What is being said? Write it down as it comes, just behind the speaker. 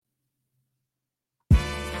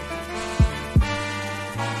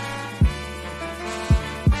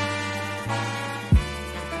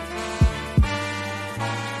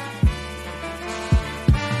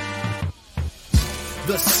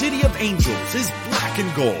The City of Angels is black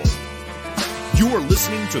and gold. You are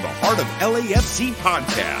listening to the Heart of LAFC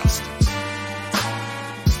podcast.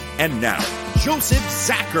 And now, Joseph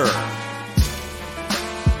Zacher.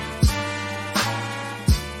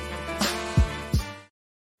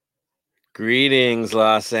 Greetings,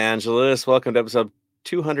 Los Angeles. Welcome to episode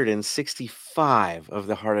 265 of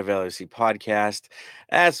the Heart of LAFC podcast.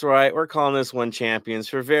 That's right. We're calling this one Champions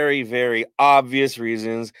for very, very obvious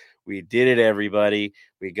reasons. We did it, everybody.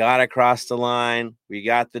 We got across the line. We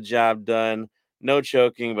got the job done. No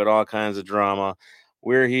choking, but all kinds of drama.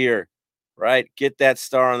 We're here, right? Get that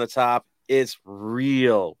star on the top. It's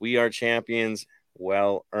real. We are champions.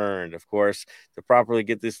 Well earned. Of course, to properly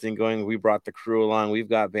get this thing going, we brought the crew along. We've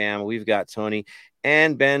got Bam, we've got Tony,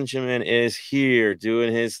 and Benjamin is here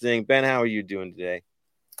doing his thing. Ben, how are you doing today?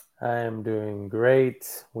 I am doing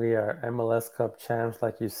great. We are MLS Cup champs,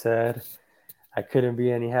 like you said. I couldn't be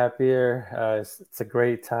any happier. It's a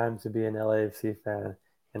great time to be an LAFC fan,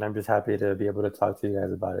 and I'm just happy to be able to talk to you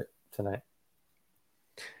guys about it tonight.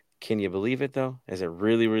 Can you believe it, though? Has it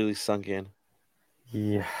really, really sunk in?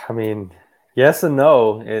 Yeah, I mean, yes and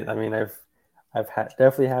no. I've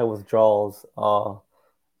definitely had withdrawals all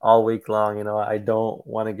week long. You know, I don't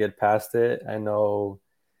want to get past it. I know,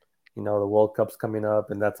 the World Cup's coming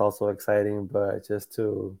up, and that's also exciting. But just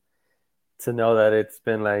to know that it's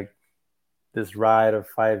been like this ride of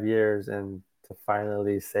 5 years, and to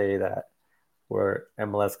finally say that we're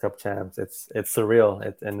MLS Cup champs, it's surreal,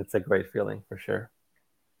 and it's a great feeling for sure.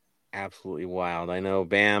 Absolutely wild. I know,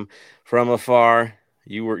 Bam, from afar,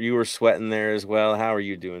 you were sweating there as well. How are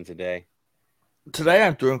you doing today? Today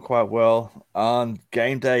I'm doing quite well. On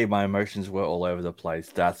game day, my emotions were all over the place.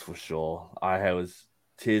 That's for sure. I had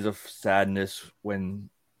tears of sadness when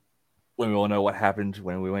we all know what happened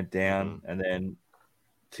when we went down, and then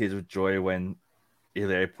tears of joy when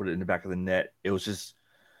Ilya put it in the back of the net. It was just,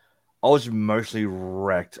 I was emotionally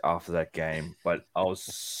wrecked after that game, but I was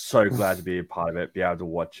so glad to be a part of it, be able to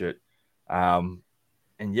watch it. And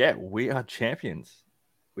yeah, we are champions.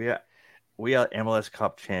 We are MLS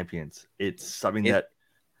Cup champions. It's something that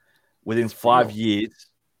within 5 years,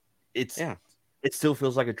 it still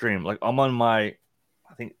feels like a dream. Like I'm on my,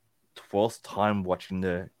 I think, 12th time watching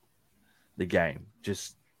the game.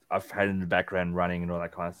 Just I've had it in the background running and all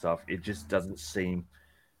that kind of stuff. It just doesn't seem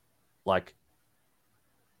like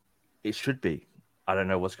it should be. I don't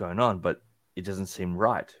know what's going on, but it doesn't seem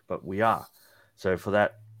right. But we are. So for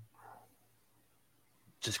that,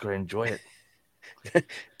 just got to enjoy it.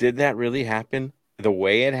 Did that really happen the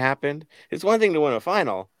way it happened? It's one thing to win a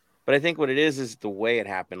final, but I think what it is the way it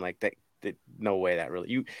happened. Like that no way that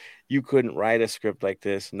really you couldn't write a script like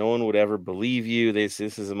this. No one would ever believe you. This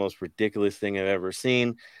is the most ridiculous thing I've ever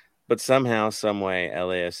seen. But somehow, some way,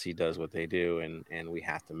 LAFC does what they do, and we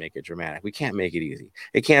have to make it dramatic. We can't make it easy.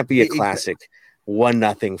 It can't be a classic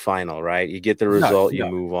 1-0 final, right? You get the result, you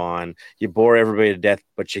move on, you bore everybody to death,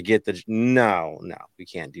 but you get no, we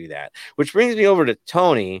can't do that. Which brings me over to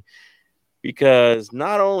Tony, because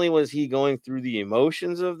not only was he going through the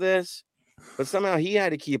emotions of this, but somehow he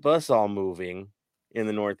had to keep us all moving in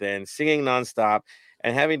the North End, singing nonstop,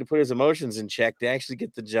 and having to put his emotions in check to actually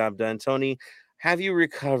get the job done. Tony, have you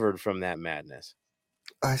recovered from that madness?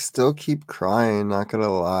 I still keep crying, not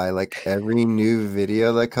gonna lie. Like every new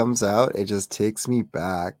video that comes out, it just takes me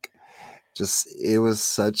back. It was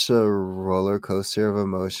such a roller coaster of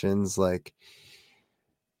emotions. Like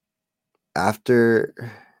after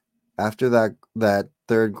that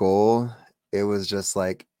third goal, it was just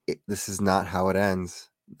like, this is not how it ends.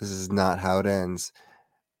 This is not how it ends.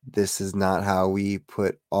 This is not how we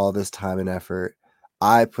put all this time and effort.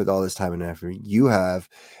 I put all this time and effort. You have.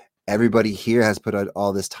 Everybody here has put out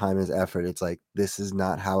all this time and effort. It's like, this is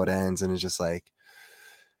not how it ends. And it's just like,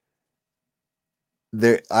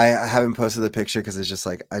 I haven't posted the picture because it's just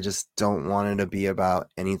like, I just don't want it to be about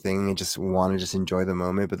anything. I just want to just enjoy the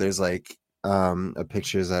moment. But there's like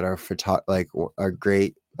pictures that our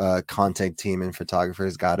great content team and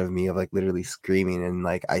photographers got of me, of like literally screaming, and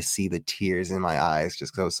like I see the tears in my eyes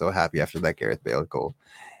just because I was so happy after that Gareth Bale goal.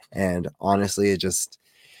 And honestly,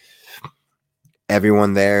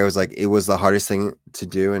 everyone there was like, it was the hardest thing to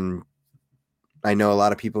do. And I know a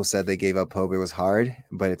lot of people said they gave up hope. It was hard,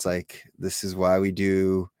 but it's like, this is why we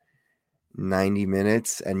do 90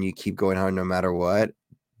 minutes and you keep going hard no matter what.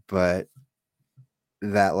 But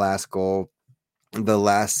that last goal, the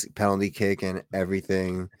last penalty kick and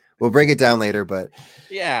everything, we'll break it down later, but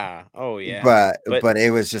yeah. Oh yeah. But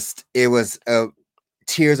it was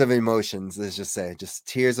tears of emotions. Let's just say, just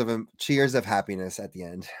tears of happiness at the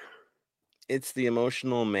end. It's the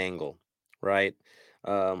emotional mangle, right?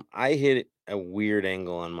 I hit a weird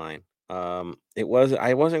angle on mine.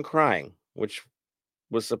 I wasn't crying, which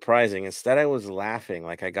was surprising. Instead, I was laughing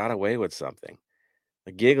like I got away with something,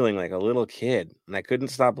 like giggling like a little kid, and I couldn't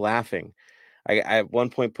stop laughing. I at one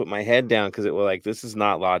point put my head down because it was like, this is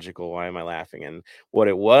not logical. Why am I laughing? And what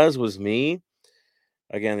it was me.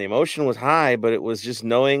 Again, the emotion was high, but it was just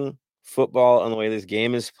knowing football and the way this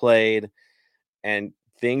game is played and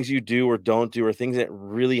things you do or don't do or things that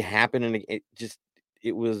really happen. And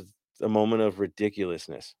it was a moment of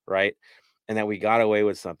ridiculousness, right? And that we got away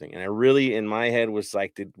with something. And I really, in my head, was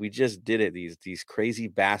like, we just did it. These crazy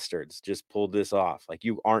bastards just pulled this off. Like,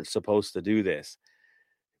 you aren't supposed to do this.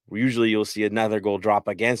 Usually you'll see another goal drop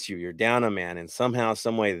against you. You're down a man. And somehow,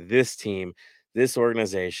 some way, this team, this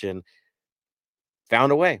organization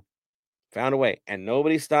found a way. And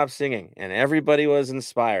nobody stopped singing, and everybody was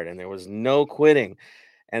inspired, and there was no quitting.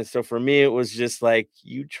 And so for me, it was just like,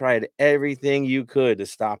 you tried everything you could to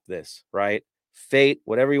stop this, right? Fate,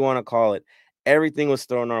 whatever you want to call it, everything was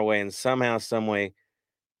thrown our way, and somehow, some way,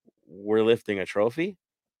 we're lifting a trophy.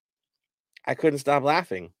 I couldn't stop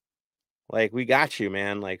laughing. Like, we got you,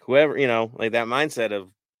 man. Like, whoever, like that mindset of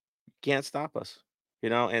can't stop us,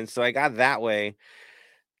 and so I got that way.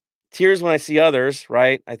 Tears when I see others,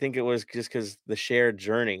 right? I think it was just because the shared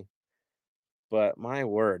journey. But my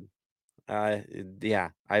word,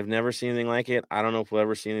 yeah, I've never seen anything like it. I don't know if we'll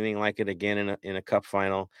ever see anything like it again in a cup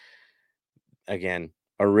final. Again,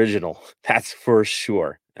 original, that's for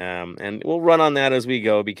sure. And we'll run on that as we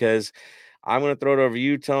go, because I'm going to throw it over to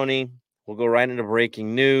you, Tony. We'll go right into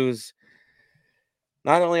breaking news.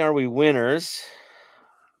 Not only are we winners,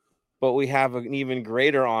 but we have an even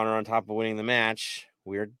greater honor on top of winning the match.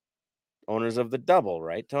 We're owners of the double,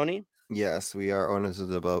 right, Tony? Yes, we are owners of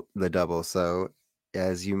the double. So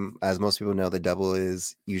as most people know, the double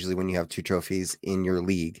is usually when you have two trophies in your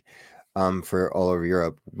league. For all over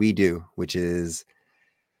Europe, we do, which is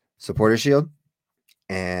Supporter Shield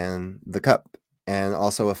and the Cup. And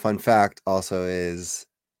also a fun fact also is,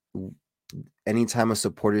 anytime a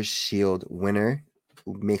Supporter Shield winner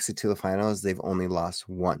makes it to the finals, they've only lost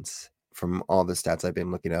once, from all the stats I've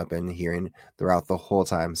been looking up and hearing throughout the whole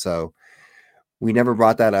time. So we never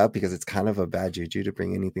brought that up because it's kind of a bad juju to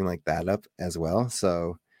bring anything like that up as well.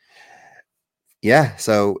 So yeah,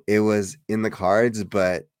 so it was in the cards,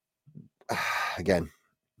 but again,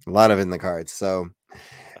 a lot of in the cards. So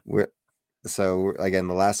again,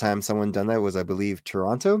 the last time someone done that was, I believe,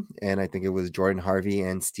 Toronto, and I think it was Jordan Harvey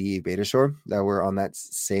and Steve Beitashour that were on that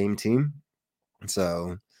same team.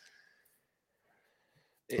 So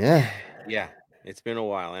yeah, it's been a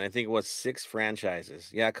while, and I think it was 6 franchises.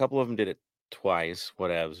 Yeah, a couple of them did it twice,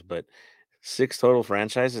 whatevs, but 6 total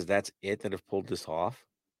franchises. That's it that have pulled this off,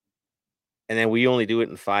 and then we only do it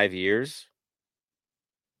in 5 years.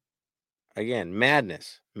 Again,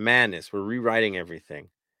 madness. We're rewriting everything.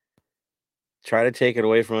 Try to take it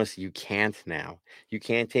away from us. You can't now. You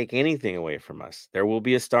can't take anything away from us. There will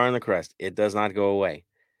be a star in the crest. It does not go away.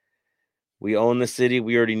 We own the city.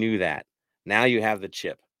 We already knew that. Now you have the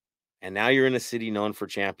chip. And now you're in a city known for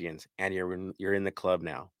champions, and you're in the club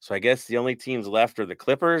now. So I guess the only teams left are the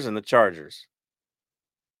Clippers and the Chargers.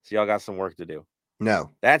 So y'all got some work to do.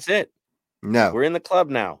 No. That's it. No. We're in the club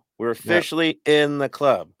now. We're officially in the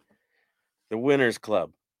club. The winners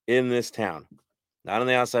club in this town. Not on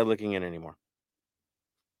the outside looking in anymore.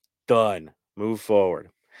 Done. Move forward.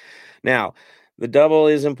 Now, the double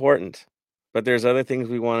is important, but there's other things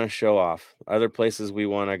we want to show off, other places we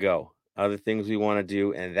want to go, other things we want to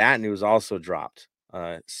do, and that news also dropped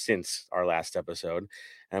since our last episode.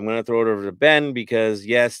 And I'm going to throw it over to Ben because,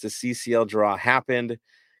 yes, the CCL draw happened.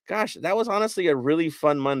 Gosh, that was honestly a really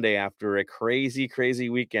fun Monday after a crazy, crazy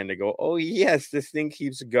weekend to go, oh, yes, this thing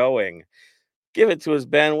keeps going. Give it to us,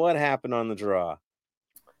 Ben. What happened on the draw?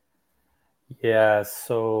 Yeah,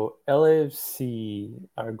 so LAFC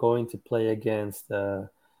are going to play against the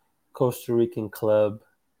Costa Rican club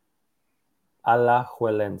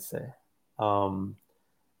Alajuelense. Home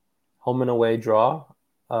and away draw.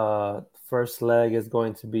 First leg is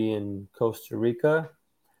going to be in Costa Rica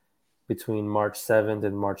between March 7th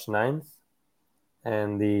and March 9th.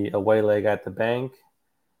 And the away leg at the bank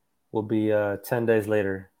will be 10 days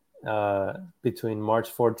later, between March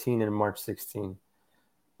 14 and March 16,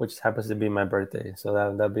 which happens to be my birthday. So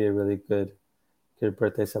that'd be a really good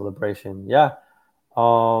birthday celebration. Yeah.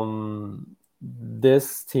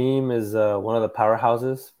 This team is one of the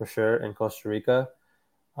powerhouses for sure in Costa Rica.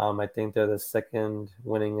 I think they're the second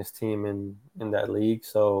winningest team in that league.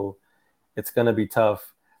 So it's going to be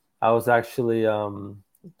tough. I was actually doing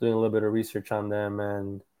a little bit of research on them,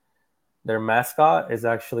 and their mascot is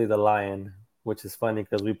actually the lion, which is funny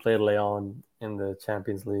because we played Leon in the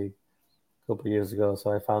Champions League couple of years ago,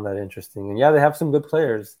 so I found that interesting. And yeah, they have some good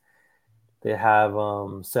players. They have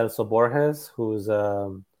Celso Borges, who's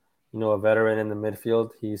a veteran in the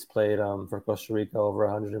midfield. He's played for Costa Rica over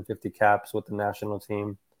 150 caps with the national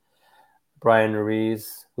team. Brian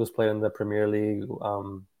Ruiz, who's played in the Premier League,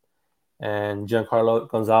 and Giancarlo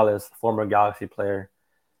Gonzalez, former Galaxy player.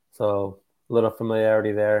 So a little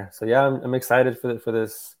familiarity there. So yeah, I'm excited for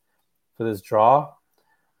this draw,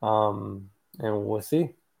 and we'll see.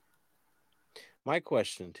 My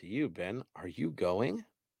question to you, Ben, are you going?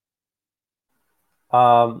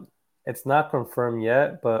 It's not confirmed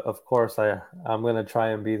yet, but of course I'm gonna try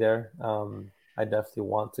and be there. I definitely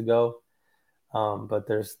want to go, but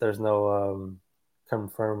there's no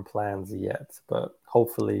confirmed plans yet. But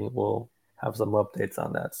hopefully we'll have some updates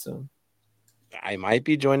on that soon. I might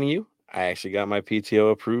be joining you. I actually got my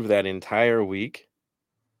PTO approved that entire week.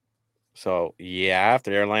 So yeah,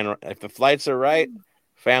 if the flights are right,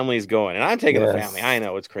 family's going, and I'm taking the family. I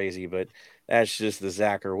know it's crazy, but that's just the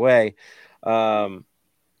Zacher way. Alawenze,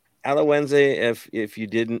 if you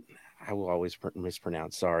didn't, I will always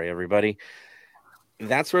mispronounce. Sorry, everybody.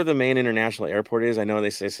 That's where the main international airport is. I know they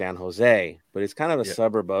say San Jose, but it's kind of a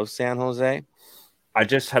suburb of San Jose. I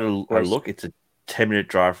just had a look. It's a 10-minute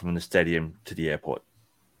drive from the stadium to the airport.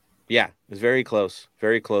 Yeah, it's very close,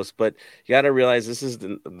 very close. But you got to realize this is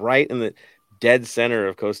right in the dead center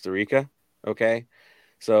of Costa Rica. Okay,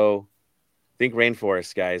 so think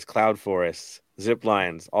rainforest, guys, cloud forests, zip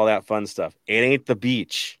lines, all that fun stuff. It ain't the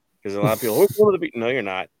beach because a lot of people go to the beach. No, you're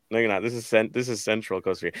not. No, you're not. This is central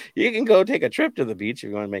Costa Rica. You can go take a trip to the beach if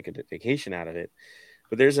you want to make a vacation out of it.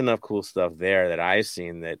 But there's enough cool stuff there that I've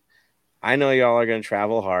seen that I know y'all are going to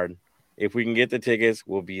travel hard. If we can get the tickets,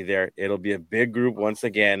 we'll be there. It'll be a big group once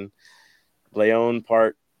again. Leon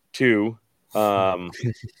Part 2.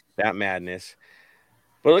 That madness.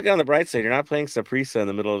 But look on the bright side. You're not playing Saprissa in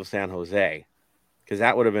the middle of San Jose because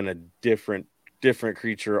that would have been a different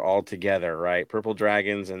creature altogether, right? Purple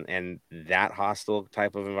Dragons and that hostile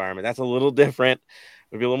type of environment. That's a little different.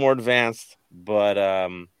 It would be a little more advanced, but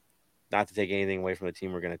not to take anything away from the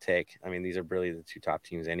team we're going to take. I mean, these are really the two top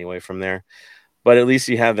teams anyway from there. But at least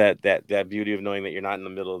you have that beauty of knowing that you're not in the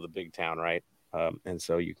middle of the big town, right? And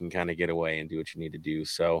so you can kind of get away and do what you need to do.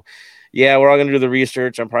 So, yeah, we're all going to do the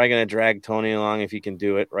research. I'm probably going to drag Tony along if he can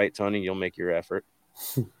do it, right, Tony? You'll make your effort.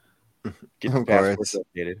 Get the passport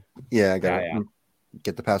updated. Yeah, I got to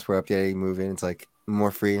get the passport updated, move in. It's like more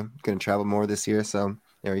free. I'm going to travel more this year. So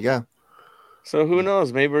there you go. So who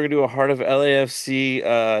knows? Maybe we're going to do a Heart of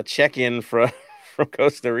LAFC check-in from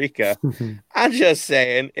Costa Rica. I'm just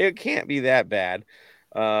saying it can't be that bad.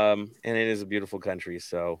 And it is a beautiful country.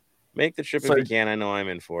 So make the trip if you can. I know I'm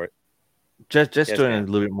in for it. Just doing a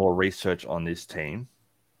little bit more research on this team.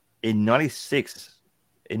 In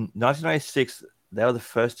 1996, they were the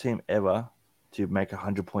first team ever to make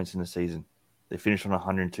 100 points in the season. They finished on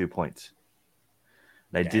 102 points.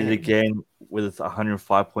 They did it again with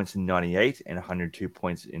 105 points in 98 and 102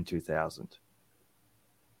 points in 2000.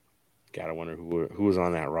 Gotta wonder who was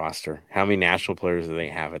on that roster. How many national players do they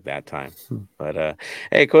have at that time? But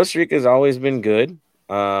hey, Costa Rica has always been good.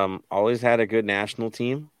 Always had a good national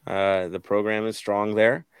team. The program is strong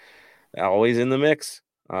there. Always in the mix.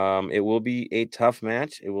 It will be a tough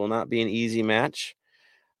match. It will not be an easy match.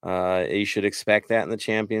 You should expect that in the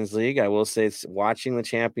Champions League. I will say watching the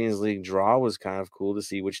Champions League draw was kind of cool to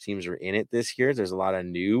see which teams are in it this year. There's a lot of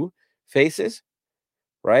new faces,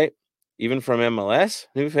 right? Even from MLS,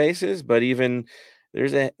 new faces, but even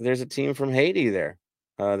there's a team from Haiti there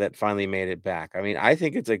that finally made it back. I mean, I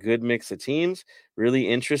think it's a good mix of teams, really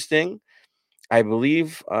interesting. I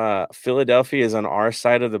believe Philadelphia is on our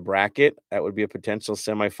side of the bracket. That would be a potential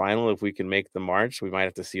semifinal if we can make the March. We might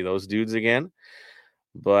have to see those dudes again.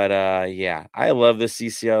 But yeah, I love the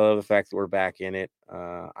CCL. I love the fact that we're back in it.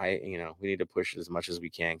 We need to push it as much as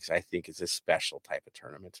we can because I think it's a special type of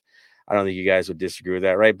tournament. I don't think you guys would disagree with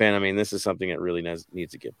that, right, Ben? I mean, this is something that really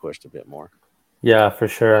needs to get pushed a bit more. Yeah, for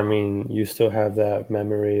sure. I mean, you still have that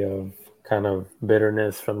memory of kind of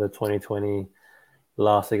bitterness from the 2020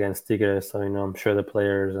 loss against Tigres. So, I'm sure the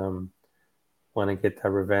players want to get that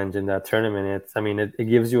revenge in that tournament. It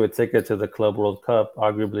gives you a ticket to the Club World Cup,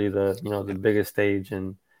 arguably the biggest stage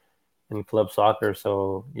in club soccer.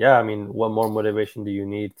 So, yeah, I mean, what more motivation do you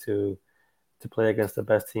need to play against the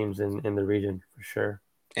best teams in the region, for sure?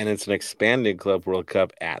 And it's an expanded Club World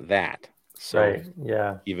Cup at that. So, right.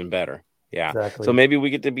 Yeah. Even better. Yeah. Exactly. So maybe we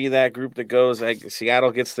get to be that group that goes.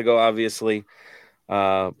 Seattle gets to go, obviously.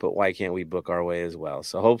 But why can't we book our way as well?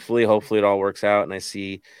 So hopefully it all works out. And I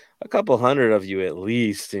see a couple hundred of you at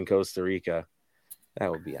least in Costa Rica. That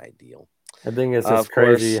would be ideal. I think it's just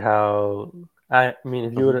crazy how I mean,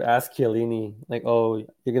 if you were to ask Chiellini, like, oh,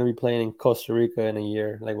 you're gonna be playing in Costa Rica in a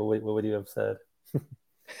year, like, what would you have said?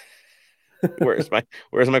 Where's my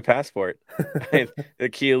passport? The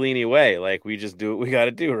Chiellini way. Like, we just do what we got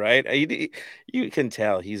to do, right? You can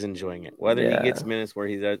tell he's enjoying it. Whether he gets minutes where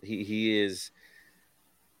he's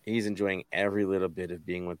enjoying every little bit of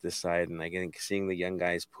being with this side. And I think seeing the young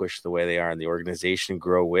guys push the way they are and the organization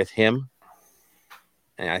grow with him.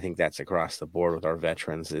 And I think that's across the board with our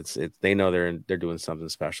veterans. It's they know they're doing something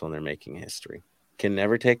special and they're making history. Can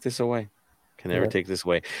never take this away. Take this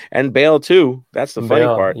away. And Bale too. That's the funny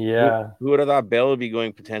part. Yeah. Who would have thought Bale would be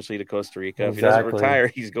going potentially to Costa Rica? If he doesn't retire,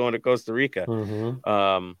 he's going to Costa Rica.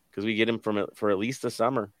 Because we get him for at least the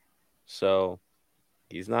summer. So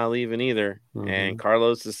he's not leaving either. And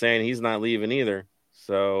Carlos is saying he's not leaving either.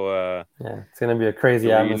 So yeah, it's gonna be a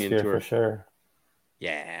crazy atmosphere for sure.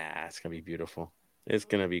 Yeah, it's gonna be beautiful. It's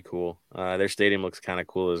gonna be cool. Their stadium looks kind of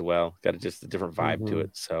cool as well. Got just a different vibe to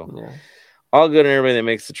it. So yeah. All good and everybody that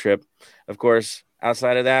makes the trip. Of course,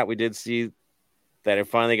 outside of that, we did see that I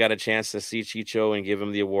finally got a chance to see Chicho and give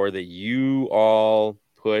him the award that you all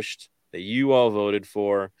pushed, that you all voted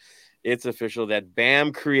for. It's official that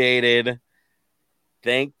Bam created.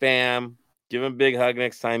 Thank Bam. Give him a big hug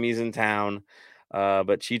next time he's in town.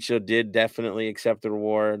 But Chicho did definitely accept the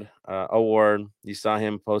award. You saw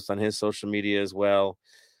him post on his social media as well.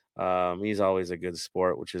 He's always a good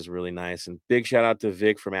sport, which is really nice. And big shout out to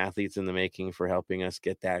Vic from Athletes in the Making for helping us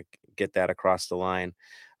get that across the line.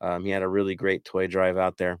 He had a really great toy drive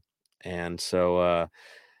out there. And so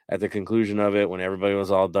at the conclusion of it, when everybody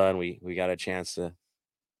was all done, we got a chance to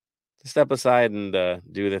step aside and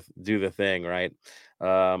do the thing, right?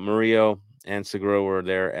 Murillo and Seguro were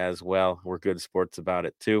there as well. We're good sports about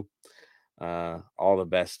it too. All the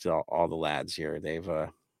best to all the lads here.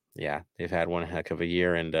 They've had one heck of a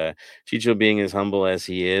year, and Chicho, being as humble as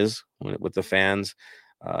he is with the fans,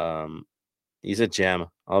 he's a gem.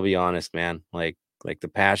 I'll be honest, man. Like the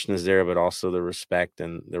passion is there, but also the respect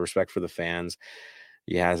for the fans.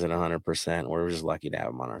 He has it 100%. We're just lucky to have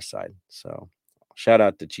him on our side. So shout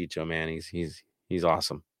out to Chicho, man. He's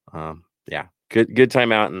awesome. Good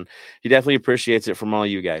time out, and he definitely appreciates it from all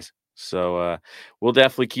you guys. So we'll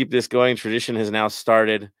definitely keep this going. Tradition has now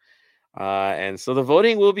started. And so the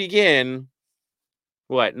voting will begin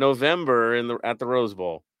November at the Rose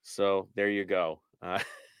Bowl. So there you go.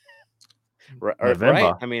 November.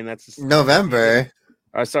 Right? I mean, that's November.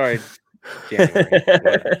 Sorry. January.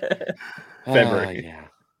 February. Yeah.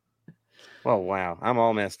 Oh, wow. I'm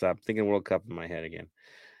all messed up. Thinking World Cup in my head again.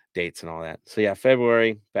 Dates and all that. So yeah,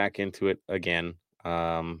 February, back into it again.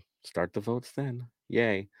 Start the votes then.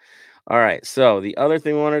 Yay. All right. So the other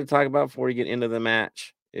thing we wanted to talk about before we get into the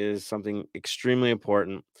match is something extremely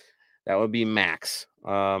important. That would be Max,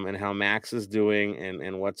 and how Max is doing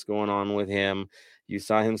and what's going on with him. You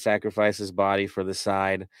saw him sacrifice his body for the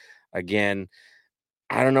side. Again,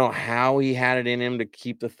 I don't know how he had it in him to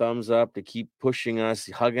keep the thumbs up, to keep pushing us,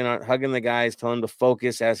 hugging the guys, telling them to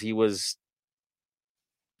focus as he was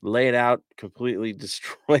laid out, completely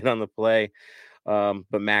destroyed on the play.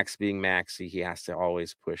 But Max being Max, he has to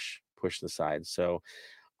always push the side. So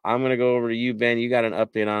I'm going to go over to you, Ben. You got an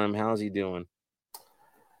update on him. How's he doing?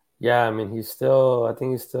 Yeah, I mean, I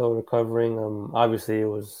think he's still recovering. Obviously, it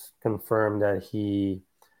was confirmed that he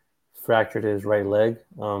fractured his right leg.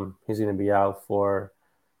 He's going to be out for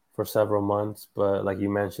several months. But like you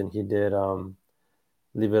mentioned, he did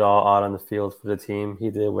leave it all out on the field for the team.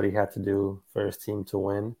 He did what he had to do for his team to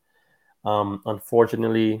win.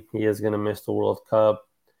 Unfortunately, he is going to miss the World Cup.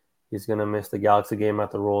 He's going to miss the Galaxy game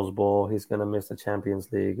at the Rose Bowl. He's going to miss the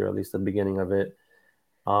Champions League, or at least the beginning of it.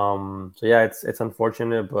 So yeah, it's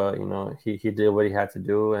unfortunate, but he did what he had to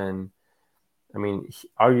do, and I mean,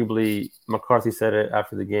 arguably McCarthy said it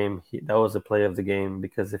after the game. That was the play of the game,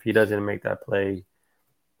 because if he doesn't make that play,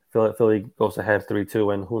 Philly goes ahead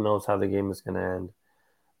 3-2, and who knows how the game is going to end.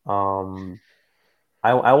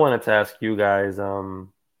 I wanted to ask you guys,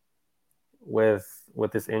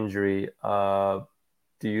 with this injury,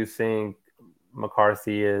 do you think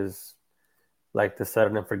McCarthy is like the set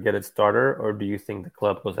it and forget it starter, or do you think the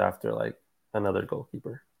club goes after like another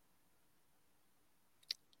goalkeeper?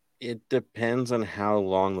 It depends on how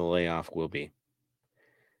long the layoff will be.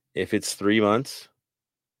 If it's 3 months,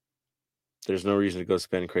 there's no reason to go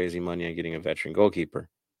spend crazy money on getting a veteran goalkeeper.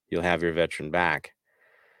 You'll have your veteran back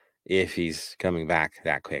if he's coming back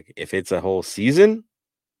that quick. If it's a whole season,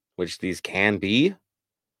 which these can be,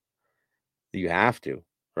 you have to,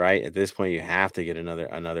 right? At this point, you have to get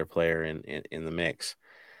another player in the mix.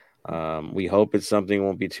 We hope it's something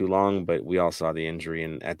won't be too long, but we all saw the injury,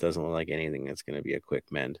 and that doesn't look like anything that's going to be a quick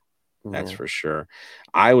mend. That's Yeah. for sure.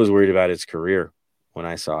 I was worried about his career when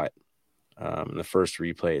I saw it. The first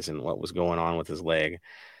replays and what was going on with his leg.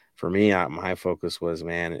 For me, my focus was,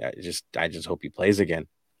 man, I just hope he plays again.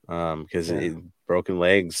 Because broken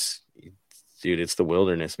legs, dude, it's the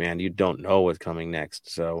wilderness, man. You don't know what's coming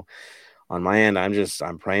next. So on my end,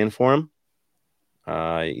 I'm praying for him.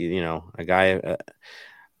 A guy,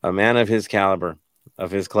 a man of his caliber,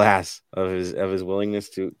 of his class, of his willingness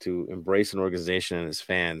to embrace an organization and his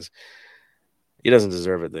fans. He doesn't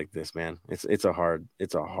deserve it like this, man. It's a hard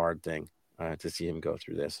thing to see him go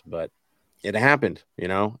through this, but it happened,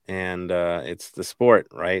 and it's the sport,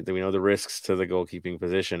 right? We know the risks to the goalkeeping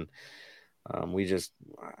position. I'm just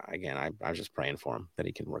praying for him that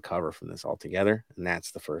he can recover from this altogether, and that's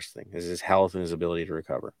the first thing: is his health and his ability to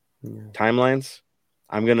recover. Yeah. Timelines,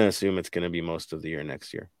 I'm gonna assume it's gonna be most of the year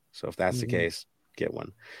next year. So if that's the case, get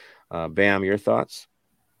one. Bam, your thoughts?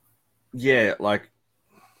 Yeah, like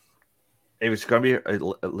if it's going to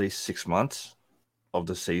be at least 6 months of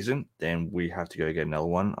the season, then we have to go get another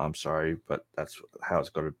one. I'm sorry, but that's how it's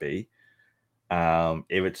got to be.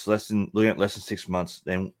 If it's looking at less than 6 months,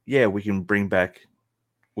 then we can bring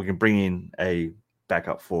in a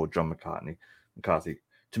backup for John McCarthy.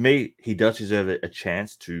 To me, he does deserve a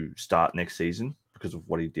chance to start next season because of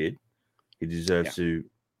what he did. He deserves to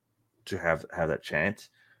have that chance.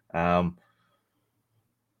 But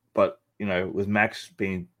with Max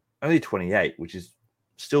being only 28, which is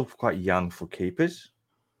still quite young for keepers,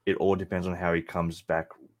 it all depends on how he comes back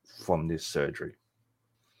from this surgery.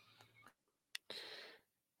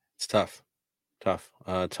 It's tough.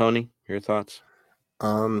 Tony, your thoughts?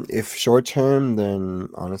 If short term, then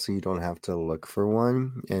honestly, you don't have to look for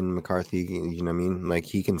one. And McCarthy, you know what I mean? Like,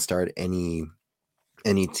 he can start any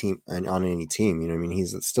team and on any team. You know what I mean?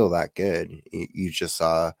 He's still that good. You just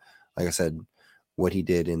saw, like I said, what he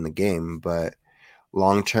did in the game. But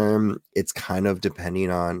long term, it's kind of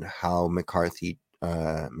depending on how McCarthy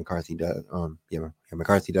does. McCarthy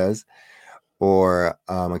does. Or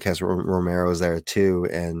I guess Romero's there too.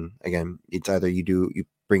 And again, it's either you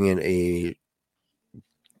bring in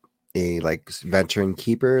a like veteran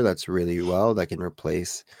keeper that's really well that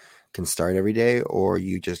can start every day, or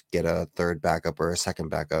you just get a third backup or a second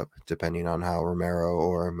backup depending on how Romero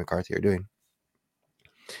or McCarthy are doing.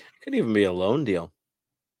 It could even be a loan deal.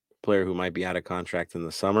 Player who might be out of contract in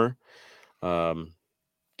the summer.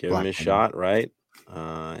 Give him his shot, right?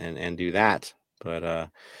 And do that.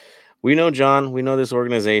 But we know John, we know this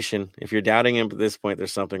organization. If you're doubting him at this point,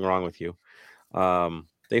 there's something wrong with you.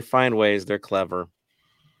 They find ways, they're clever.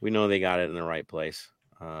 We know they got it in the right place.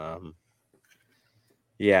 No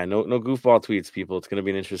goofball tweets, people. It's going to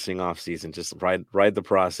be an interesting offseason. Just ride the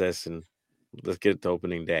process and let's get it to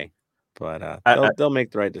opening day. But they'll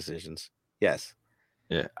make the right decisions. Yes.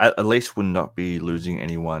 Yeah, at least we'll not be losing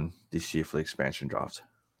anyone this year for the expansion draft.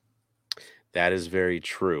 That is very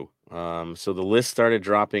true. So the list started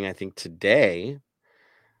dropping, I think, today.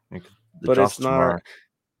 But it's not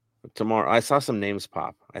tomorrow. I saw some names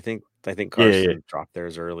pop. I think Carson dropped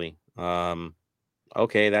theirs early.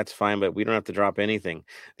 Okay, that's fine, but we don't have to drop anything.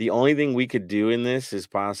 The only thing we could do in this is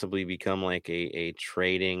possibly become like a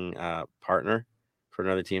trading partner for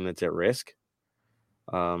another team that's at risk,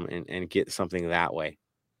 and get something that way,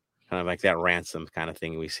 kind of like that ransom kind of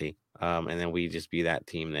thing we see. And then we just be that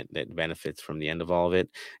team that benefits from the end of all of it.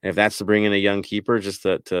 And if that's to bring in a young keeper just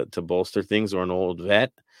to bolster things, or an old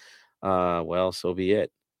vet, well, so be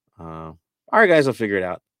it. Our guys will figure it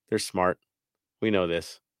out. They're smart. We know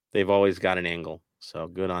this. They've always got an angle. So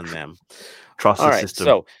good on them. Trust the system.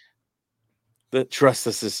 So trust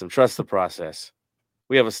the system. Trust the process.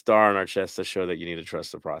 We have a star on our chest to show that you need to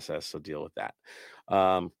trust the process. So deal with that.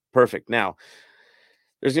 Perfect. Now,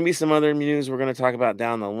 there's going to be some other news we're going to talk about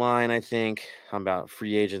down the line, I think, about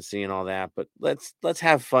free agency and all that. But let's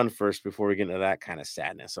have fun first before we get into that kind of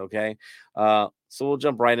sadness, okay? So we'll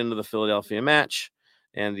jump right into the Philadelphia match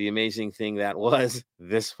and the amazing thing that was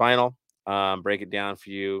this final. Break it down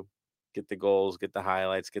for you. Get the goals, get the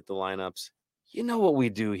highlights, get the lineups. You know what we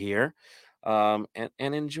do here. And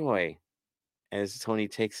enjoy as Tony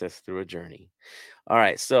takes us through a journey. All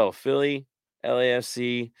right, so Philly,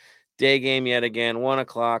 LAFC, day game yet again,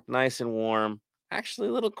 1:00, nice and warm. Actually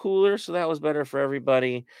a little cooler, so that was better for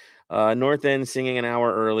everybody. North End singing an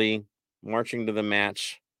hour early, marching to the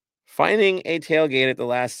match, finding a tailgate at the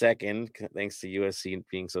last second, thanks to USC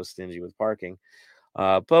being so stingy with parking.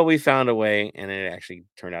 But we found a way, and it actually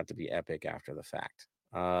turned out to be epic after the fact.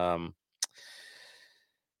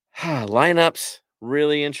 Lineups,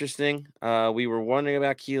 really interesting. We were wondering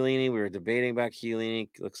about Chiellini. We were debating about Chiellini.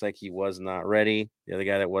 Looks like he was not ready. The other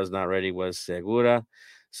guy that was not ready was Segura.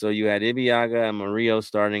 So you had Ibeagha and Murillo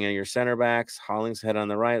starting at your center backs, Hollingshead on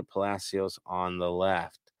the right, Palacios on the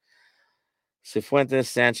left. Cifuentes,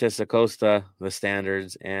 Sanchez, Acosta, the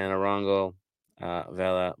standards, and Arango,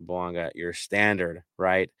 Vela, Boanga, your standard,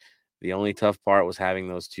 right? The only tough part was having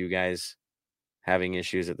those two guys having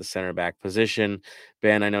issues at the center back position.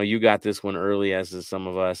 Ben, I know you got this one early, as did some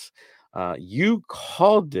of us. You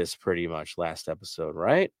called this pretty much last episode,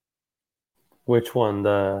 right? Which one?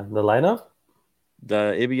 The lineup?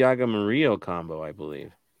 The Ibeagha Murillo combo, I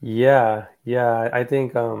believe. Yeah. I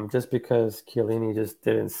think just because Chiellini just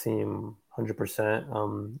didn't seem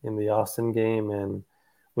 100% in the Austin game, and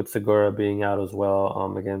with Segura being out as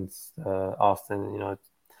well against Austin,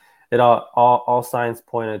 it all signs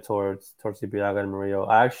pointed towards Ibeagha and Murillo.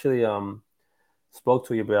 I actually spoke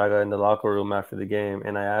to Ibeagha in the locker room after the game,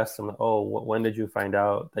 and I asked him, "Oh, when did you find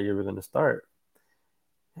out that you were going to start?"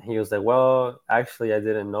 And he was like, "Well, actually, I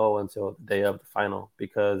didn't know until the day of the final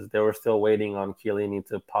because they were still waiting on Chiellini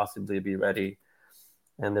to possibly be ready,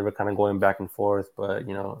 and they were kind of going back and forth. But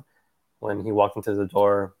when he walked into the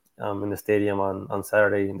door in the stadium on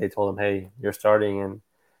Saturday, they told him, 'Hey, you're starting,' and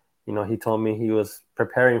he told me he was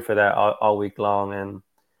preparing for that all week long, and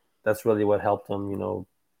that's really what helped him,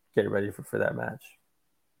 get ready for that match."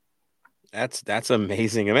 That's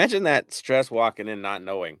amazing. Imagine that stress walking in, not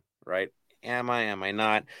knowing, right? Am I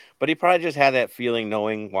not? But he probably just had that feeling,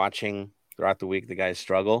 knowing, watching throughout the week the guys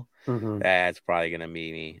struggle. Mm-hmm. That's probably gonna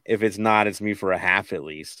be me. If it's not, it's me for a half at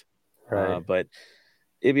least. Right. But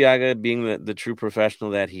Ibeagha, being the true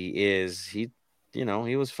professional that he is, he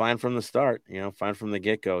was fine from the start. Fine from the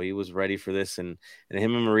get go. He was ready for this, and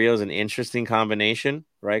him and Murillo is an interesting combination,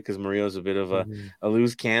 right? Because Murillo's a bit of a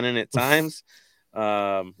loose cannon at times.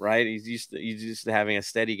 Right? He's used to having a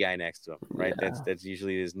steady guy next to him, right? Yeah. That's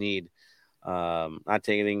usually his need. Not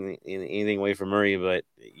taking anything away from Murray, but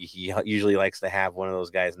he usually likes to have one of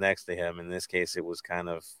those guys next to him. In this case, it was kind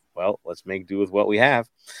of, well, let's make do with what we have.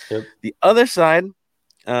 Yep. The other side,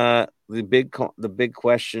 the big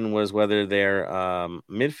question was whether their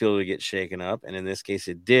midfield would get shaken up, and in this case,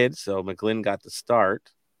 it did. So McGlynn got the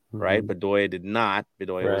start, right? Bedoya did not.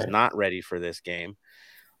 Bedoya was not ready for this game.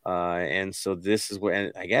 And so this is where,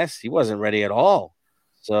 and I guess he wasn't ready at all.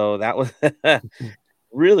 So that was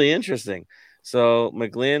really interesting. So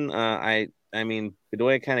McGlynn, I mean,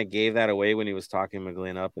 Bedoya kind of gave that away when he was talking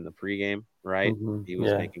McGlynn up in the pregame, right? He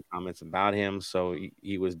was making comments about him. So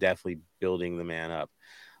he was definitely building the man up.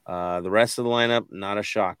 The rest of the lineup, not a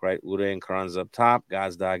shock, right? Ure and Carranza up top,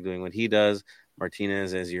 Gazdag doing what he does,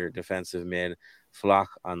 Martinez as your defensive mid, Flach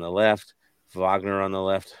on the left, Wagner on the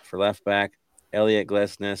left for left back, Elliot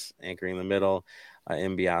Glesnes anchoring the middle,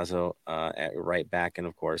 Mbiazo at right back, and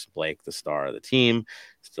of course Blake, the star of the team,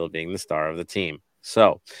 still being the star of the team.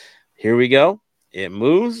 So here we go. It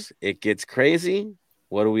moves. It gets crazy.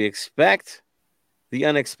 What do we expect? The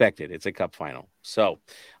unexpected. It's a cup final. So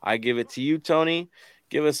I give it to you, Tony.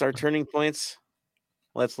 Give us our turning points.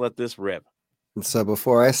 Let's let this rip. So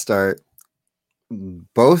before I start,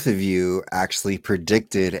 both of you actually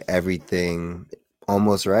predicted everything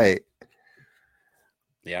almost right.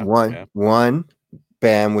 Yeah. One,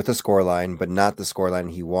 Bam with a scoreline, but not the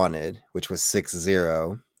scoreline he wanted, which was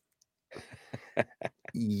 6-0.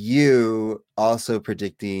 You also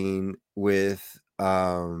predicting with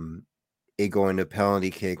it going to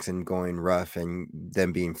penalty kicks and going rough and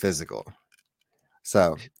them being physical.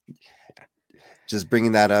 So just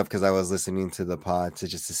bringing that up because I was listening to the pod to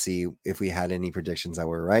see if we had any predictions that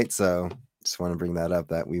were right. So just want to bring that up,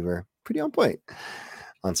 that we were pretty on point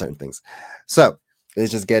on certain things. So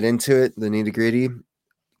let's just get into it, the nitty gritty,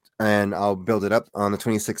 and I'll build it up. On the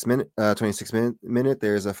 26th minute,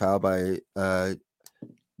 there's a foul by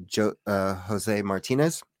Jose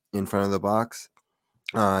Martinez in front of the box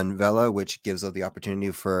on Vela, which gives up the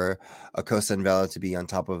opportunity for Acosta and Vela to be on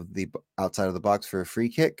top of the outside of the box for a free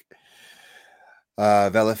kick.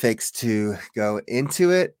 Vela fakes to go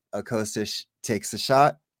into it. Acosta takes the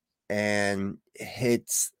shot and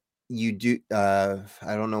hits. I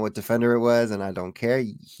don't know what defender it was, and I don't care.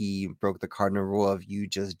 He broke the cardinal rule of you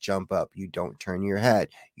just jump up. You don't turn your head.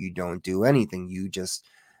 You don't do anything. You just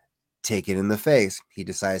take it in the face. He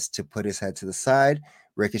decides to put his head to the side.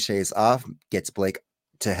 Ricochets off, gets Blake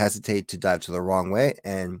to hesitate to dive to the wrong way,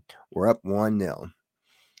 and we're up 1-0.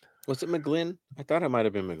 Was it McGlynn? I thought it might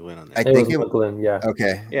have been McGlynn on that. I think it was McGlynn, yeah.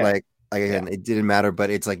 Okay. Yeah. Like again, it didn't matter,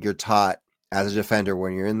 but it's like you're taught as a defender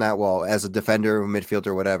when you're in that wall, as a defender,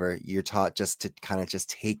 midfielder, whatever, you're taught just to kind of just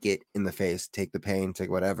take it in the face, take the pain,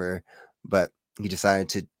 take whatever. But he decided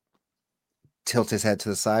to tilt his head to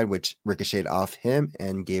the side, which ricocheted off him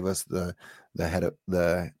and gave us the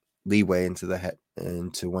leeway into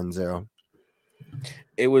 1-0.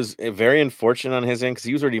 It was very unfortunate on his end because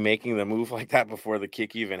he was already making the move like that before the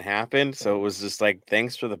kick even happened. So it was just like,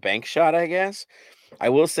 thanks for the bank shot, I guess. I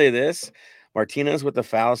will say this: Martinez with the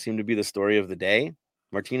foul seemed to be the story of the day.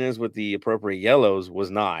 Martinez with the appropriate yellows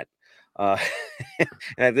was not. Uh, and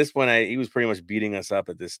at this point, he was pretty much beating us up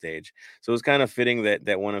at this stage. So it was kind of fitting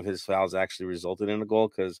that one of his fouls actually resulted in a goal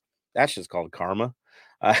because that's just called karma.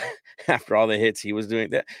 Uh, after all the hits he was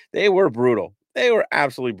doing, that they were brutal. They were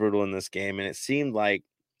absolutely brutal in this game, and it seemed like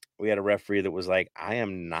we had a referee that was like, I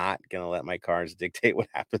am not going to let my cards dictate what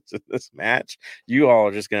happens in this match. You all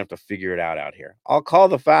are just going to have to figure it out here. I'll call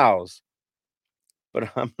the fouls,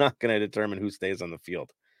 but I'm not going to determine who stays on the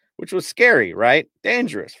field, which was scary, right?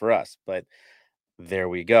 Dangerous for us, but there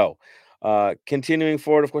we go. Continuing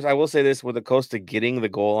forward, of course, I will say this with Acosta getting the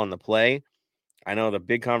goal on the play. I know the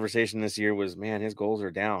big conversation this year was, man, his goals are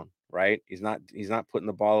down, right? He's not putting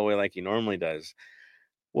the ball away like he normally does.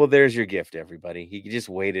 Well, there's your gift, everybody. He just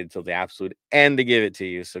waited till the absolute end to give it to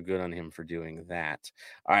you. So good on him for doing that.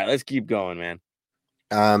 All right, let's keep going,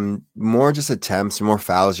 man. More just attempts, more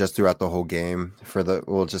fouls just throughout the whole game.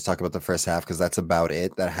 We'll just talk about the first half because that's about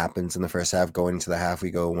it that happens in the first half. Going into the half, we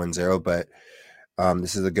go 1-0, but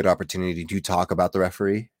this is a good opportunity to talk about the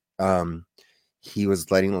referee. He was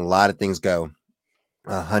letting a lot of things go.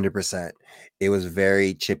 100%. It was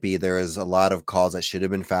very chippy. There was a lot of calls that should have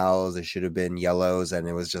been fouls. It should have been yellows. And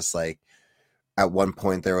it was just like, at one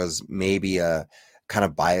point there was maybe a kind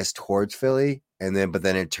of bias towards Philly. But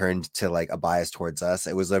then it turned to like a bias towards us.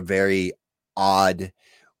 It was a very odd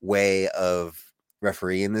way of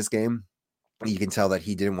refereeing this game. You can tell that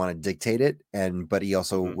he didn't want to dictate it. But he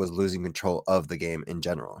also was losing control of the game in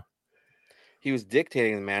general. He was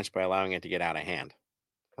dictating the match by allowing it to get out of hand,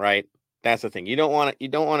 right? That's the thing. You don't want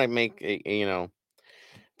to make a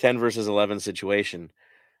 10 versus 11 situation.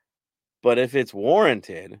 But if it's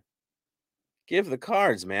warranted, give the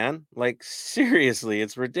cards, man. Like, seriously,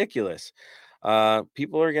 it's ridiculous.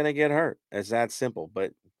 People are going to get hurt. It's that simple.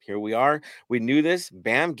 But here we are. We knew this.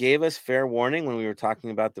 Bam gave us fair warning when we were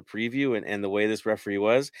talking about the preview and the way this referee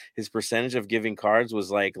was. His percentage of giving cards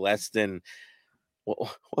was like less than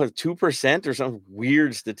 2% or some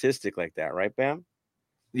weird statistic like that, right, Bam?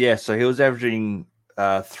 Yeah, so he was averaging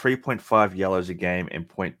 3.5 yellows a game and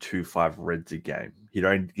 0.25 reds a game. He'd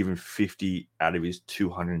only given 50 out of his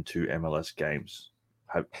 202 MLS games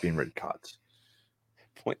have been red cards.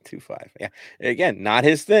 0.25. Yeah. Again, not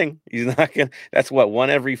his thing. He's not going to. That's what, 1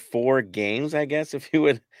 every 4 games, I guess, if you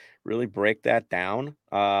would really break that down.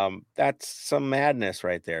 That's some madness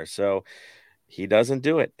right there. So he doesn't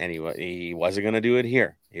do it anyway. He wasn't going to do it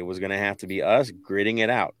here. It was going to have to be us gritting it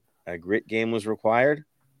out. A grit game was required.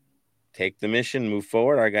 Take the mission, move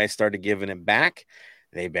forward. Our guys started giving it back.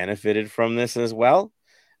 They benefited from this as well.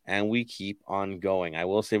 And we keep on going. I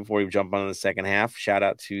will say before we jump on the second half, shout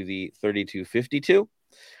out to the 3252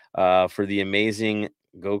 for the amazing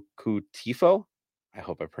Goku Tifo. I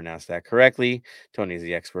hope I pronounced that correctly. Tony's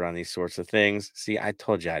the expert on these sorts of things. See, I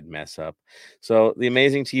told you I'd mess up. So the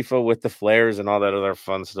amazing Tifo with the flares and all that other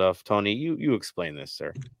fun stuff. Tony, you explain this,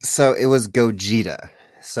 sir. So it was Gogeta.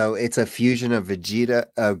 So it's a fusion of Vegeta,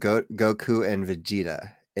 Goku, and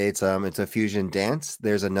Vegeta. It's a fusion dance.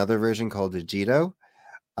 There's another version called Vegito.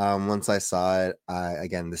 Once I saw it,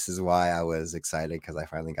 again, this is why I was excited because I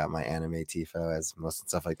finally got my anime Tifo as most and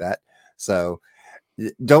stuff like that. So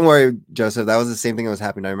don't worry, Joseph. That was the same thing that was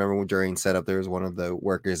happening. I remember during setup, there was one of the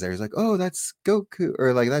workers there. He's like, "Oh, that's Goku,"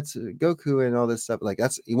 or like, "That's Goku," and all this stuff. Like,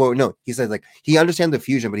 no. He said like he understands the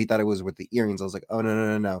fusion, but he thought it was with the earrings. I was like, "Oh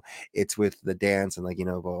no! It's with the dance and like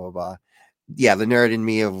blah blah blah." Yeah, the nerd in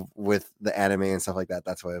me with the anime and stuff like that.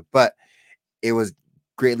 That's why. But it was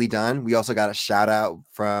greatly done. We also got a shout out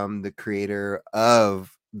from the creator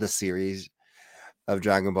of the series of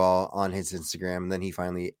Dragon Ball on his Instagram. And then he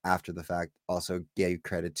finally, after the fact, also gave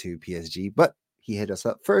credit to PSG, but he hit us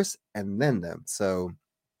up first and then them. So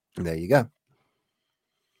there you go.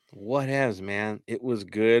 What has, man? It was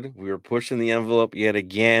good. We were pushing the envelope yet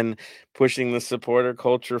again, pushing the supporter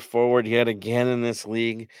culture forward yet again in this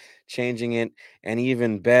league, changing it. And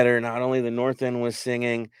even better, not only the North End was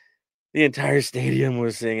singing, the entire stadium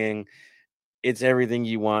was singing. It's everything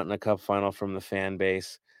you want in a cup final from the fan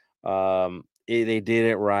base. They did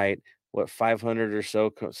it right. 500 or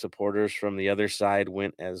so supporters from the other side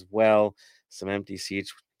went as well. Some empty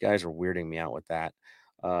seats. Guys are weirding me out with that,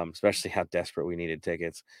 especially how desperate we needed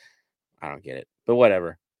tickets. I don't get it, but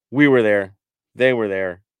whatever. We were there. They were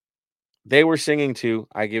there. They were singing too.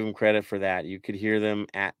 I give them credit for that. You could hear them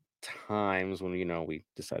at times when we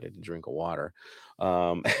decided to drink a water,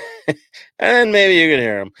 and maybe you could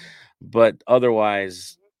hear them, but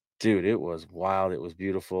otherwise, dude, it was wild. It was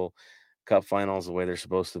beautiful. cup finals the way they're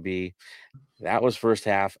supposed to be. That was first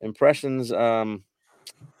half. Impressions,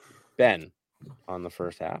 Ben, on the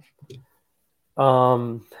first half.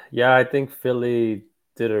 Yeah, I think Philly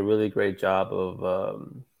did a really great job of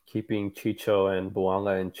keeping Chicho and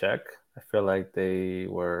Buanga in check. I feel like they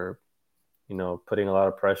were, putting a lot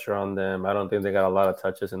of pressure on them. I don't think they got a lot of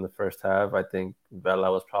touches in the first half. I think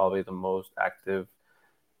Vela was probably the most active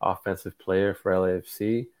offensive player for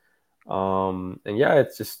LAFC. And yeah,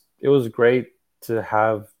 it was great to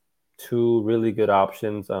have two really good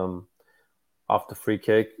options off the free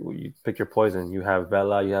kick. You pick your poison. You have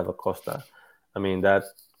Vela, you have Acosta. I mean,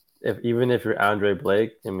 even if you're Andre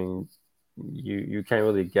Blake, I mean, you can't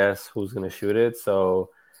really guess who's going to shoot it. So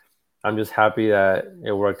I'm just happy that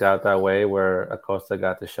it worked out that way, where Acosta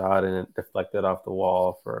got the shot and it deflected off the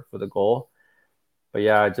wall for the goal. But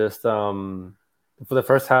yeah, just for the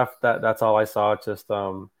first half, that's all I saw. Just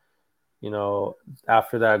after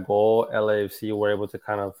that goal, LAFC were able to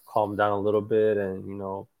kind of calm down a little bit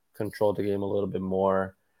and control the game a little bit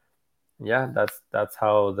more. Yeah, that's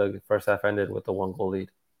how the first half ended, with the 1-goal lead.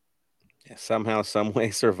 Yeah, somehow, some way,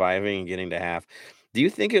 surviving and getting to half. Do you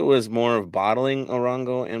think it was more of bottling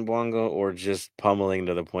Arango and Buanga, or just pummeling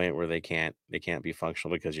to the point where they can't be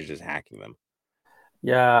functional because you're just hacking them?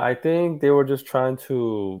 Yeah, I think they were just trying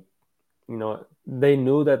to, they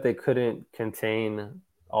knew that they couldn't contain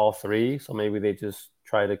all three, so maybe they just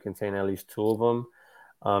try to contain at least two of them.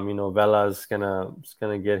 Vela's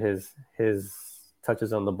gonna get his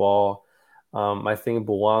touches on the ball. I think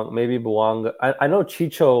Buanga. I know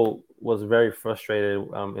Chicho was very frustrated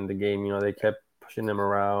in the game. They kept pushing him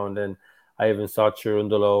around, and I even saw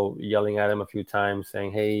Chirundolo yelling at him a few times,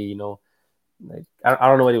 saying, "Hey, like I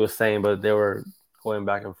don't know what he was saying, but they were going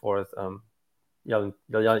back and forth, yelling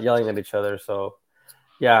at each other." So,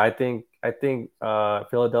 yeah, I think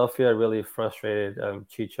Philadelphia really frustrated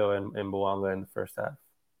Chicho and Buanga in the first half.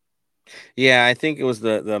 Yeah, I think it was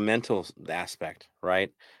the mental aspect,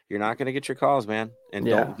 right? You're not going to get your calls, man, and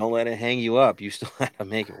Yeah. don't let it hang you up. You still have to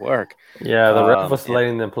make it work. Yeah, the ref was And-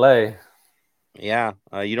 letting them play. Yeah,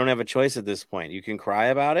 you don't have a choice at this point. You can cry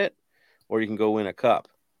about it, or you can go win a cup.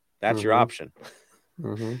 That's your Mhm. option.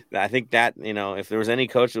 Mm-hmm. I think that, if there was any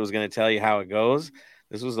coach that was going to tell you how it goes,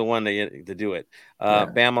 this was the one to do it. Yeah.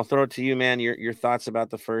 Bam, I'll throw it to you, man. Your thoughts about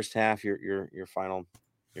the first half, your final,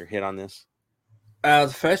 your hit on this.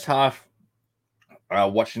 The first half,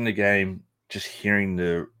 watching the game, just hearing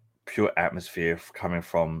the pure atmosphere coming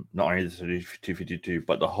from not only the 252,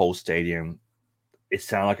 but the whole stadium. It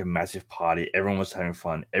sounded like a massive party. Everyone was having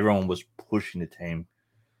fun. Everyone was pushing the team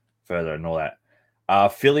further and all that.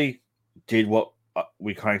 Philly did what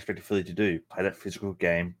we kind of expected Philly to do: play that physical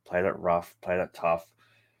game, play that rough, play that tough,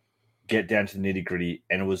 get down to the nitty gritty.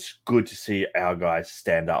 And it was good to see our guys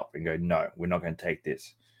stand up and go, "No, we're not going to take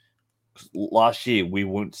this." Last year, we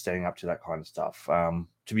weren't standing up to that kind of stuff.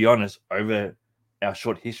 To be honest, over our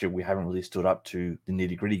short history, we haven't really stood up to the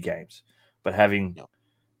nitty gritty games. But having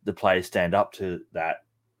the players stand up to that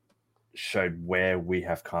showed where we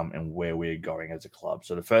have come and where we're going as a club.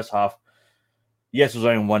 So the first half, yes, it was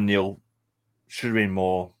only 1-0. Should have been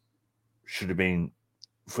more. Should have been,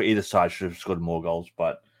 for either side, should have scored more goals.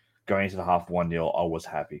 But going into the half 1-0, I was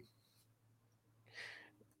happy.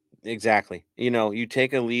 Exactly. You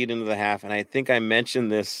take a lead into the half, and I think I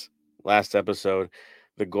mentioned this last episode.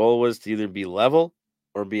 The goal was to either be level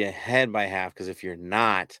or be ahead by half, because if you're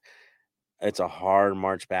not, it's a hard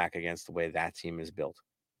march back against the way that team is built.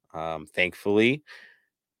 Thankfully,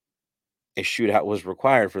 a shootout was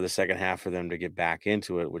required for the second half for them to get back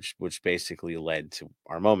into it, which basically led to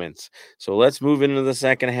our moments. So let's move into the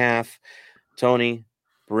second half. Tony,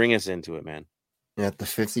 bring us into it, man. Yeah, at the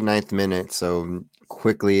 59th minute, so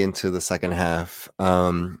quickly into the second half.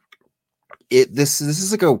 This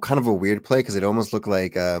is like a kind of a weird play, because it almost looked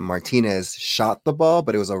like Martinez shot the ball,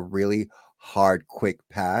 but it was a really hard, quick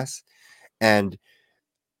pass. And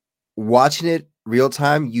watching it real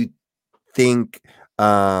time, you think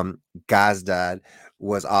Gazdad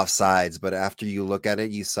was offsides, but after you look at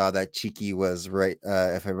it, you saw that Cheeky was right.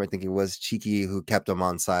 If I think it was Cheeky who kept him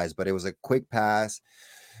on sides, but it was a quick pass.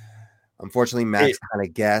 Unfortunately, Max kind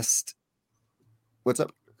of guessed. What's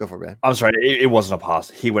up? Go for it, man. I'm sorry. It wasn't a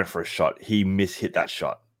pass. He went for a shot. He mishit that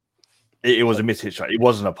shot. It was a mishit shot. It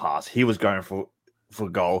wasn't a pass. He was going for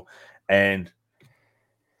goal. And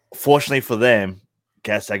fortunately for them,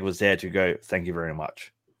 Gazdag was there to go, "Thank you very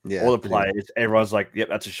much." Yeah, all the players, everyone's like, "Yep,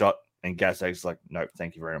 that's a shot." And Gazdag's like, "Nope,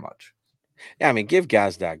 thank you very much." Yeah, I mean, give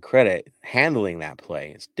Gazdag credit. Handling that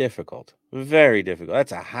play is difficult. Very difficult.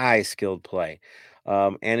 That's a high-skilled play.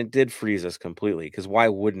 And it did freeze us completely, because why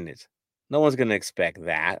wouldn't it? No one's going to expect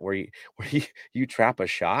that where you trap a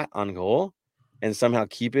shot on goal and somehow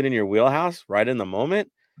keep it in your wheelhouse right in the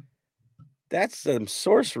moment. That's some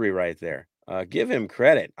sorcery right there. Give him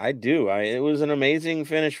credit. I do. It was an amazing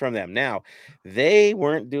finish from them. Now, they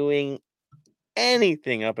weren't doing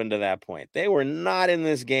anything up until that point. They were not in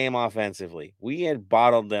this game offensively. We had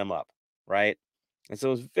bottled them up, right? And so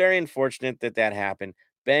it was very unfortunate that happened.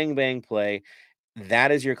 Bang, bang play.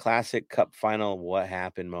 That is your classic cup final what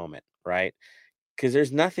happened moment, right? Because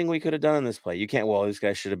there's nothing we could have done in this play. You can't, well, this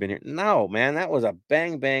guy should have been here. No, man, that was a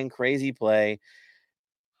bang, bang, crazy play.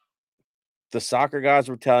 The soccer gods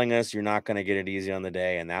were telling us you're not going to get it easy on the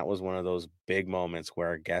day. And that was one of those big moments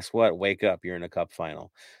where, guess what? Wake up, you're in a cup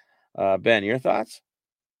final. Ben, your thoughts?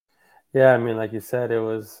 Yeah, I mean, like you said, it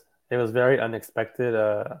was very unexpected.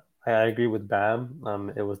 I agree with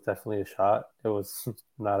Bam. It was definitely a shot. It was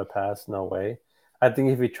not a pass, no way. I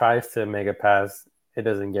think if he tries to make a pass, it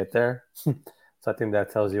doesn't get there. So I think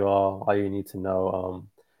that tells you all you need to know.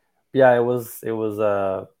 Yeah, it was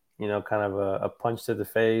kind of a punch to the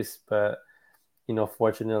face, but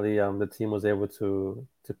fortunately, the team was able to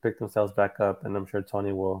pick themselves back up, and I'm sure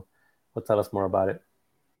Tony will tell us more about it.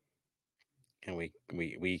 And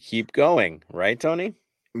we keep going, right, Tony?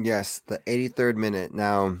 Yes, the 83rd minute.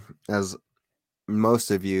 Now, as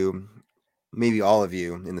most of you, maybe all of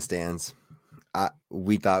you in the stands,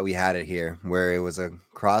 we thought we had it here, where it was a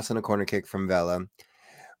cross and a corner kick from Vela.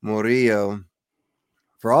 Murillo,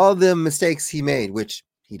 for all the mistakes he made, which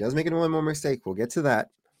he does make one more mistake, we'll get to that.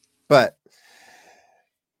 But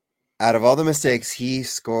out of all the mistakes, he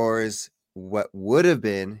scores what would have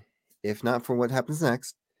been, if not for what happens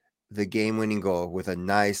next, the game-winning goal with a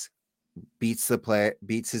nice beats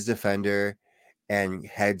his defender, and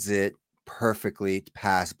heads it perfectly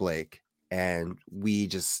past Blake. And we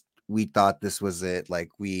thought this was it. Like,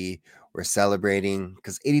 we were celebrating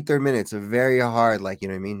because 83rd minutes are very hard. Like, you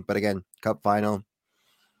know what I mean? But again, cup final.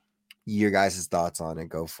 Your guys' thoughts on it?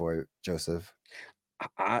 Go for it, Joseph.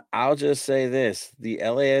 I'll just say this: the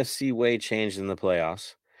LAFC way changed in the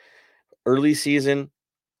playoffs. Early season,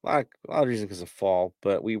 a lot of reasons because of fall,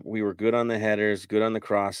 but we were good on the headers, good on the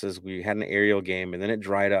crosses. We had an aerial game, and then it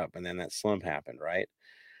dried up, and then that slump happened, right?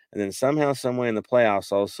 And then somehow, some way in the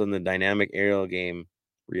playoffs, all of a sudden the dynamic aerial game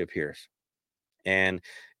reappears. And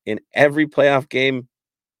in every playoff game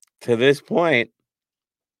to this point,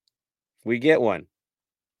 we get one.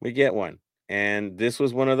 We get one. And this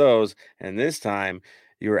was one of those. And this time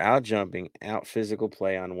you were out jumping, out physical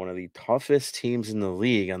play on one of the toughest teams in the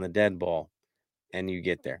league on the dead ball. And you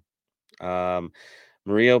get there.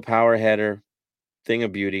 Murillo power header, thing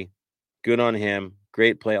of beauty. Good on him.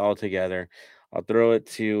 Great play altogether. I'll throw it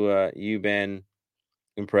to you, Ben.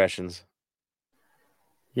 Impressions.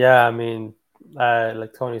 Yeah, I mean,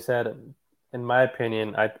 like Tony said, in my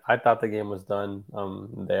opinion, I thought the game was done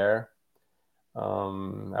there. I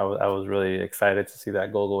was really excited to see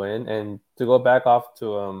that goal go in, and to go back off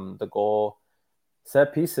to the goal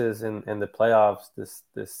set pieces in the playoffs.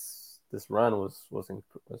 This run was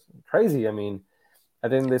crazy. I mean, I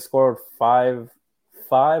think they scored five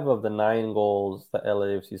of the 9 goals that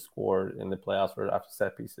LAFC scored in the playoffs were after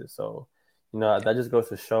set pieces. So, that just goes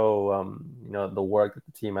to show, the work that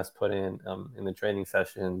the team has put in the training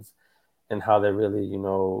sessions, and how they really,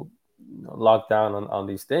 lock down on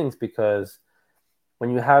these things. Because when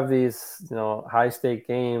you have these, high stake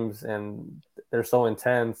games and they're so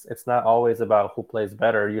intense, it's not always about who plays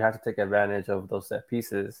better. You have to take advantage of those set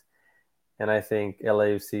pieces. And I think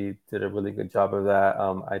LAFC did a really good job of that.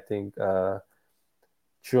 I think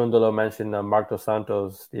Chirundolo mentioned Mark Dos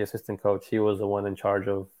Santos, the assistant coach. He was the one in charge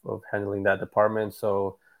of handling that department.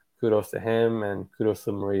 So kudos to him, and kudos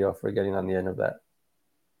to Murillo for getting on the end of that.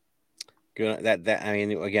 Good. I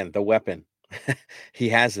mean, again, the weapon. He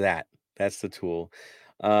has that. That's the tool.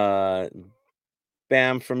 Bam,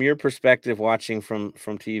 from your perspective, watching from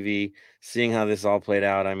TV, seeing how this all played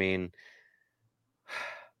out, I mean,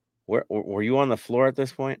 were you on the floor at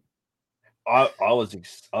this point? I was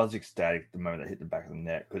ecstatic the moment I hit the back of the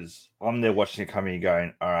net, because I'm there watching it coming and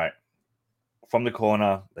going, all right, from the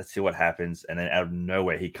corner, let's see what happens. And then out of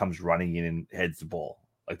nowhere, he comes running in and heads the ball.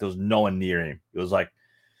 Like, there was no one near him. It was like,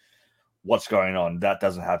 what's going on? That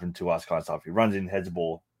doesn't happen to us kind of stuff. He runs in, heads the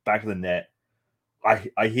ball, back of the net.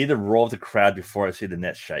 I hear the roar of the crowd before I see the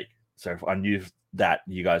net shake. So I knew that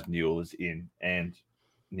you guys knew it was in. And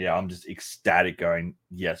yeah, I'm just ecstatic going,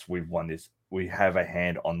 yes, we've won this. We have a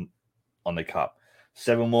hand on the cup.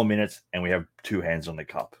 7 more minutes and we have 2 hands on the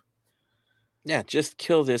cup. Yeah, just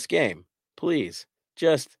kill this game. Please,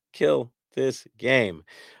 just kill this game.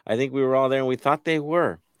 I think we were all there and we thought they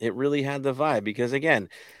were. It really had the vibe because, again,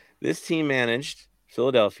 this team managed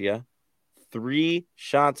Philadelphia 3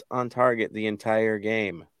 shots on target the entire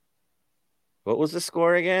game. What was the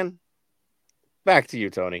score again? Back to you,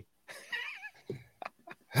 Tony.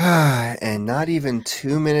 And not even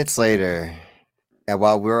 2 minutes later, and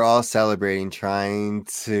while we're all celebrating, trying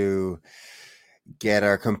to get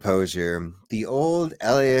our composure, the old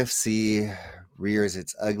LAFC rears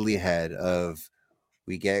its ugly head of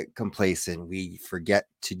we get complacent, we forget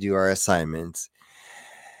to do our assignments.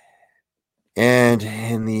 And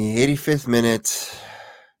in the 85th minute,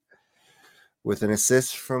 with an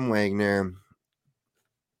assist from Wagner,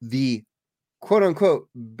 the quote-unquote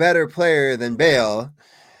better player than Bale,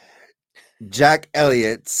 Jack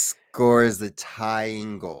Elliott scores the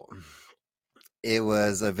tying goal. It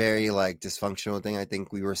was a very dysfunctional thing. I think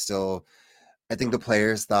the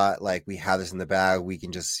players thought we have this in the bag, we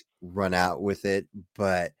can just run out with it.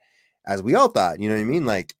 But as we all thought, you know what I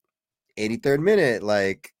mean? 83rd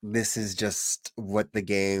minute, this is just what the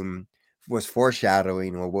game was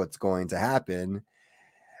foreshadowing or what's going to happen.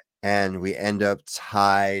 And we end up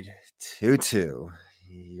tied 2-2.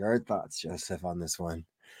 Your thoughts, Joseph, on this one?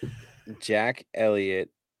 Jack Elliott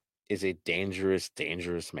is a dangerous,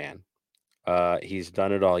 dangerous man. He's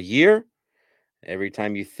done it all year. Every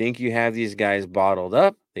time you think you have these guys bottled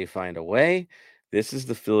up, they find a way. This is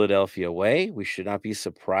the Philadelphia way. We should not be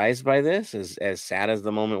surprised by this, as sad as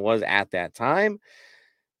the moment was at that time.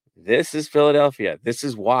 This is Philadelphia. This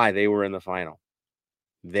is why they were in the final.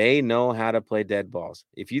 They know how to play dead balls.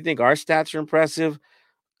 If you think our stats are impressive,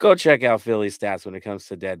 go check out Philly's stats when it comes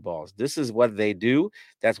to dead balls. This is what they do.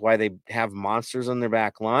 That's why they have monsters on their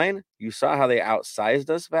back line. You saw how they outsized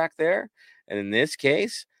us back there. And in this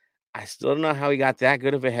case, I still don't know how he got that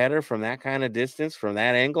good of a header from that kind of distance, from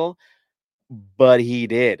that angle, but he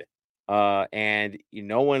did. And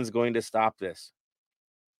no one's going to stop this.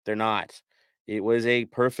 They're not. It was a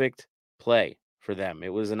perfect play for them.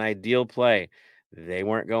 It was an ideal play. They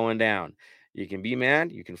weren't going down. You can be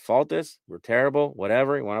mad. You can fault us. We're terrible.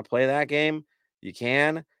 Whatever. You want to play that game? You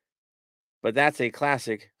can. But that's a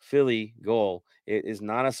classic Philly goal. It is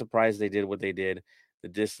not a surprise they did what they did. The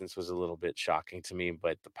distance was a little bit shocking to me,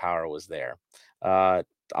 but the power was there.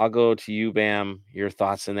 I'll go to you, Bam. Your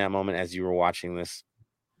thoughts in that moment as you were watching this?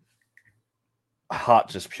 Heart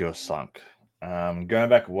just pure sunk. Going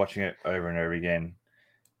back and watching it over and over again,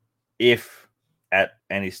 if at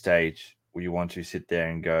any stage you want to sit there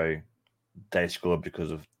and go, they scored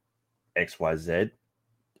because of X, Y, Z,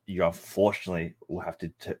 you unfortunately will have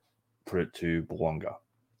to put it to Bouanga.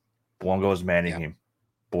 Bouanga was manning him.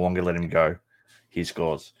 Bouanga let him go. He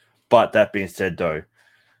scores. But that being said, though,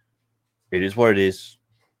 it is what it is.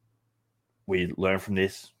 We learn from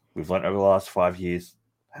this. We've learned over the last 5 years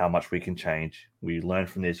how much we can change. We learn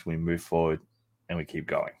from this, we move forward, and we keep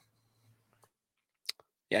going.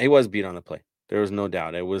 Yeah, he was beat on the play. There was no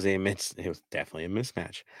doubt. It was definitely a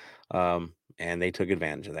mismatch. And they took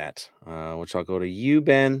advantage of that. Which I'll go to you,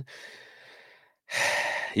 Ben.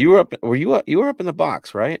 You were up in the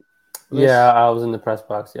box, right? Yeah, I was in the press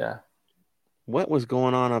box, yeah. What was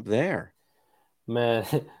going on up there? Man,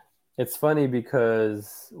 it's funny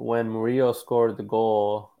because when Murillo scored the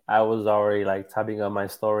goal, I was already typing up my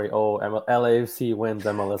story. Oh, LAFC wins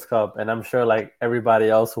MLS Cup, and I'm sure everybody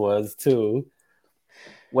else was too.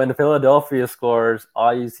 When Philadelphia scores,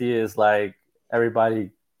 all you see is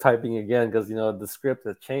everybody typing again because the script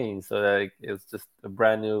has changed, so it's just a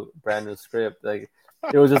brand new script. It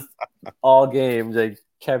was just all games.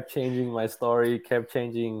 Kept changing my story, kept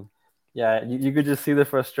changing. Yeah, you could just see the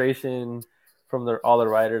frustration from all the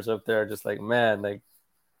writers up there, just man,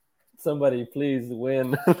 somebody please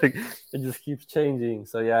win. It just keeps changing.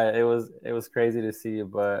 So yeah, it was crazy to see,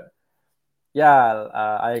 but yeah,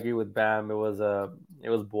 I agree with Bam. It was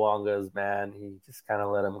Bouanga's man. He just kind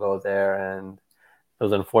of let him go there, and it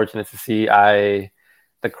was unfortunate to see.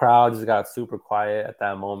 The crowd just got super quiet at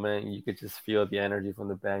that moment. You could just feel the energy from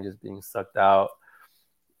the band just being sucked out.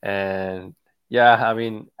 And yeah, I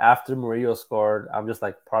mean, after Murillo scored, I'm just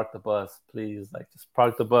park the bus, please. Just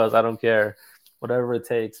park the bus. I don't care, whatever it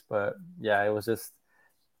takes. But yeah, it was just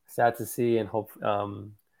sad to see, and hope.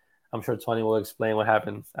 I'm sure Tony will explain what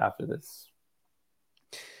happens after this.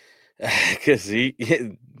 Because the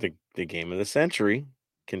game of the century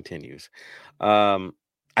continues.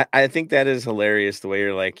 I think that is hilarious the way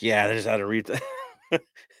you're yeah, there's how to read that.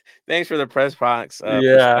 Thanks for the press box.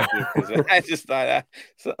 Yeah. I just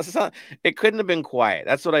thought it couldn't have been quiet.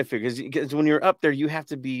 That's what I figured. Because when you're up there, you have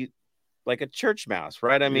to be like a church mouse,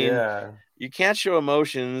 right? I mean, you can't show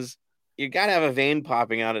emotions. You got to have a vein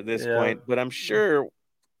popping out at this point. But I'm sure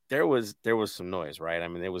there was some noise, right? I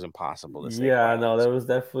mean, it was impossible to say. Yeah, no, there was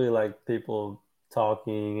definitely people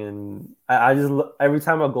talking, and I just every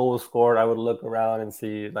time a goal was scored, I would look around and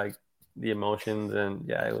see like the emotions, and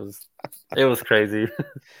yeah, it was crazy.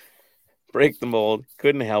 Break the mold.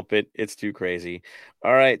 Couldn't help it. It's too crazy.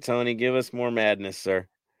 All right, Tony, give us more madness, sir.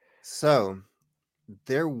 So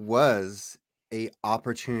there was a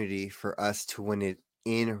opportunity for us to win it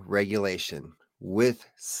in regulation with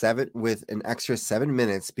an extra 7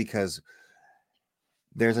 minutes, because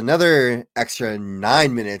there's another extra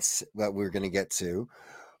 9 minutes that we're going to get to,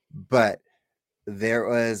 but there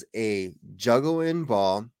was a juggle in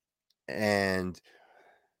ball, and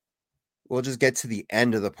we'll just get to the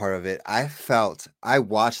end of the part of it. I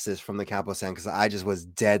watched this from the Capital stand because I just was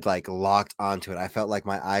dead, like locked onto it. I felt like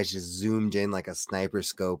my eyes just zoomed in like a sniper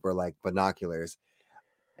scope or like binoculars.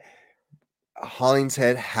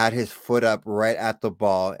 Hollingshead had his foot up right at the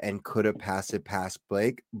ball and could have passed it past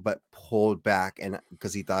Blake, but pulled back, and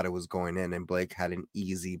because he thought it was going in, and Blake had an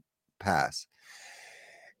easy pass.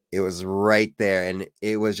 It was right there, and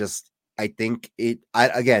it was just, I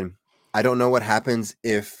don't know what happens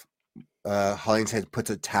if Hollingshead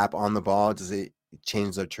puts a tap on the ball. Does it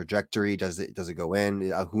change the trajectory? Does it go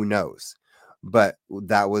in? Who knows? But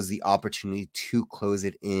that was the opportunity to close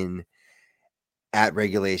it in at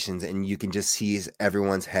regulations, and you can just see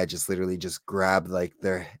everyone's head just literally just grab like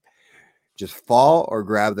their just fall or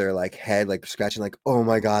grab their like head, like scratching, like, oh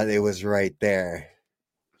my god, it was right there.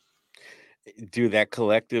 Dude, that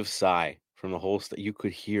collective sigh from the whole you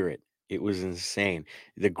could hear it. It was insane.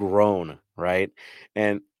 The groan, right?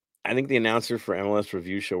 And I think the announcer for MLS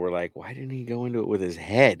Review Show were like, why didn't he go into it with his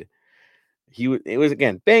head? It was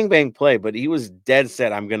again bang bang play, but he was dead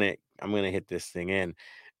set. I'm gonna hit this thing in.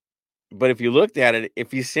 But if you looked at it,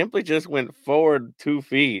 if he simply just went forward 2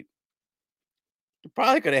 feet, he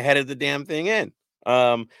probably could have headed the damn thing in.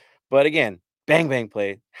 But again, bang bang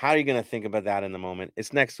play. How are you gonna think about that in the moment?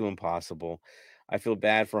 It's next to impossible. I feel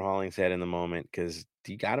bad for Hollingshead in the moment because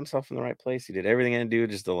he got himself in the right place. He did everything he had to do.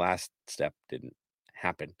 Just the last step didn't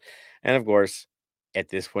happen. And of course, at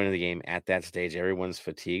this point of the game, at that stage, everyone's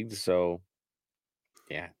fatigued. So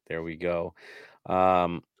yeah, there we go.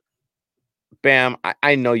 Bam,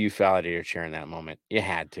 I know you fell out of your chair in that moment. You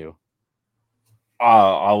had to.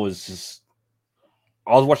 I was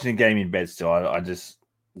watching the game in bed still. I just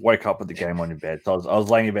woke up with the game on in bed. So I was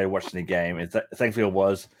laying in bed watching the game. And thankfully it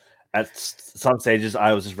was. At some stages,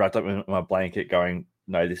 I was just wrapped up in my blanket going,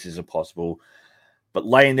 no, this is impossible. But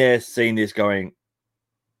laying there, seeing this going,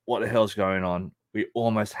 what the hell's going on? We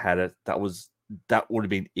almost had it. That would have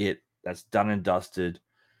been it. That's done and dusted.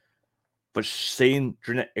 But seeing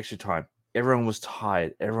during that extra time, everyone was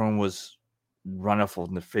tired. Everyone was run off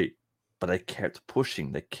on their feet. But they kept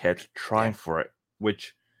pushing. They kept trying for it,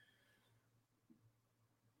 which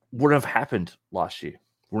wouldn't have happened last year.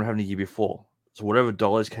 Wouldn't have happened the year before. So whatever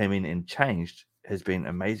dollars came in and changed has been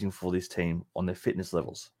amazing for this team on their fitness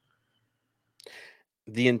levels.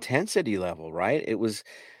 The intensity level, right? It was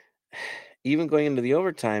even going into the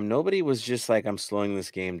overtime, nobody was just like, I'm slowing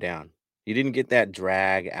this game down. You didn't get that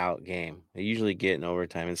drag out game. They usually get in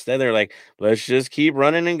overtime. Instead, they're like, let's just keep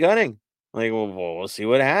running and gunning. Like, well, we'll see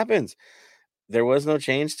what happens. There was no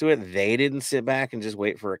change to it. They didn't sit back and just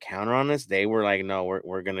wait for a counter on us. They were like, no,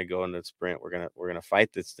 we're gonna go in the sprint. We're gonna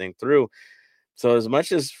fight this thing through. So as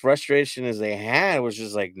much as frustration as they had, it was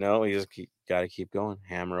just like, no, you just got to keep going,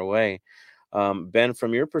 hammer away. Ben,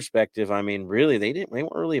 from your perspective, I mean, really, they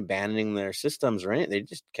weren't really abandoning their systems or anything. They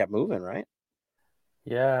just kept moving, right?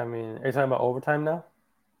 Yeah, I mean, are you talking about overtime now?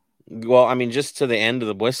 Well, I mean, just to the end of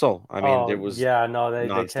the whistle. I mean, there Oh was yeah, no, they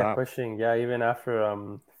kept nonstop. pushing. Yeah, even after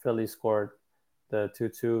Philly scored the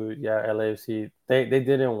 2-2, yeah, LAFC they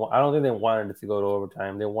didn't. I don't think they wanted it to go to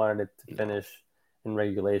overtime. They wanted it to finish in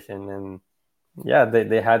regulation, and yeah,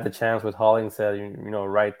 they had the chance with Hollingshead, you know,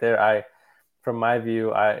 right there. From my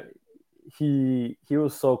view, he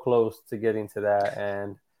was so close to getting to that,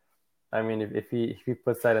 and I mean, if he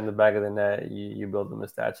puts that in the back of the net, you build him a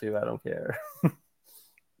statue. I don't care.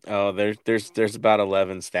 Oh, there's about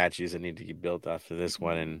 11 statues that need to be built after this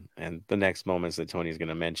one, and the next moments that Tony's going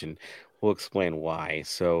to mention will explain why.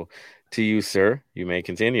 So, to you, sir, you may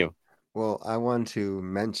continue. Well, I want to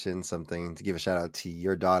mention something to give a shout out to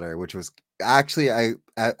your daughter, which was actually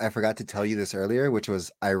I forgot to tell you this earlier, which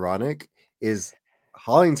was ironic. Is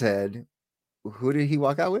Hollingshead, who did he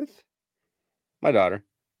walk out with? My daughter.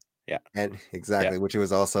 Yeah. And exactly, which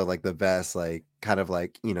was also like the best, like kind of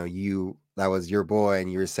like, you know, that was your boy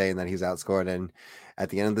and you were saying that he's outscored, and at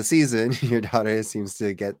the end of the season, your daughter seems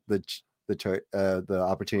to get the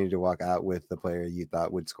opportunity to walk out with the player you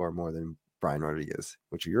thought would score more than Brian Rodriguez,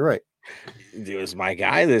 which you're right. It was my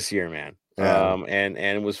guy this year, man. Yeah. And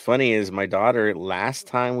it was funny is my daughter, last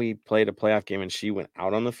time we played a playoff game and she went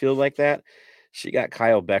out on the field like that, she got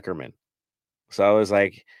Kyle Beckerman. So I was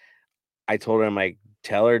like, I told her, I'm like,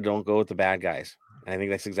 tell her don't go with the bad guys. And I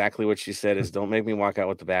think that's exactly what she said is don't make me walk out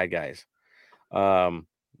with the bad guys.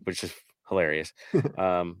 Which is hilarious.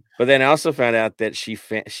 But then I also found out that she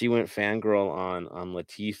went fangirl on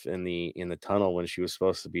Latif in the tunnel when she was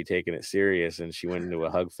supposed to be taking it serious, and she went into a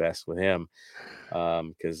hug fest with him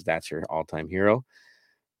because that's her all-time hero.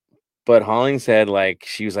 But Hollingshead, like,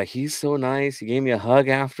 she was like, he's so nice. He gave me a hug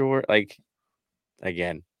afterward. Like,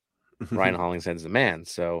 again, Ryan Hollingshead's the man.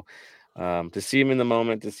 So to see him in the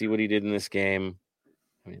moment, to see what he did in this game,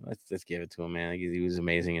 I mean, let's give it to him, man. He was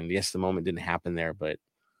amazing. And yes, the moment didn't happen there, but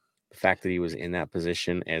the fact that he was in that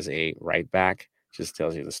position as a right back just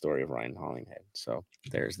tells you the story of Ryan Hollingshead. So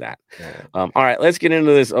there's that. All right, let's get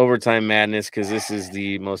into this overtime madness because this is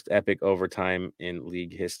the most epic overtime in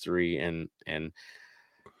league history and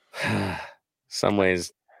some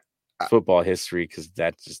ways football history because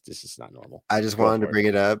this is not normal. I just wanted to bring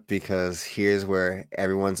it up because here's where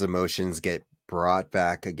everyone's emotions get brought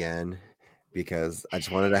back again. Because I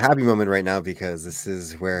just wanted a happy moment right now because this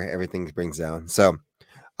is where everything brings down. So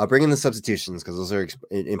I'll bring in the substitutions because those are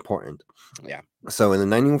important. Yeah. So in the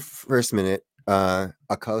 91st minute,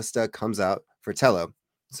 Acosta comes out for Tello.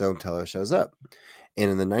 So Tello shows up.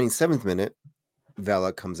 And in the 97th minute,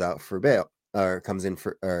 Vela comes out for Bale. Comes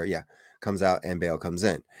out and Bale comes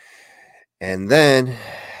in. And then,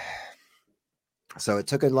 so it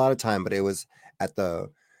took a lot of time, but it was at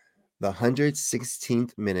the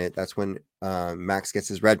 116th minute. That's when Max gets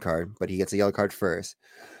his red card, but he gets a yellow card first.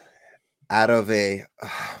 Out of a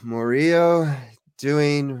Murillo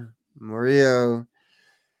doing Murillo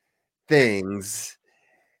things,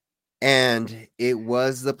 and it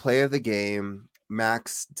was the play of the game.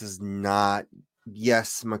 Max does not.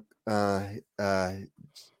 Yes,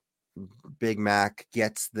 Big Mac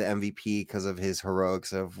gets the MVP because of his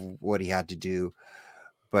heroics of what he had to do,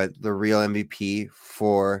 but the real MVP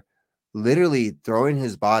for literally throwing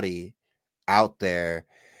his body out there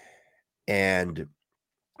and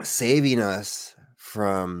saving us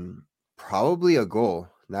from probably a goal.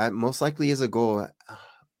 That most likely is a goal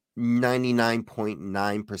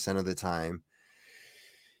 99.9% of the time.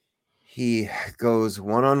 He goes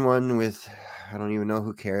one-on-one with, I don't even know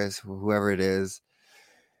who cares, whoever it is.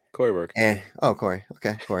 Corey Burke. And Corey.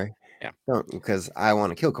 Okay, Corey. Yeah. No, because I want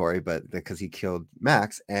to kill Corey, but because he killed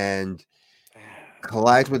Max and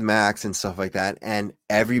collides with Max and stuff like that. And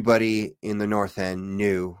everybody in the North End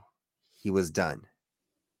knew he was done.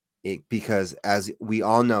 Because as we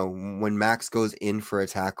all know, when Max goes in for a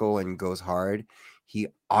tackle and goes hard, he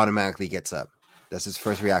automatically gets up. That's his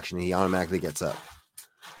first reaction. He automatically gets up.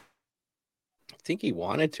 I think he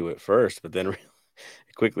wanted to at first, but then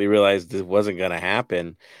quickly realized this wasn't going to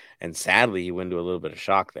happen. And sadly, he went into a little bit of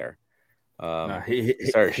shock there. He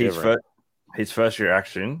started shivering. His first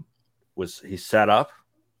reaction was he sat up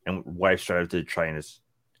and waved straight over to the trainers.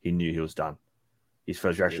 He knew he was done. His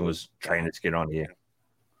first reaction was trainers, get on here.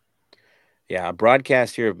 Yeah,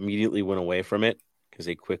 broadcast here immediately went away from it because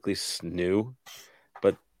they quickly knew.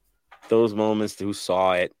 But those moments, who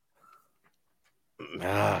saw it,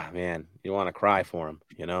 man, you want to cry for him,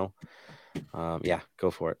 you know? Yeah,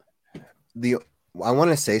 go for it. I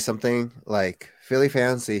want to say something like Philly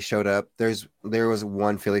fans, they showed up. There was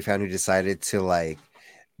one Philly fan who decided to like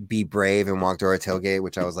be brave and walk to our tailgate,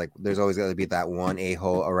 which I was like, there's always got to be that one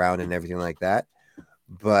a-hole around and everything like that.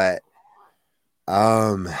 But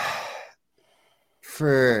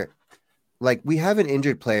for like, we have an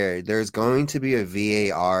injured player, there's going to be a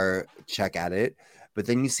VAR check at it, but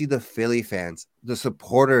then you see the Philly fans, the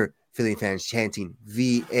supporter Philly fans chanting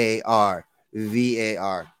VAR.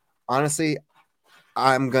 Honestly,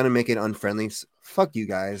 I'm gonna make it unfriendly. Fuck you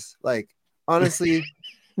guys. Like, honestly,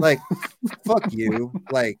 like, fuck you.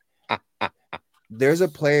 Like, there's a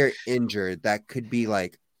player injured that could be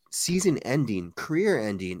like season ending, career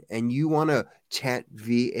ending, and you want to chant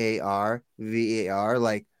VAR.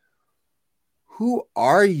 Like, who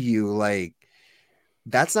are you? Like,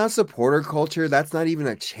 that's not supporter culture. That's not even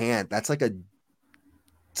a chant. That's like a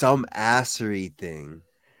dumb assery thing.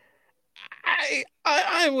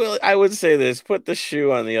 I would say this: put the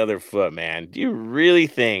shoe on the other foot, man. Do you really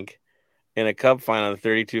think in a cup final,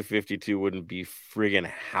 32-52 wouldn't be friggin'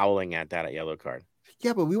 howling at that yellow card?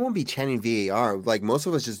 Yeah, but we won't be chanting VAR. Like, most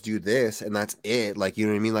of us just do this and that's it. Like, you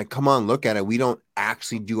know what I mean? Like, come on, look at it. We don't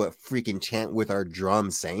actually do a freaking chant with our drum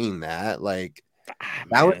saying that. Like,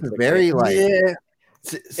 that was very like, yeah.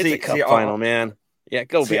 It's a cup final, man. Yeah,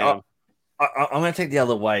 go Bam. I'm going to take the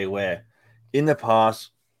other way where in the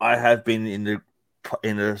past, I have been in the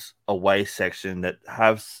in a away section that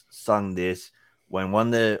have sung this when one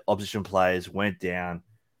of the opposition players went down,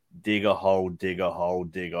 dig a hole, dig a hole,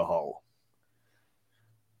 dig a hole.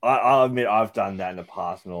 I'll admit I've done that in the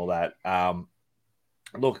past and all that.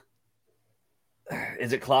 Look,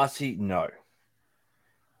 is it classy? No.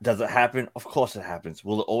 Does it happen? Of course it happens.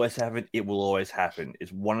 Will it always happen? It will always happen.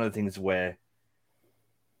 It's one of the things where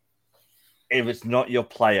if it's not your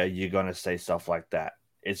player, you're going to say stuff like that.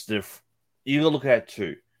 It's you look at it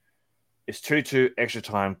too. It's 2-2, extra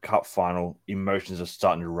time, cup final. Emotions are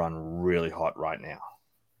starting to run really hot right now.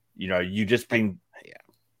 You know, you've just been...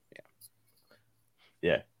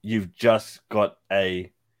 Yeah. You've just got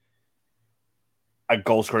a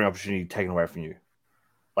goal-scoring opportunity taken away from you.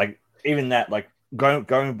 Like, even that, like,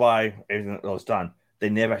 going by everything that was done, they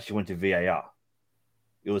never actually went to VAR.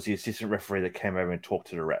 It was the assistant referee that came over and talked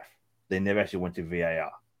to the ref. They never actually went to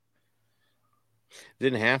VAR.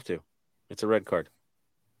 Didn't have to. It's a red card.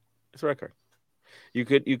 It's a red card. You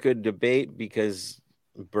could debate because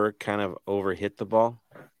Burke kind of overhit the ball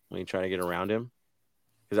when he tried to get around him.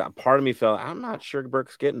 Because part of me felt, I'm not sure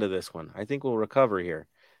Burke's getting to this one. I think we'll recover here.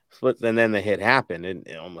 And then the hit happened in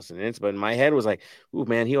almost an instant. But in my head was like, ooh,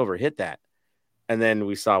 man, he overhit that. And then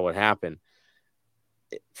we saw what happened.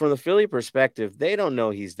 From the Philly perspective, they don't know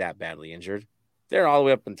he's that badly injured. They're all the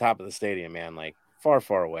way up on top of the stadium, man, like far,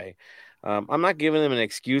 far away. I'm not giving them an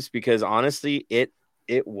excuse because, honestly, it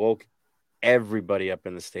woke everybody up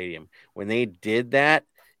in the stadium. When they did that,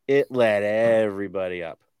 it let everybody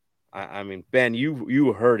up. I mean, Ben,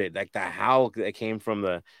 you heard it, like the howl that came from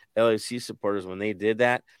the LAFC supporters when they did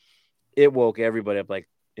that. It woke everybody up, like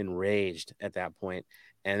enraged at that point.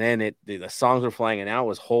 And then the songs were flying, and now it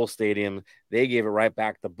was whole stadium. They gave it right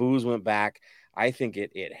back. The boos went back. I think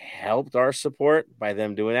it helped our support by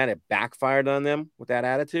them doing that. It backfired on them with that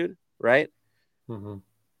attitude, right? Mm-hmm.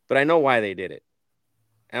 But I know why they did it.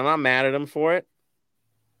 And I'm not mad at them for it.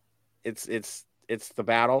 It's the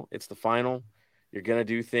battle. It's the final. You're going to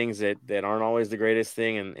do things that aren't always the greatest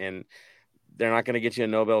thing, and they're not going to get you a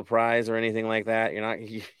Nobel Prize or anything like that. You're not,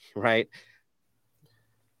 right?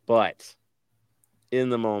 But in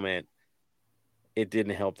the moment, it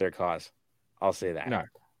didn't help their cause. I'll say that. No.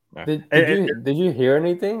 Did you hear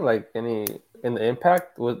anything, like any in the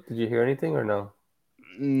impact? Did you hear anything or no?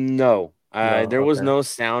 No. There was okay. no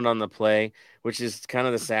sound on the play, which is kind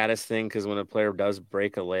of the saddest thing because when a player does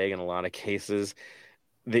break a leg in a lot of cases,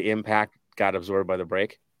 the impact got absorbed by the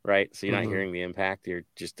break, right? So you're not hearing the impact. You're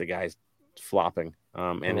just the guy's flopping.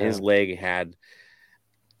 And his leg had,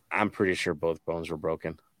 I'm pretty sure both bones were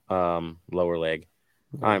broken. Lower leg.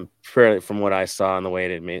 Yeah. I'm fairly, from what I saw and the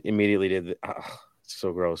way it immediately did, it's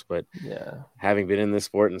so gross. But having been in this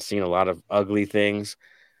sport and seen a lot of ugly things,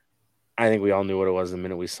 I think we all knew what it was the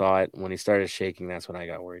minute we saw it. When he started shaking, that's when I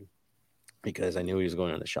got worried because I knew he was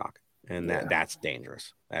going into shock, and that's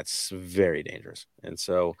dangerous. That's very dangerous. And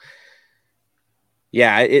so,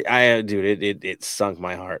 yeah, it sunk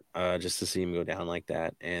my heart just to see him go down like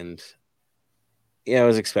that. And yeah, I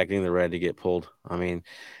was expecting the red to get pulled. I mean,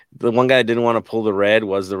 the one guy that didn't want to pull the red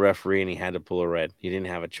was the referee, and he had to pull a red. He didn't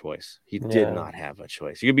have a choice. He did not have a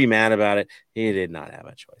choice. You could be mad about it. He did not have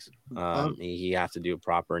a choice. He had to do it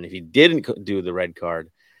proper. And if he didn't do the red card,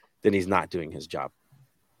 then he's not doing his job.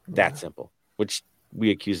 That simple, which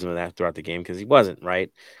we accused him of that throughout the game because he wasn't,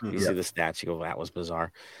 right? You see the stats, you go, that was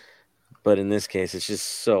bizarre. But in this case, it's just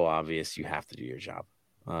so obvious you have to do your job.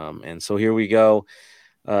 And so here we go.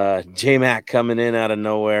 J-Mac coming in out of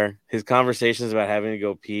nowhere. His conversations about having to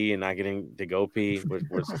go pee and not getting to go pee was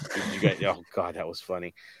you guys, oh god, that was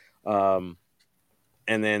funny. And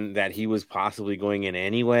then that he was possibly going in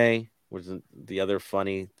anyway was the other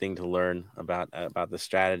funny thing to learn about the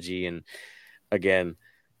strategy. And again,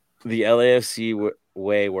 the LAFC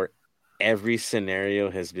way where every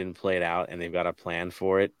scenario has been played out and they've got a plan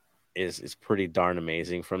for it is pretty darn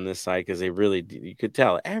amazing from this side because they really, you could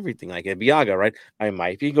tell everything. Like at Biaga, right? I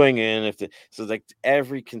might be going in so like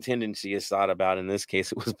every contingency is thought about. In this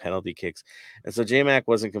case, it was penalty kicks, and so J-Mac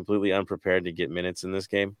wasn't completely unprepared to get minutes in this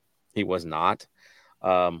game. He was not.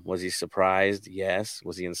 Was he surprised? Yes.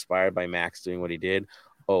 Was he inspired by Max doing what he did?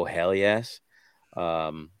 Oh hell yes.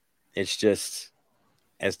 It's just,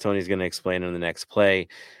 as Tony's going to explain in the next play,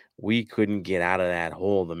 we couldn't get out of that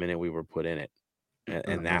hole the minute we were put in it.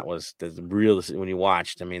 And that was the real, when you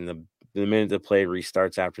watched, I mean, the minute the play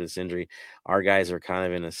restarts after this injury, our guys are kind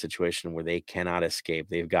of in a situation where they cannot escape.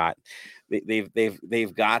 They've got they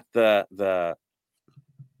got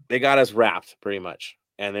us wrapped pretty much,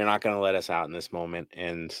 and they're not going to let us out in this moment.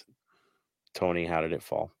 And Tony, how did it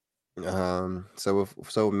fall?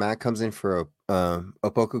 So Matt comes in for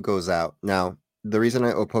Opoku goes out. Now the reason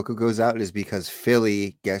Opoku goes out is because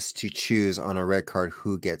Philly gets to choose on a red card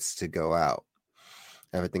who gets to go out.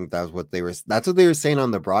 I think that's what they were saying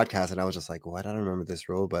on the broadcast, and I was just like, "What? I don't remember this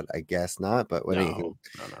rule, but I guess not." But what? No.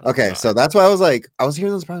 Okay, so that's why I was like, I was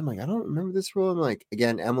hearing this problem. I'm like, I don't remember this rule. I'm like,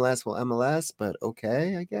 again, MLS will MLS, but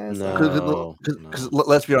okay, I guess. No. Because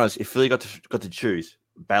let's be honest, if Philly got to choose,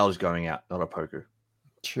 Bale's going out, not a poker.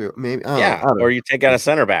 True, maybe. Yeah, or you take out a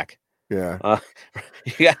center back. Yeah,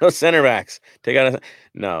 you got no center backs.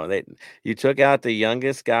 You took out the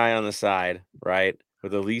youngest guy on the side, right,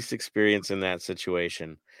 with the least experience in that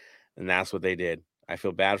situation, and that's what they did. I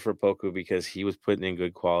feel bad for Poku because he was putting in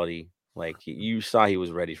good quality. Like you saw, he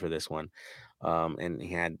was ready for this one,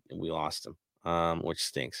 and we lost him, which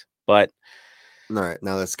stinks. But all right,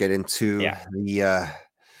 now let's get into Yeah.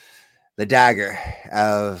 the dagger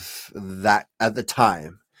of that at the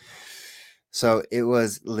time. So it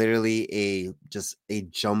was literally just a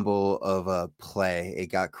jumble of a play. It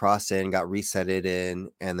got crossed in, got resetted in,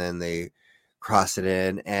 and then they crossed it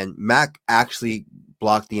in. And Mac actually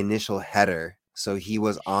blocked the initial header, so he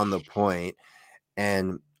was on the point.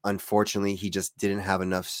 And unfortunately, he just didn't have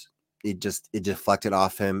enough. It deflected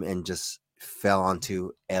off him and just fell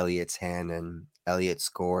onto Elliot's hand, and Elliot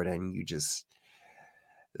scored. And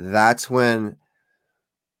that's when,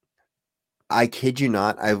 I kid you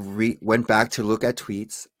not, I went back to look at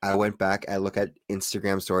tweets. I look at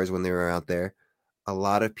Instagram stories when they were out there. A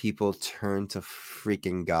lot of people turned to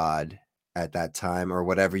freaking God at that time, or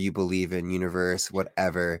whatever you believe in, universe,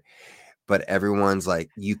 whatever. But everyone's like,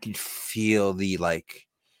 you could feel the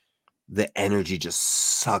energy just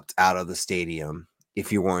sucked out of the stadium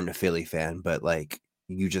if you weren't a Philly fan. But like,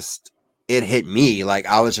 it hit me. Like,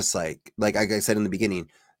 I was just like I said in the beginning,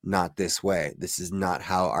 not this way. This is not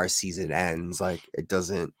how our season ends. Like, it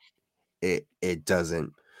doesn't. But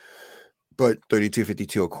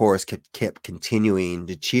 32-52, of course, kept continuing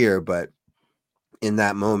to cheer. But in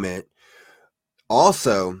that moment,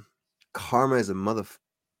 also, karma is a mother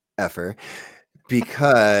effer,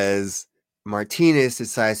 because Martinez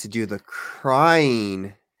decides to do the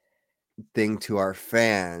crying thing to our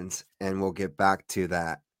fans, and we'll get back to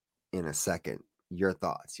that in a second. Your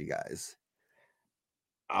thoughts, you guys?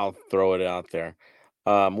 I'll throw it out there.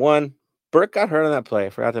 One, Burke got hurt on that play. I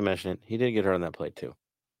forgot to mention it. He did get hurt on that play too,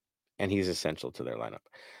 and he's essential to their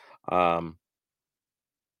lineup.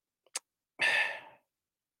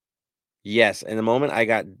 Yes, in the moment I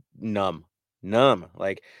got numb.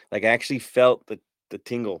 Like I actually felt the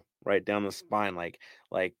tingle right down the spine, like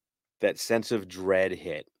that sense of dread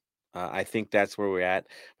hit. I think that's where we're at.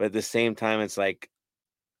 But at the same time, it's like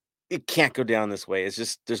it can't go down this way. It's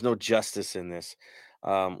just there's no justice in this.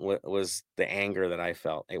 Was the anger that I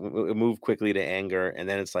felt. It moved quickly to anger, and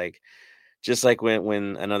then it's like just like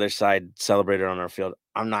when another side celebrated on our field,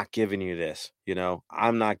 I'm not giving you this,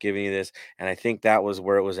 I'm not giving you this. And I think that was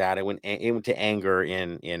where it was at. It went to anger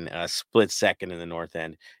in a split second in the north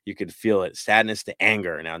end. You could feel it, sadness to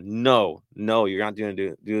anger. Now, no, you're not going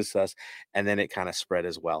to do this to us. And then it kind of spread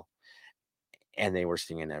as well. And they were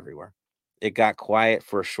singing everywhere. It got quiet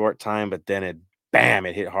for a short time, but then it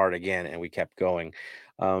hit hard again, and we kept going.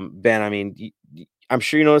 Ben, I mean, I'm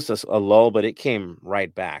sure you noticed a lull, but it came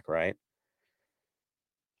right back, right?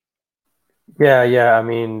 Yeah. I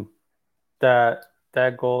mean, that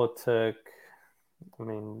goal took,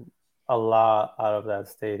 a lot out of that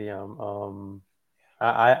stadium.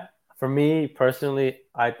 I for me personally,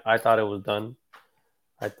 I thought it was done.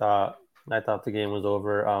 I thought the game was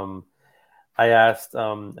over. I asked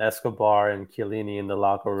Escobar and Chiellini in the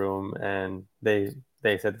locker room, and they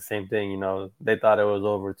said the same thing. They thought it was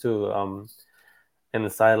over too. In the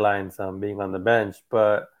sidelines, being on the bench,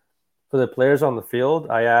 but for the players on the field,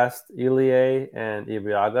 I asked Ilie and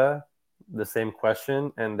Ibeagha the same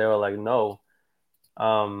question, and they were like, "No,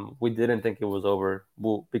 we didn't think it was over,"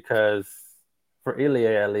 because for Ilie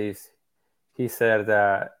at least, he said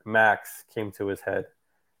that Max came to his head.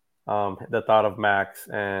 The thought of Max,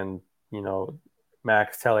 and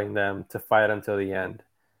Max telling them to fight until the end,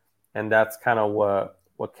 and that's kind of what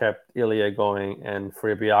kept Ilie going. And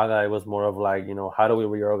for Ibeagha, it was more of like, how do we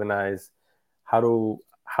reorganize? How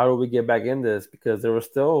do we get back in this? Because there was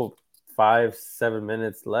still 5-7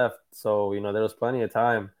 minutes left, so there was plenty of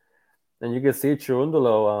time. And you could see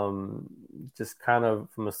Cherundolo just kind of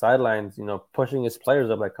from the sidelines, pushing his players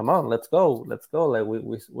up, like, come on, let's go. Like,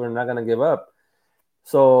 we're not going to give up.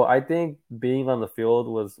 So I think being on the field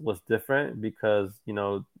was different because,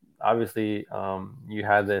 obviously you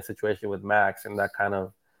had the situation with Max, and that kind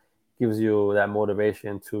of gives you that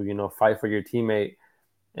motivation to, fight for your teammate.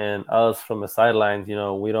 And us from the sidelines,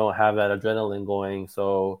 we don't have that adrenaline going.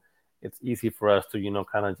 So it's easy for us to,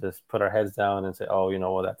 kind of just put our heads down and say, oh,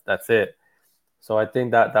 well, that's it. So I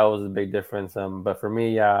think that was a big difference. But for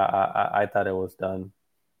me, yeah, I thought it was done.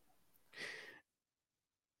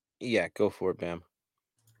 Yeah, go for it, Bam.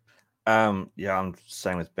 Yeah, I'm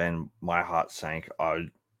same with Ben. My heart sank. I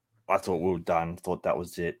thought we were done. Thought that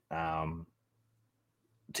was it.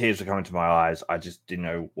 Tears were coming to my eyes. I just didn't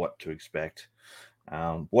know what to expect.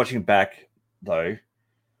 Watching back though,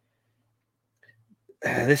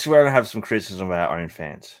 this is where I have some criticism of our own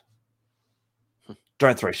fans.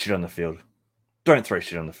 Don't throw shit on the field. Don't throw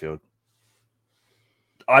shit on the field.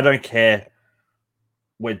 I don't care.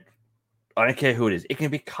 I don't care who it is. It can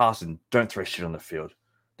be Carson. Don't throw shit on the field.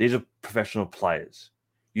 These are professional players.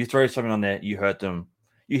 You throw something on there, you hurt them,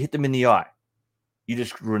 you hit them in the eye. You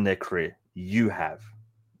just ruin their career. You have.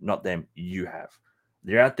 Not them. You have.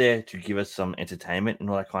 They're out there to give us some entertainment and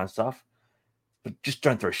all that kind of stuff. But just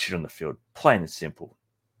don't throw shit on the field. Plain and simple.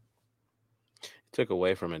 It took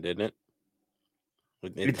away from it, didn't it?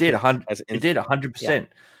 It did 100%. It did 100%.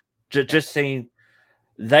 Yeah. Just seeing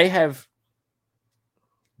they have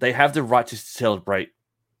the right to celebrate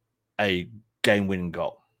a game-winning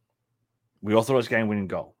goal. We all thought it was a game-winning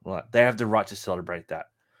goal. Right? They have the right to celebrate that.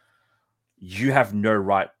 You have no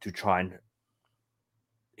right to try and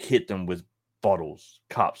hit them with bottles,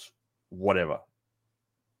 cups, whatever.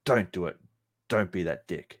 Don't do it. Don't be that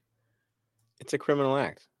dick. It's a criminal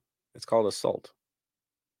act. It's called assault.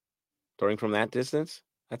 Throwing from that distance,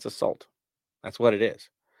 that's assault. That's what it is.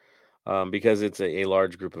 Because it's a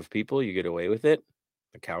large group of people, you get away with it,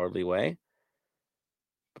 a cowardly way.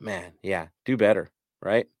 But man, yeah, do better,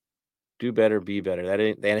 right? Do better, be better.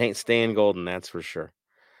 That ain't staying golden, that's for sure.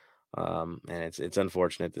 And it's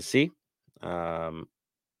unfortunate to see.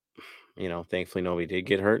 Thankfully nobody did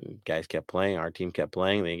get hurt. Guys kept playing. Our team kept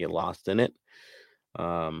playing. They get lost in it.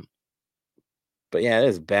 But yeah, it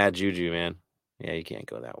is bad juju, man. Yeah, you can't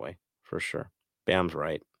go that way for sure. Bam's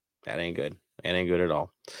right. That ain't good. That ain't good at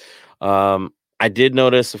all. I did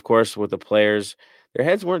notice, of course, with the players, their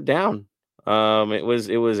heads weren't down. It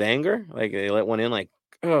was anger. Like they let one in, like,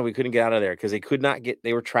 oh, we couldn't get out of there because they could not get.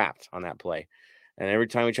 They were trapped on that play, and every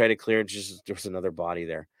time we tried to clear it, there was another body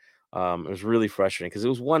there. It was really frustrating because it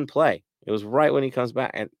was one play. It was right when he comes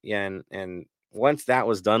back, and once that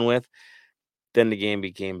was done with, then the game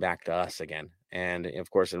became back to us again. And of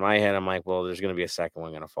course, in my head, I'm like, well, there's going to be a second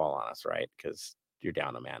one going to fall on us, right? Because you're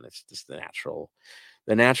down a man. It's just the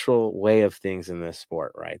natural way of things in this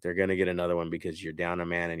sport, right? They're going to get another one because you're down a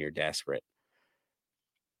man and you're desperate.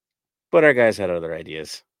 But our guys had other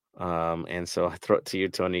ideas. And so I throw it to you,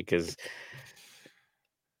 Tony, because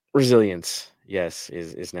resilience, yes,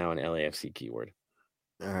 is now an LAFC keyword.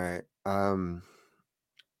 All right.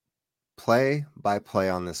 Play by play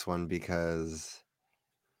on this one because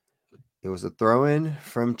it was a throw-in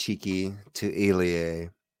from Cheeky to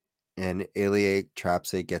Elie, and Elie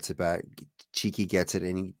traps it, gets it back. Cheeky gets it,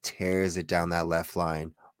 and he tears it down that left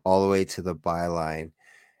line all the way to the byline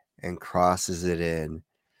and crosses it in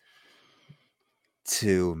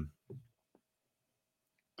to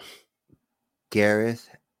Gareth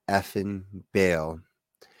effing Bale.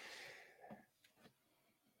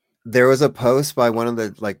 There was a post by one of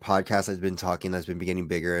the podcasts that's been getting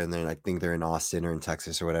bigger, and then I think they're in Austin or in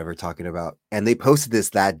Texas or whatever, talking about, and they posted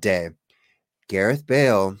this that day. Gareth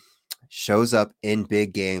Bale shows up in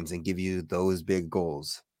big games and give you those big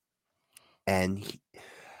goals. And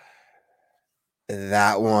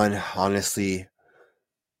that one honestly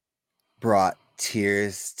brought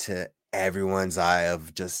tears to everyone's eye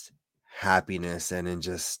of just happiness and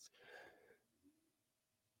just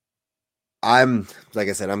I'm like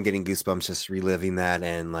I said, I'm getting goosebumps just reliving that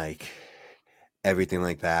and everything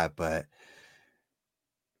like that, but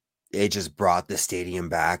it just brought the stadium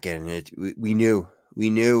back, and we knew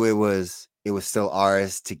it was still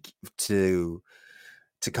ours to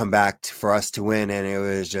come back for us to win, and it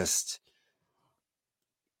was just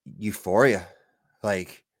euphoria.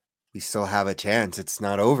 Like, we still have a chance. It's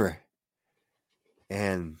not over.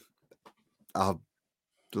 And I'll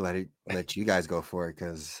let you guys go for it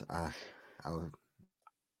because I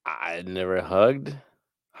never hugged,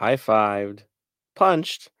 high-fived,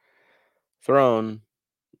 punched, thrown,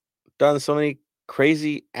 done so many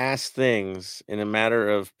crazy ass things in a matter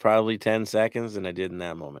of probably 10 seconds than I did in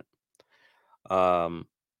that moment.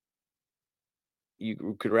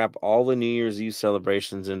 You could wrap all the New Year's Eve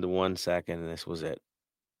celebrations into 1 second, and this was it.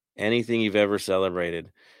 Anything you've ever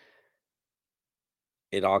celebrated,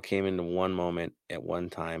 it all came into one moment at one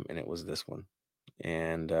time, and it was this one.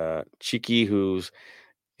 And Cheeky, who's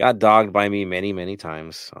got dogged by me many, many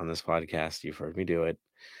times on this podcast, you've heard me do it,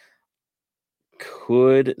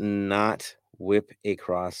 could not whip a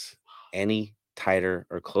cross any tighter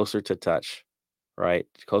or closer to touch, right?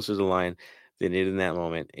 Closer to the line than it did in that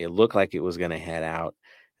moment. It looked like it was going to head out,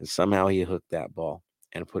 and somehow he hooked that ball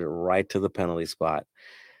and put it right to the penalty spot.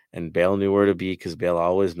 And Bale knew where to be because Bale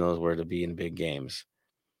always knows where to be in big games.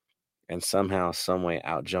 And somehow, some way,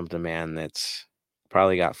 out jumped a man that's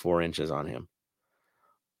probably got 4 inches on him.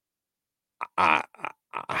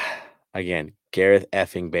 Again, Gareth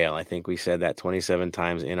effing Bale. I think we said that 27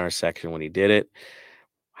 times in our section when he did it.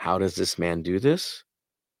 How does this man do this?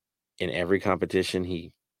 In every competition,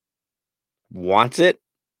 he wants it.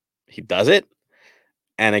 He does it.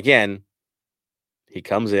 And again, he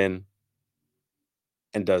comes in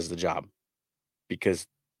and does the job because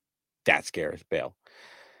that's Gareth Bale.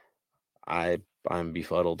 I'm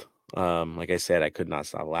befuddled. Like I said, I could not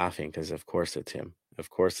stop laughing because of course it's him. Of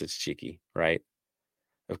course it's Cheeky, right?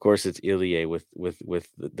 Of course it's Ilie with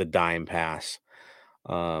the dime pass,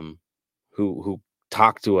 who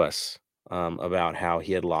talked to us about how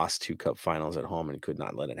he had lost 2 cup finals at home and could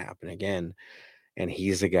not let it happen again. And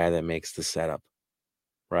he's the guy that makes the setup,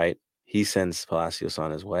 right? He sends Palacios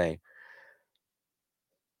on his way.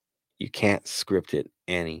 You can't script it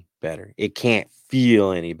any better. It can't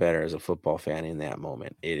feel any better as a football fan in that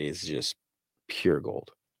moment. It is just pure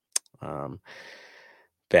gold.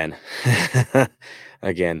 Ben,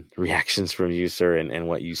 again, reactions from you, sir, and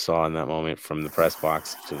what you saw in that moment from the press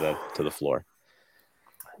box to the floor.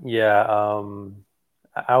 Yeah,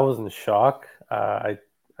 I was in shock. I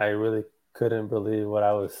really couldn't believe what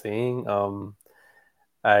I was seeing.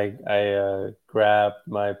 I grabbed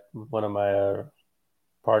one of my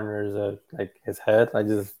partners like his head. I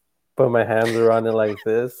just put my hands around it like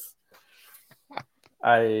this.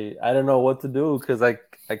 I don't know what to do because I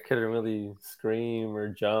couldn't really scream or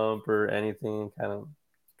jump or anything. Kind of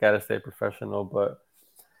gotta stay professional. But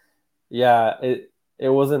yeah, it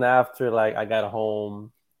wasn't after like I got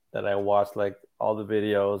home that I watched like all the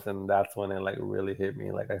videos, and that's when it like really hit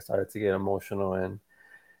me. Like I started to get emotional, and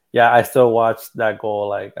yeah, I still watch that goal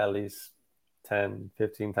like at least 10,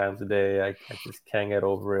 15 times a day. I just can't get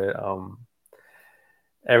over it.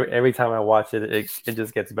 Every time I watch it, it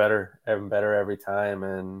just gets better and better every time.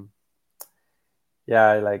 And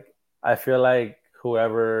yeah, I feel like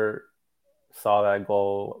whoever saw that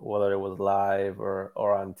goal, whether it was live or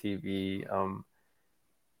on TV,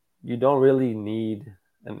 you don't really need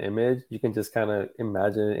an image. You can just kind of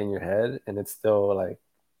imagine it in your head, and it's still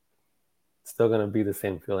gonna be the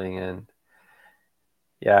same feeling. And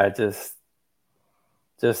yeah, just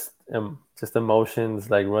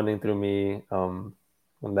emotions like running through me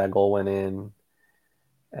when that goal went in.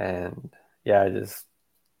 And yeah,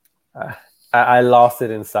 I lost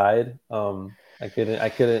it inside. I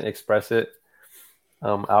couldn't express it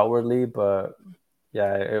outwardly, but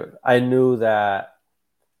yeah, I knew that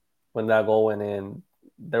when that goal went in,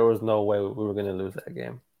 there was no way we were going to lose that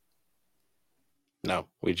game. No,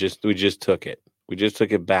 we just took it. We just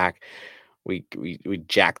took it back. We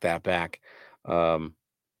jacked that back.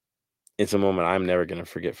 It's a moment I'm never going to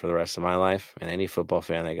forget for the rest of my life. And any football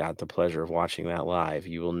fan that got the pleasure of watching that live,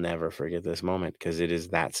 you will never forget this moment because it is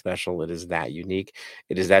that special. It is that unique.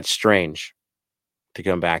 It is that strange to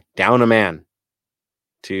come back down a man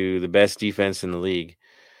to the best defense in the league,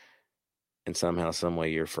 and somehow, some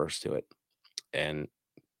way, you're first to it. And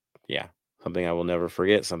yeah, something I will never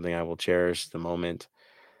forget, something I will cherish. The moment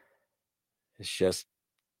is just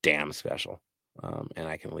damn special. And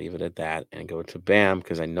I can leave it at that and go to Bam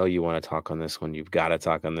because I know you want to talk on this one. You've got to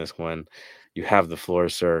talk on this one. You have the floor,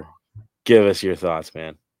 sir. Give us your thoughts,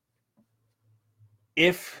 man.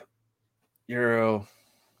 If you're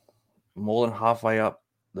more than halfway up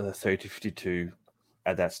the 30-52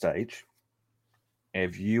 at that stage,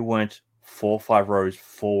 if you went 4 or 5 rows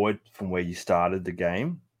forward from where you started the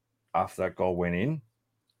game after that goal went in,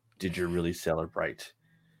 did you really celebrate?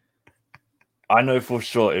 I know for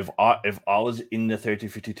sure if I was in the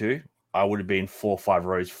 30-52, I would have been 4 or 5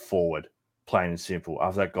 rows forward, plain and simple.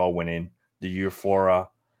 After that goal went in, the euphoria,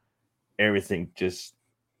 everything just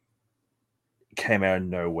came out of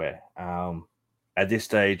nowhere. At this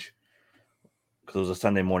stage, because it was a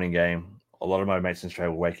Sunday morning game, a lot of my mates in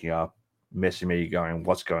Australia were waking up, messaging me, going,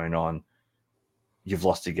 "What's going on? You've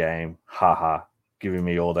lost the game, haha," giving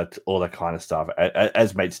me all that kind of stuff,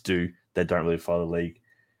 as mates do. They don't really follow the league.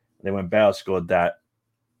 And then when Bale scored that,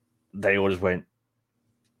 they all just went,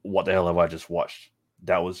 "What the hell have I just watched?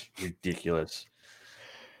 That was ridiculous.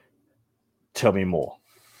 Tell me more."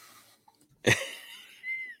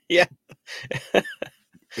 Yeah.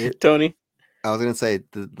 Tony? I was going to say,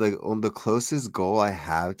 the closest goal I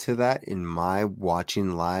have to that in my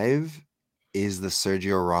watching live is the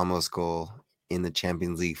Sergio Ramos goal in the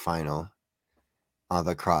Champions League final. on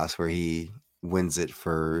the cross where he wins it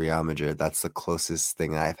for Real Madrid. That's the closest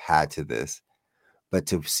thing I've had to this. But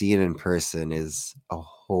to see it in person is a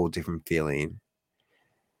whole different feeling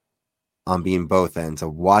on being both ends.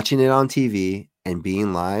 Of watching it on TV and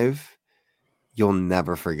being live, you'll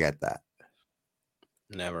never forget that.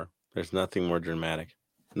 Never. There's nothing more dramatic.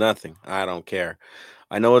 Nothing. I don't care.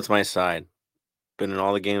 I know it's my side. Been in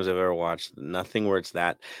all the games I've ever watched. Nothing where it's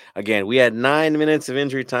that. Again, we had 9 minutes of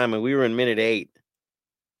injury time and we were in minute 8.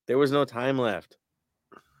 There was no time left.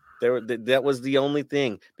 That was the only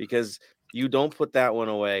thing, because you don't put that one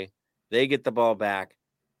away. They get the ball back.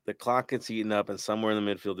 The clock gets eaten up, and somewhere in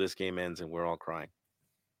the midfield, this game ends, and we're all crying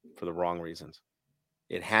for the wrong reasons.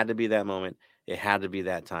 It had to be that moment. It had to be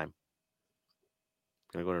that time.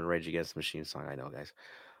 I'm going to go to the Rage Against the Machine song. I know, guys.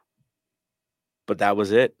 But that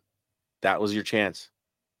was it. That was your chance.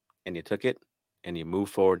 And you took it, and you move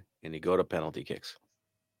forward, and you go to penalty kicks.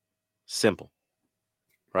 Simple.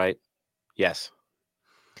 Right? Yes.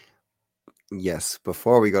 Yes.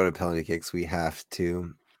 Before we go to penalty kicks, we have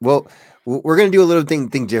to. Well, we're going to do a little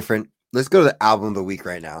thing different. Let's go to the album of the week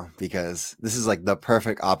right now, because this is like the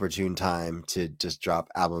perfect opportune time to just drop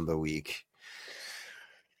album of the week.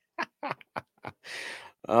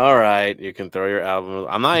 All right, you can throw your album.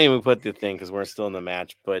 I'm not even put the thing because we're still in the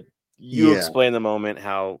match, but you explain the moment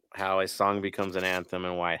how a song becomes an anthem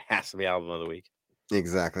and why it has to be album of the week.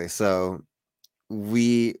 Exactly. So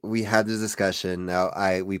we had this discussion. Now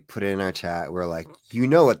we put it in our chat. We're like, you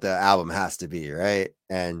know what the album has to be, right?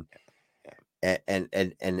 And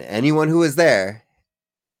anyone who is there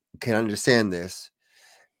can understand this.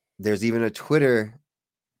 There's even a Twitter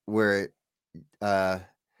where the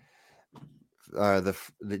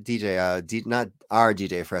DJ, not our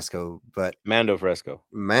DJ Fresco, but Mando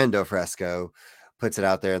Fresco puts it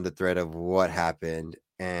out there in the thread of what happened,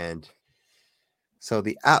 and so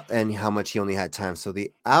and how much he only had time. So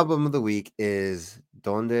the album of the week is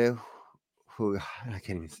Donde Who I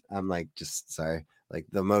can't even, I'm like, just sorry, like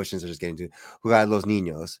the emotions are just getting to Jugar Los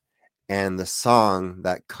Niños, and the song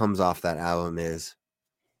that comes off that album is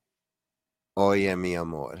Oye Mi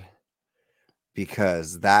Amor,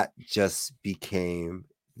 because that just became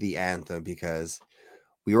the anthem, because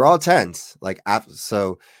we were all tense. Like,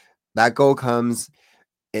 so that goal comes,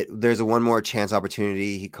 there's a one more chance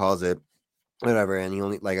opportunity, he calls it, whatever, and he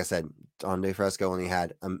only, like I said, Donde Fresco only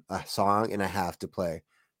had a song and a half to play.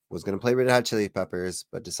 Was going to play Red Hot Chili Peppers,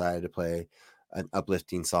 but decided to play an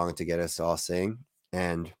uplifting song to get us to all sing,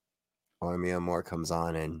 and Oye Mi Amor comes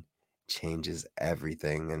on and changes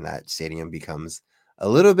everything, and that stadium becomes a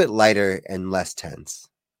little bit lighter and less tense.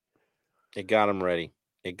 It got him ready.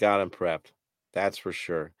 It got him prepped. That's for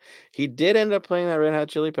sure. He did end up playing that Red Hot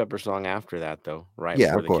Chili Pepper song after that, though, right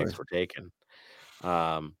before the kicks were taken,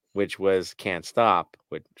 which was Can't Stop,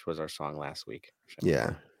 which was our song last week.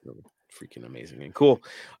 Yeah. Really freaking amazing and cool.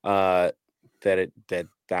 That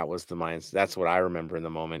was the minds. That's what I remember in the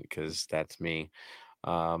moment, because that's me.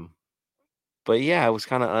 But yeah, it was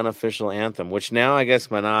kind of unofficial anthem, which now I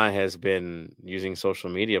guess Mana has been using social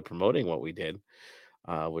media promoting what we did,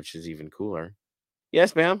 which is even cooler.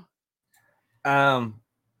 Yes, ma'am.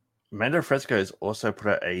 Mando Fresco has also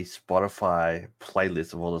put out a Spotify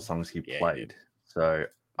playlist of all the songs he played. So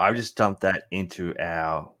I've just dumped that into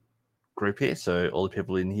our group here. So all the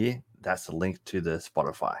people in here, that's the link to the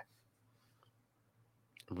Spotify.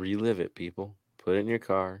 Relive it, people. Put it in your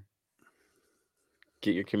car.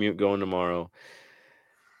 Get your commute going tomorrow.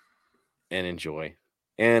 And enjoy.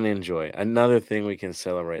 Another thing we can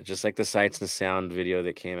celebrate, just like the Sights and Sound video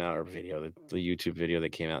that came out, or the YouTube video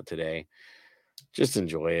that came out today. Just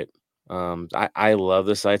enjoy it. I love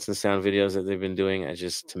the Sights and Sound videos that they've been doing.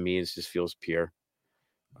 To me, it just feels pure.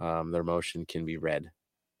 Their emotion can be read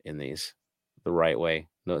in these the right way.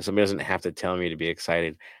 No, somebody doesn't have to tell me to be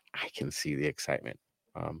excited. I can see the excitement.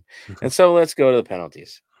 And so let's go to the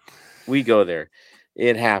penalties. We go there.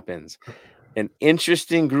 It happens. An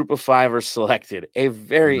interesting group of 5 are selected. A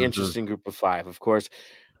very interesting group of 5. Of course,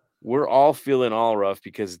 we're all feeling all rough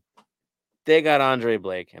because they got Andre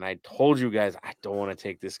Blake, and I told you guys I don't want to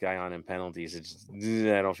take this guy on in penalties.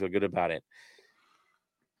 I don't feel good about it.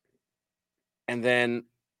 And then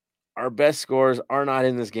our best scorers are not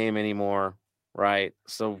in this game anymore, right?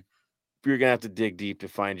 So you're gonna have to dig deep to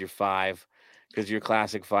find your 5, because your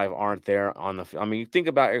classic 5 aren't there on the. I mean, think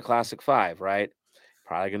about your classic 5, right?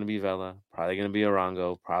 Probably going to be Vela, probably going to be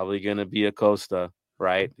Arango, probably going to be Acosta,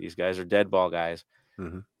 right? These guys are dead ball guys.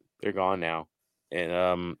 Mm-hmm. They're gone now.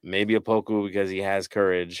 And maybe Opoku, because he has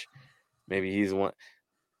courage. Maybe he's one.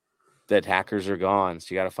 The attackers are gone, so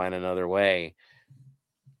you got to find another way.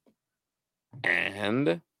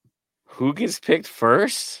 And who gets picked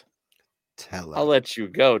first? Tello. I'll let you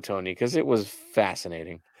go, Tony, because it was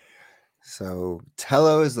fascinating. So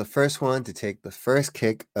Tello is the first one to take the first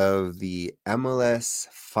kick of the MLS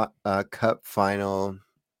Cup final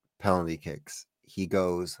penalty kicks. He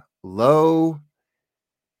goes low,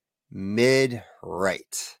 mid,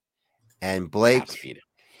 right. And Blake, Half speed.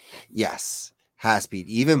 yes, half speed.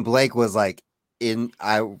 Even Blake was like,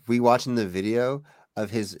 rewatching the video of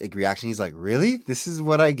his reaction. He's like, really? This is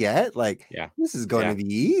what I get? Like, Yeah. this is going to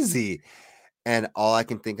be easy. And all I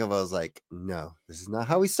can think of was like, no, this is not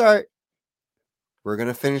how we start. We're going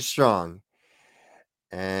to finish strong.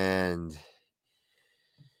 And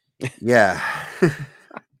yeah.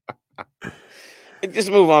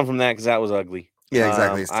 Just move on from that because that was ugly. Yeah,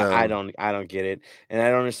 exactly. I don't get it. And I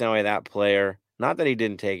don't understand why that player, not that he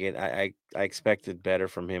didn't take it. I expected better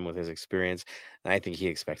from him with his experience. And I think he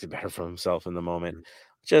expected better from himself in the moment.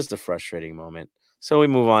 Just a frustrating moment. So we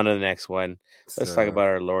move on to the next one. Let's talk about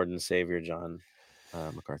our Lord and Savior, John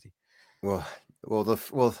McCarthy. Well,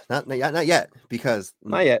 not yet, because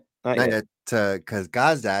not yet, because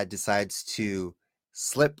Gazdag decides to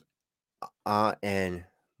slip and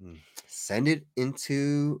send it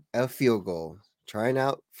into a field goal, trying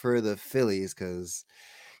out for the Phillies because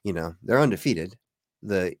they're undefeated.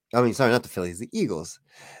 Not the Phillies, the Eagles.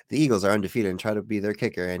 The Eagles are undefeated and try to be their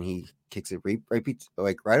kicker, and he kicks it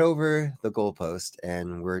right over the goalpost,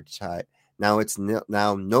 and we're tied. Now it's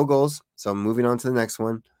now no goals, so I'm moving on to the next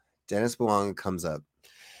one. Dennis Bouanga comes up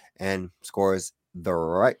and scores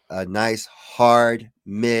a nice hard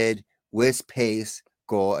mid with pace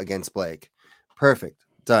goal against Blake. Perfect,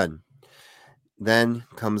 done. Then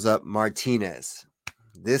comes up Martinez.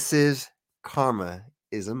 This is karma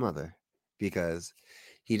is a mother, because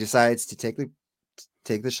he decides to take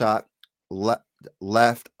the shot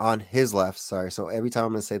left on his left. Sorry. So every time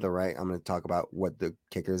I'm going to say the right, I'm going to talk about what the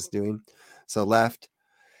kicker is doing. So left,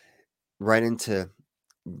 right into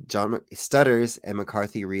John stutters, and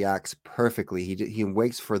McCarthy reacts perfectly. He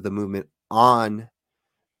waits for the movement on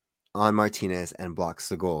Martinez and blocks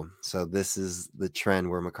the goal. So this is the trend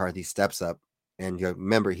where McCarthy steps up. And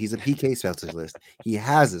remember, he's a PK specialist. He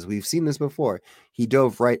has this. We've seen this before. He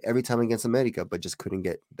dove right every time against America, but just couldn't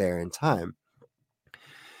get there in time.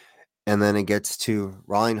 And then it gets to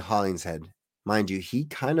Rolling Hollingshead. Mind you, he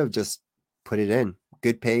kind of just put it in.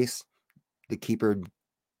 Good pace. The keeper,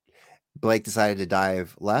 Blake, decided to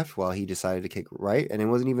dive left while he decided to kick right. And it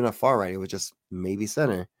wasn't even a far right. It was just maybe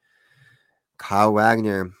center. Kyle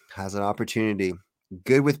Wagner has an opportunity.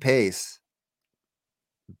 Good with pace.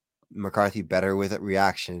 McCarthy better with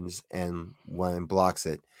reactions, and one blocks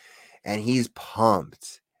it. And he's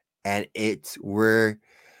pumped. And we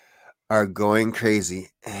are going crazy.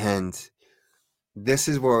 And this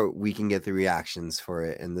is where we can get the reactions for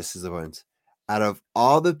it. And this is the ones. Out of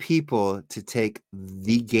all the people to take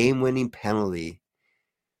the game-winning penalty,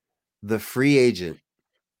 the free agent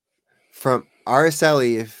from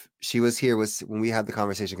Araceli, if she was here, was when we had the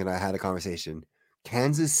conversation, because I had a conversation.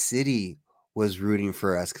 Kansas City was rooting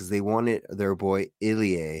for us because they wanted their boy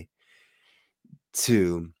Ilie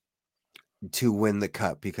to win the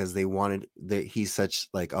cup, because they wanted he's such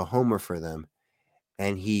like a homer for them,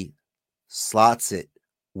 and he slots it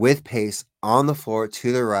with pace on the floor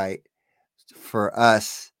to the right for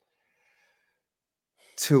us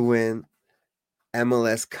to win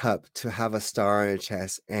MLS Cup, to have a star on your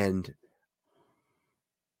chest. And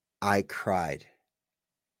I cried.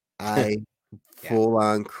 I full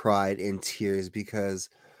on cried in tears because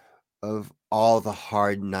of all the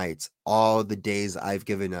hard nights, all the days I've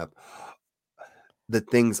given up, the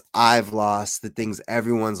things I've lost, the things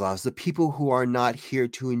everyone's lost, the people who are not here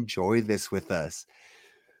to enjoy this with us.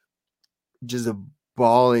 Just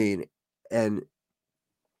bawling, and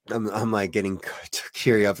I'm like getting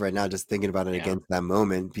teary up right now just thinking about it against that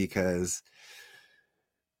moment, because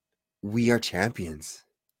we are champions.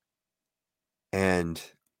 And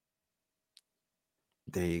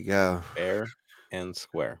there you go. Fair and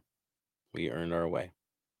square. We earned our way.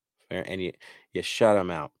 Fair, and you shut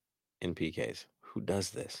them out in PKs. Who does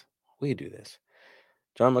this? We do this.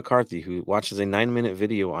 John McCarthy, who watches a 9-minute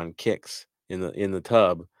video on kicks in the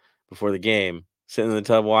tub before the game, sitting in the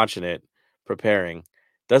tub watching it, preparing,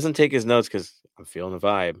 doesn't take his notes because I'm feeling the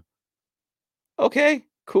vibe. Okay,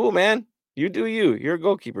 cool, man. You do you. You're a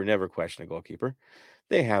goalkeeper. Never question a goalkeeper.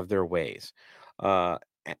 They have their ways. And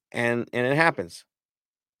it happens.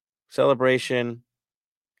 Celebration,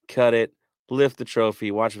 cut it, lift the trophy,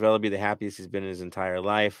 watch Vela be the happiest he's been in his entire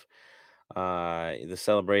life. The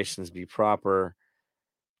celebrations be proper.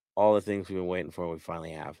 All the things we've been waiting for, we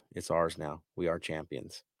finally have. It's ours now. We are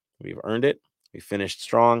champions. We've earned it. We finished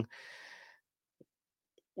strong.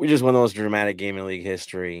 We just won the most dramatic game in league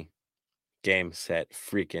history. Game, set,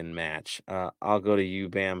 freaking match. I'll go to you,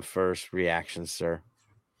 Bam, first. Reaction, sir.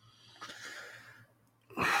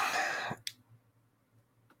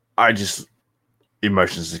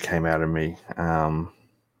 Emotions that came out of me.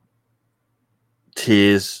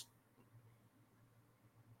 Tears,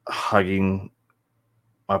 hugging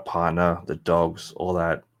my partner, the dogs, all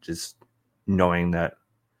that, just knowing that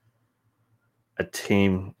a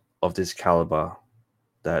team of this caliber,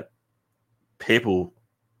 that people,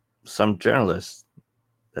 some journalists,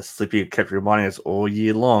 that Slippy kept reminding us all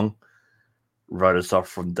year long, wrote us off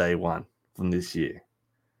from day one from this year.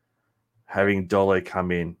 Having Dole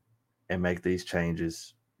come in and make these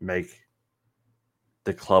changes, make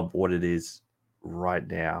the club what it is right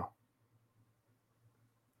now,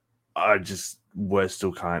 words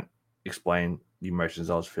still can't explain the emotions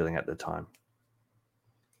I was feeling at the time.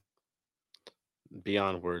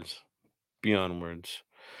 Beyond words.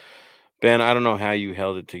 Ben, I don't know how you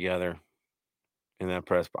held it together in that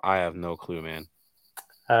press, but I have no clue, man.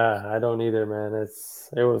 I don't either, man.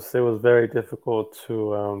 It was very difficult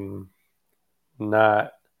to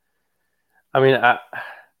not. I mean,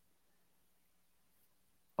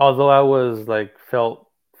 although I was felt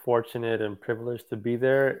fortunate and privileged to be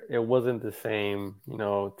there, it wasn't the same,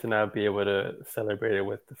 to not be able to celebrate it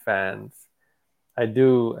with the fans. I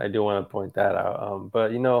do want to point that out.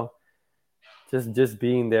 But just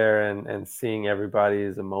being there and seeing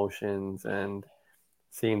everybody's emotions and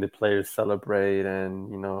seeing the players celebrate,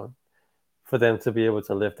 and for them to be able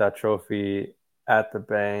to lift that trophy at the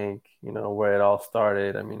bank, where it all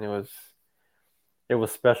started. I mean, it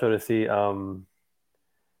was special to see.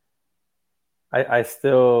 I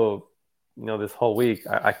still, this whole week,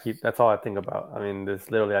 I keep, that's all I think about. I mean, this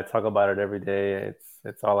literally, I talk about it every day.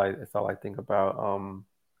 It's all I think about.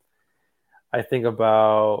 I think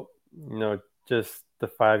about, just the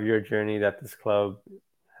 5-year journey that this club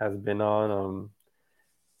has been on.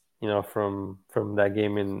 From that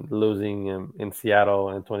game in losing in Seattle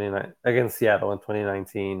against Seattle in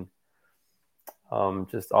 2019.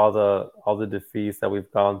 Just all the defeats that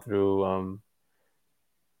we've gone through.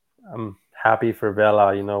 I'm happy for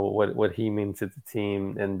Vela, what he means to the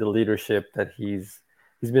team and the leadership that he's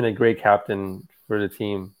been a great captain for the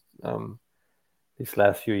team these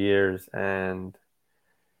last few years. And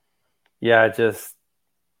yeah,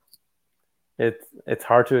 it's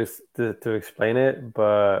hard to explain it,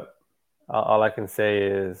 but all I can say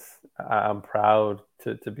is I'm proud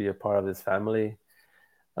to be a part of this family.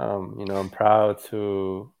 I'm proud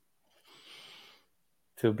to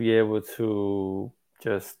be able to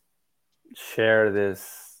just share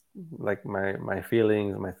this, my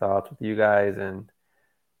feelings, my thoughts with you guys and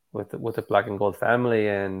with the Black and Gold family,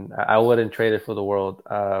 and I wouldn't trade it for the world.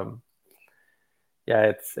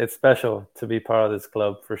 Yeah, it's special to be part of this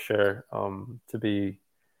club for sure. To be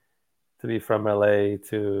from LA,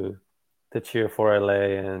 to cheer for LA,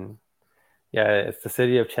 and yeah, it's the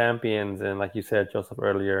city of champions, and like you said, Joseph,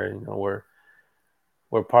 earlier,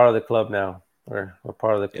 we're part of the club now. We're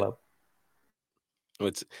part of the club.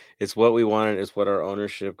 It's what we wanted. It's what our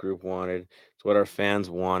ownership group wanted. It's what our fans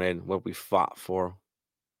wanted. What we fought for,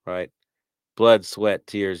 right? Blood, sweat,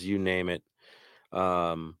 tears, you name it.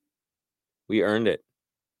 We earned it.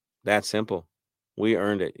 That simple. We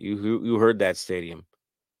earned it. You heard that stadium.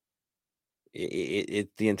 The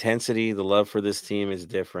intensity, the love for this team is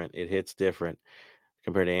different. It hits different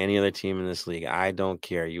compared to any other team in this league. I don't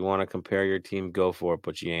care. You want to compare your team, go for it,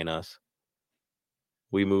 but you ain't us.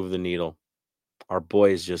 We move the needle. Our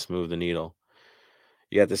boys just move the needle.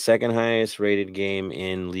 You got the second highest rated game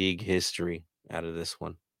in league history out of this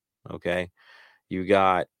one. Okay. You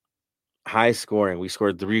got high scoring. We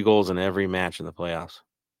scored 3 goals in every match in the playoffs.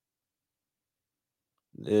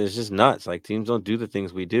 It's just nuts. Teams don't do the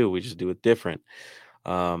things we do. We just do it different.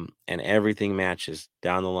 And everything matches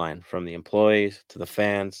down the line, from the employees to the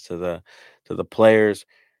fans to the players.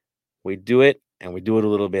 We do it, and we do it a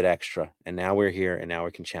little bit extra. And now we're here, and now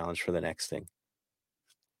we can challenge for the next thing.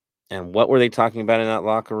 And what were they talking about in that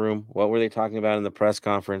locker room? What were they talking about in the press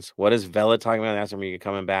conference? What is Vela talking about? That's when you're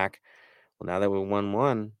coming back. Well, now that we won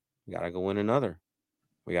one, we got to go win another.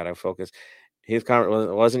 We got to focus. His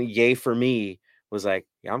comment wasn't yay for me. It was like,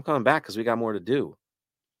 yeah, I'm coming back because we got more to do.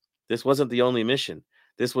 This wasn't the only mission.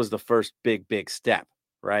 This was the first big step,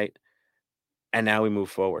 right? And now we move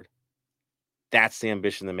forward. That's the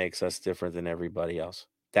ambition that makes us different than everybody else.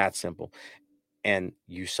 That's simple. And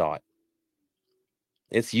you saw it.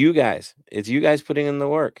 It's you guys. It's you guys putting in the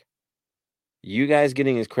work. You guys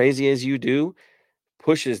getting as crazy as you do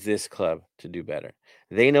pushes this club to do better.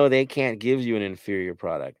 They know they can't give you an inferior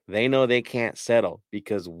product. They know they can't settle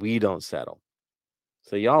because we don't settle.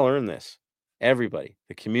 So y'all earn this. Everybody,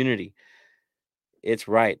 the community, it's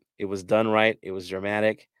right. It was done right. It was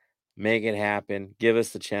dramatic. Make it happen. Give us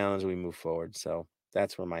the challenge. We move forward. So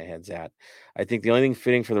that's where my head's at. I think the only thing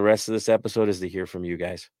fitting for the rest of this episode is to hear from you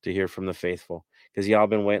guys, to hear from the faithful, because y'all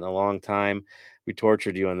been waiting a long time. We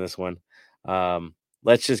tortured you on this one.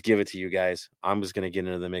 Let's just give it to you guys. I'm just going to get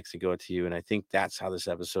into the mix and go to you. And I think that's how this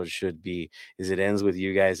episode should be, is it ends with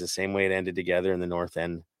you guys the same way it ended together in the North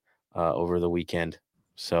End over the weekend.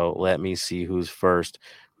 So let me see who's first,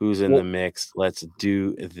 who's in the mix. Let's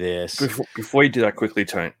do this. Before you do that quickly,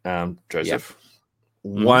 Tony, Joseph,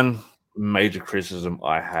 one major criticism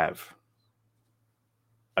I have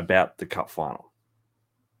about the cup final.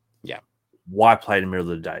 Yeah. Why play in the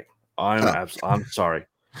middle of the day? I'm sorry.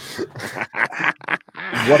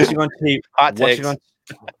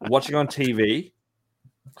 watching on TV,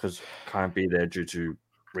 because can't be there due to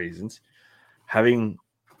reasons. Having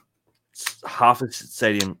half a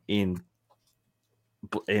stadium in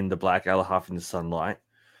the black, other half in the sunlight,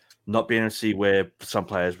 not being able to see where some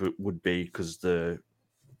players would be because the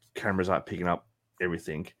cameras aren't picking up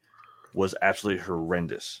everything, was absolutely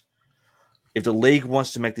horrendous. If the league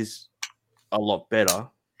wants to make this a lot better,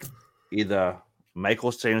 either make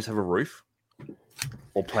all stadiums have a roof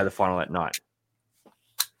or play the final at night.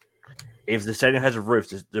 If the stadium has a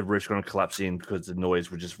roof, the roof's going to collapse in because the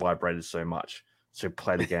noise would just vibrate so much. So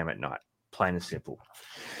play the game at night. Plain and simple.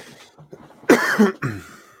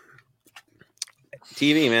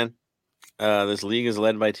 TV, man. This league is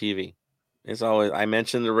led by TV. It's always, I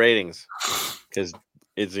mentioned the ratings because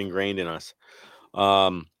it's ingrained in us.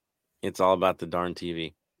 It's all about the darn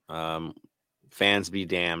TV. Fans be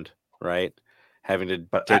damned, right? Having to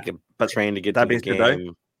take a train to get to the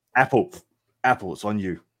game. Apple, it's on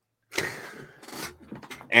you.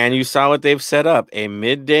 And you saw what they've set up, a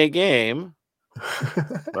midday game,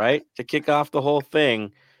 right? To kick off the whole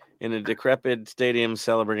thing in a decrepit stadium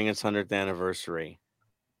celebrating its 100th anniversary.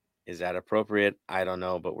 Is that appropriate? I don't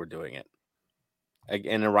know, but we're doing it.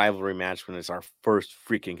 In a rivalry match when it's our first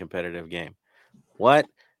freaking competitive game. What?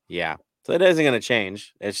 Yeah. So it isn't going to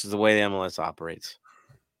change. It's just the way the MLS operates.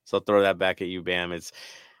 So I'll throw that back at you, Bam. It's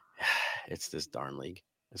this darn league.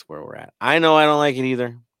 It's where we're at. I know I don't like it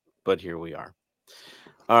either, but here we are.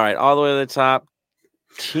 All right, all the way to the top.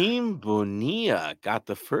 Team Bonilla got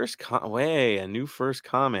the first a new first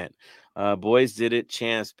comment. Boys did it,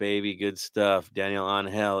 chance, baby. Good stuff. Daniel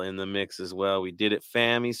Angel in the mix as well. We did it,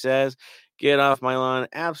 fam, he says. Get off my lawn.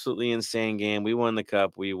 Absolutely insane game. We won the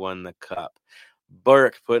cup.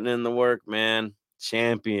 Burke putting in the work, man.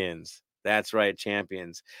 Champions. That's right,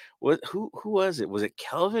 champions. Who was it? Was it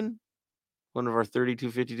Kelvin? One of our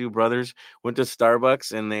 3252 brothers went to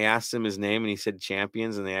Starbucks and they asked him his name and he said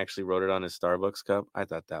champions and they actually wrote it on his Starbucks cup. I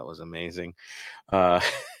thought that was amazing. Hey,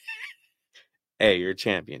 you're a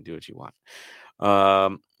champion. Do what you want.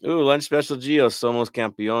 Lunch special Gio, Somos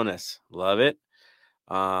Campeones. Love it.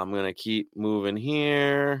 I'm going to keep moving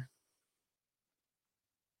here.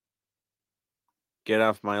 Get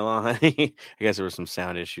off my lawn. I guess there were some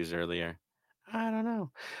sound issues earlier. I don't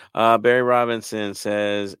know. Barry Robinson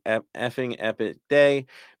says, effing epic day.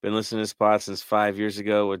 Been listening to this pod since 5 years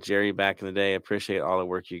ago with Jerry back in the day. Appreciate all the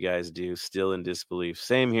work you guys do. Still in disbelief.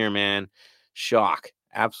 Same here, man. Shock.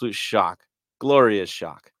 Absolute shock. Glorious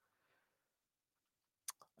shock.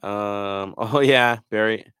 Oh yeah,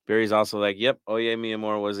 Barry's also like, yep, Oye Mi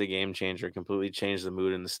Amor was a game changer. Completely changed the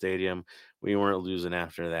mood in the stadium. We weren't losing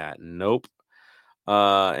after that. Nope.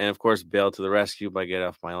 And of course, Bale to the rescue by Get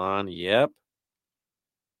Off My Lawn. Yep.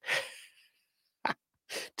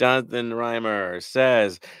 Jonathan Reimer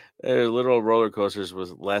says literal roller coasters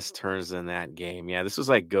was less turns than that game. Yeah, this was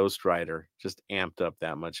like Ghost Rider, just amped up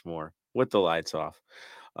that much more with the lights off.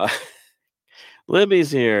 Libby's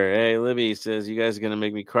here. Hey, Libby says, you guys are going to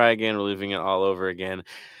make me cry again. We're leaving it all over again.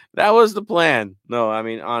 That was the plan. No, I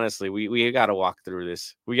mean, honestly, we got to walk through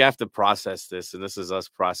this. We have to process this, and this is us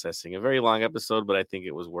processing. A very long episode, but I think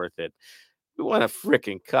it was worth it. We won a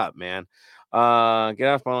freaking cup, man. Get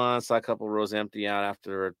Off My Lawn. Saw a couple rows empty out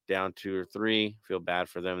after down 2 or 3. Feel bad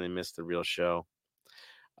for them. They missed the real show.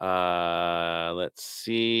 Let's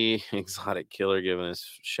see. Exotic Killer giving us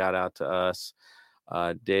shout out to us.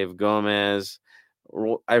 Dave Gomez.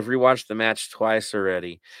 I've rewatched the match twice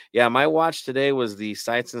already. Yeah, my watch today was the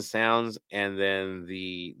Sights and Sounds and then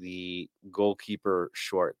the goalkeeper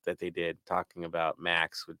short that they did talking about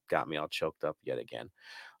Max, which got me all choked up yet again.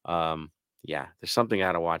 Yeah, there's something I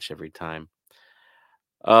gotta watch every time.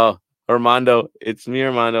 Oh, Armando, it's me,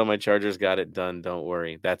 Armando. My Chargers got it done. Don't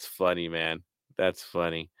worry. That's funny, man. That's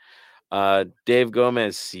funny. Dave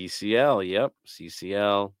Gomez, CCL. Yep,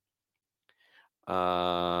 CCL.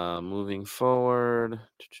 Moving forward.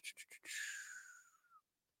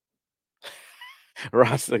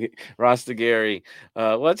 Rasta Gary.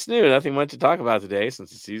 What's new? Nothing much to talk about today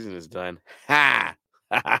since the season is done. Ha!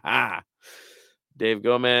 Dave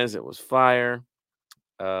Gomez, it was fire.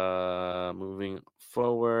 Moving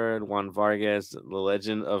forward, Juan Vargas, the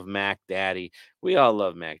legend of Mac Daddy. We all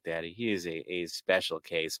love Mac Daddy. He is a special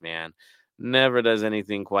case, man. Never does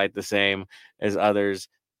anything quite the same as others.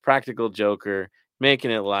 Practical joker,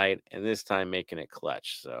 making it light, and this time making it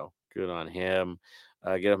clutch. So good on him.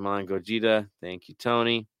 Get him on Gogeta. Thank you,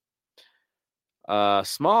 Tony.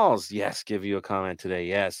 Smalls, yes, give you a comment today.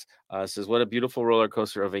 Yes. Says, what a beautiful roller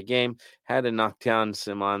coaster of a game. Had to knock down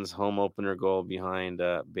Simon's home opener goal behind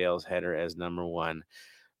Bale's header as number one.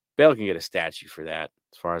 Bale can get a statue for that,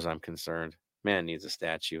 as far as I'm concerned. Man needs a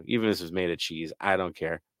statue. Even if it's made of cheese, I don't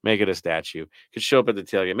care. Make it a statue. Could show up at the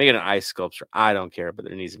tailgate. Make it an ice sculpture. I don't care, but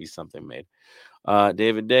there needs to be something made.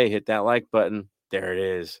 David Day, hit that like button. There it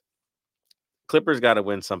is. Clippers got to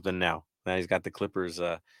win something now. Now he's got the Clippers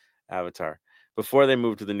avatar. Before they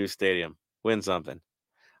move to the new stadium, win something.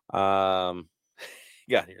 Got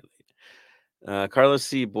here late. Carlos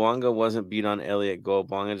C. Bouanga wasn't beat on Elliott goal.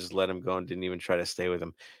 Bouanga just let him go and didn't even try to stay with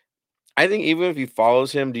him. I think even if he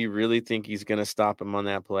follows him, do you really think he's going to stop him on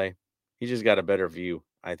that play? He just got a better view.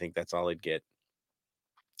 I think that's all he'd get.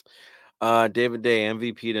 David Day,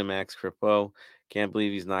 MVP to Max Crepeau. Can't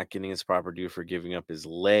believe he's not getting his proper due for giving up his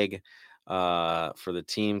leg. For the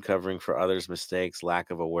team, covering for others' mistakes,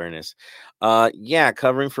 lack of awareness.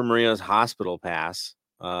 Covering for Maria's hospital pass.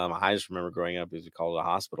 I just remember growing up, we called it a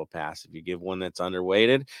hospital pass. If you give one that's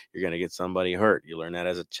underweighted, you're going to get somebody hurt. You learn that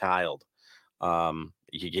as a child.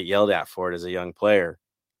 You get yelled at for it as a young player,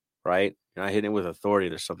 right? You're not hitting it with authority.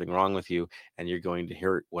 There's something wrong with you, and you're going to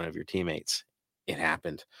hurt one of your teammates. It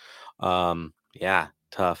happened.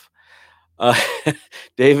 Tough.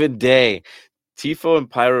 David Day. Tifo and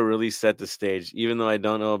Pyro really set the stage, even though I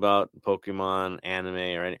don't know about Pokemon, anime,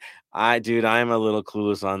 or anything. I'm a little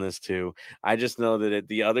clueless on this too. I just know that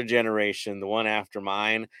the other generation, the one after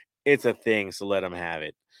mine, it's a thing, so let them have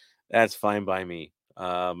it. That's fine by me.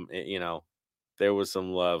 There was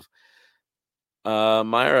some love.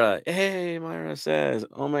 Myra says,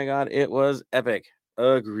 oh my God, it was epic.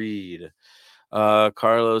 Agreed.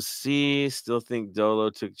 Carlos C. Still think Dolo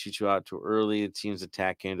took Chicho out too early. The team's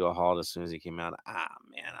attack came to a halt as soon as he came out.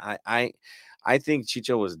 Man, I think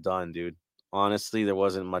Chicho was done, dude. Honestly, there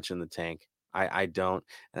wasn't much in the tank. I don't,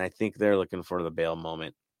 and I think they're looking for the Bale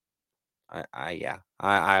moment. I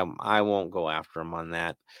won't go after him on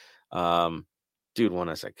that. Dude won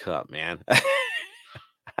us a cup, man.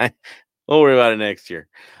 We'll worry about it next year.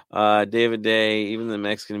 David Day, even the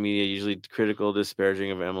Mexican media, usually critical,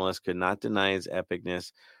 disparaging of MLS, could not deny its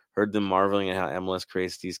epicness. Heard them marveling at how MLS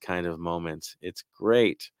creates these kind of moments. It's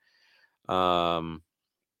great.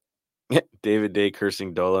 David Day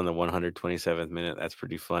cursing Dola in the 127th minute. That's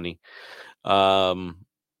pretty funny. Wolf,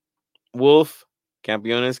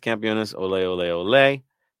 Campeones, ole, ole, ole.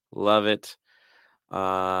 Love it.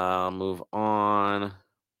 Move on.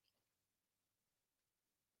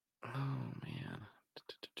 Oh, man.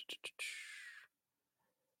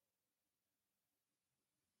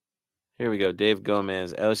 Here we go. Dave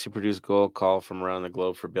Gomez. LSU produced goal call from around the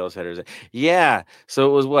globe for Bale's headers. Yeah. So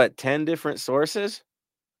it was 10 different sources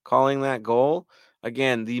calling that goal?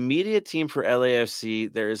 Again, the media team for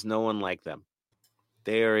LAFC, there is no one like them.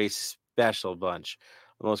 They are a special bunch.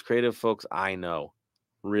 The most creative folks I know.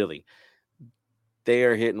 Really. They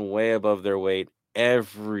are hitting way above their weight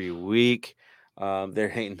every week.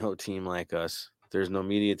 There ain't no team like us. There's no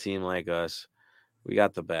media team like us. We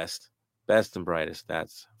got the best and brightest.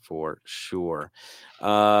 That's for sure.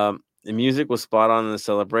 The music was spot on in the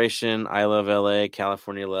celebration. I Love LA,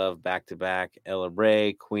 California Love, back to back. Ella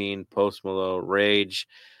Ray, Queen, Post Malone, Rage.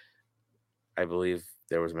 I believe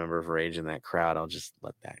there was a member of Rage in that crowd. I'll just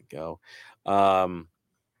let that go. It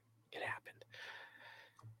happened.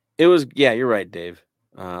 It was, you're right, Dave.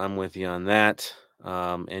 I'm with you on that.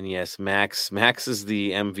 And yes, Max is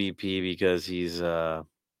the MVP because he's, you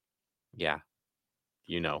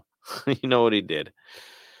know what he did.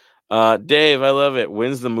 Dave, I love it.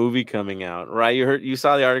 When's the movie coming out? Right? You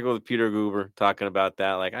saw the article with Peter Guber talking about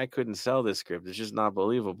that. Like, I couldn't sell this script. It's just not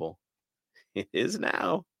believable. It is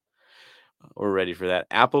now. We're ready for that.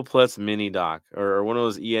 Apple Plus mini doc or one of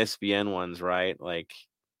those ESPN ones, right? Like,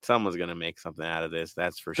 someone's gonna make something out of this.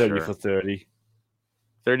 That's for 30 sure. for 30.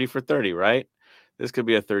 30 for 30, right? This could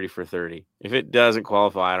be a 30 for 30. If it doesn't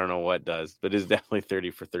qualify, I don't know what does, but it's definitely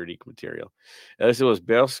 30 for 30 material. This was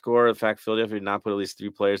Bale score. The fact Philadelphia did not put at least 3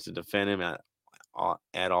 players to defend him at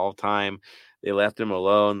all time. They left him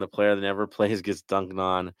alone. The player that never plays gets dunked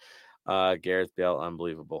on. Gareth Bale,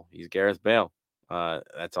 unbelievable. He's Gareth Bale.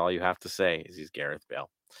 That's all you have to say is he's Gareth Bale.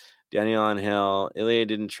 Daniel Angel, Ilya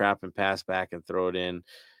didn't trap and pass back and throw it in.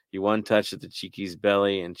 He one touched at the Cheeky's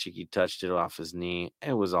belly, and Cheeky touched it off his knee.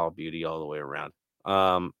 It was all beauty all the way around.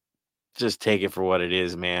 Just take it for what it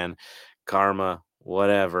is, man. Karma,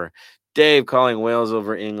 whatever. Dave calling Wales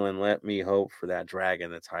over England. Let me hope for that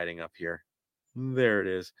dragon that's hiding up here. There it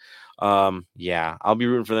is. Yeah, I'll be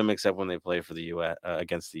rooting for them except when they play for the U.S.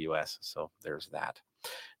 Against the U.S. So there's that.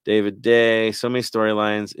 David Day, so many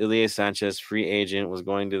storylines. Ilya Sanchez, free agent, was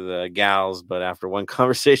going to the Gals, but after one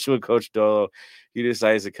conversation with Coach Dolo, he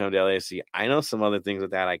decides to come to LAFC. I know some other things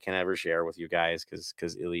with that I can't ever share with you guys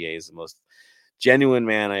because Ilya is the most genuine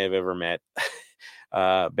man I have ever met.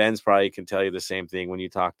 Ben's probably can tell you the same thing. When you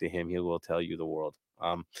talk to him, he will tell you the world.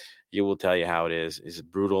 He will tell you how it is. Is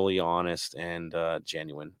brutally honest and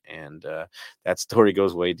genuine, and that story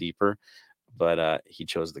goes way deeper. But he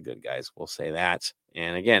chose the good guys. We'll say that.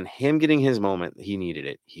 And again, him getting his moment, he needed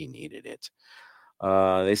it. He needed it.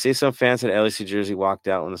 They say some fans at LAC jersey walked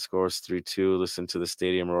out when the score was 3-2, listened to the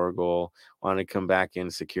stadium roar goal, wanted to come back in.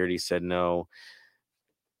 Security said no.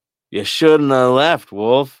 You shouldn't have left,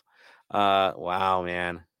 Wolf. Wow,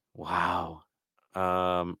 man. Wow.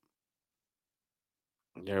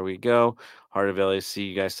 There we go. Heart of LAC.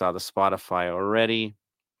 You guys saw the Spotify already.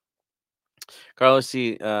 Carlos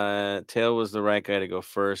C. Taylor was the right guy to go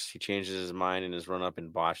first. He changes his mind in his run up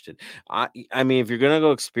and botched it. I mean, if you're gonna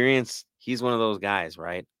go experience, he's one of those guys,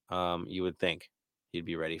 right? You would think he'd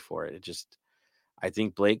be ready for it. I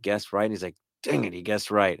think Blake guessed right. And he's like, dang it, he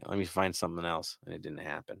guessed right. Let me find something else, and it didn't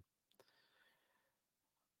happen.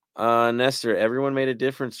 Nestor, everyone made a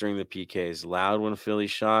difference during the PKs. Loud when Philly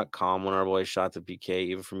shot, calm when our boys shot the PK.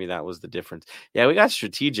 Even for me, that was the difference. Yeah, we got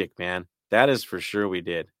strategic, man. That is for sure we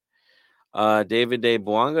did. David Day,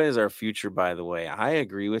 Bouanga is our future, by the way. I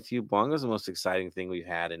agree with you. Bouanga is the most exciting thing we've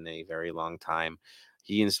had in a very long time.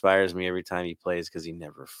 He inspires me every time he plays because he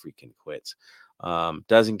never freaking quits.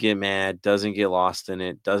 Doesn't get mad, doesn't get lost in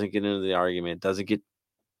it, doesn't get into the argument, doesn't get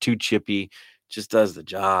too chippy, just does the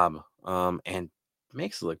job. And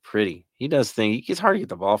makes it look pretty. He does things. It's hard to get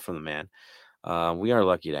the ball from the man. We are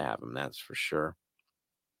lucky to have him, that's for sure.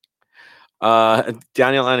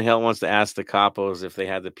 Daniel Angel wants to ask the Capos if they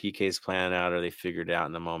had the PKs planned out or they figured it out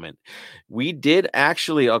in the moment. We did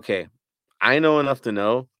actually. Okay, I know enough to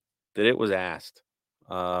know that it was asked.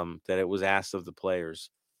 That it was asked of the players.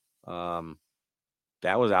 That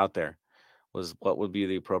was out there. Was what would be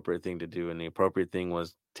the appropriate thing to do, and the appropriate thing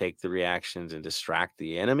was take the reactions and distract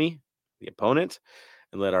the enemy, the opponent,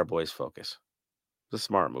 and let our boys focus. The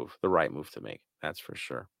smart move, the right move to make. That's for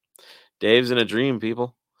sure. Dave's in a dream,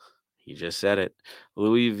 people. He just said it.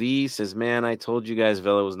 Louis V says, man, I told you guys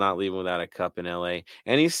Vela was not leaving without a cup in LA,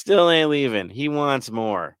 and he still ain't leaving. He wants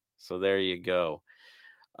more. So there you go.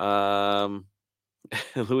 Louis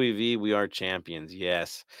V, we are champions.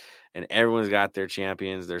 Yes. And everyone's got their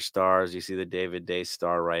champions, their stars. You see the David Day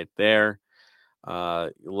star right there.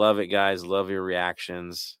 Love it, guys. Love your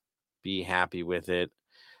reactions. Be happy with it.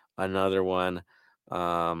 Another one.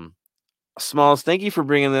 Smalls, thank you for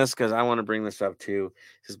bringing this because I want to bring this up too.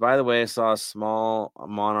 Because, by the way, I saw a small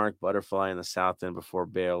monarch butterfly in the south end before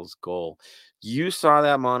Bale's goal. You saw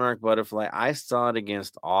that monarch butterfly. I saw it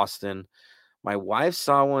against Austin. My wife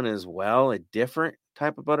saw one as well, a different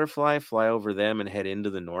type of butterfly fly over them and head into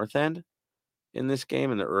the north end in this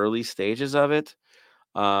game in the early stages of it.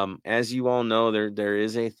 As you all know, there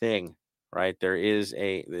is a thing, right?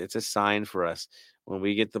 It's a sign for us when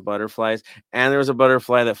we get the butterflies. And there was a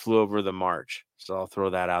butterfly that flew over the march. So I'll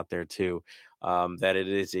throw that out there too. That it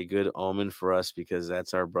is a good omen for us because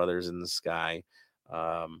that's our brothers in the sky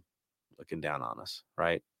looking down on us,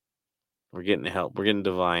 right? We're getting help. We're getting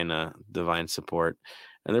divine support,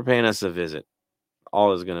 and they're paying us a visit.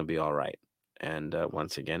 All is going to be all right. And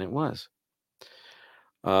once again, it was.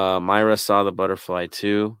 Myra saw the butterfly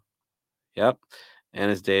too. Yep. And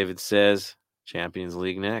as David says, Champions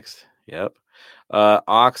League next. Yep.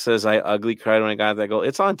 Ox says, I ugly cried when I got that goal.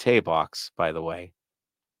 It's on tape, Ox, by the way.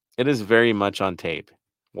 It is very much on tape.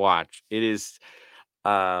 Watch. It is.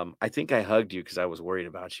 I think I hugged you because I was worried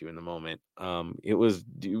about you in the moment. It was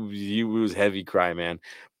heavy cry, man.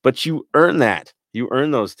 But you earned that. You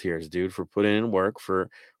earned those tears, dude, for putting in work, for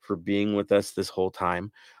being with us this whole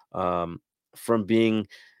time. From being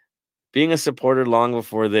a supporter long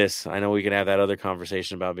before this. I know we could have that other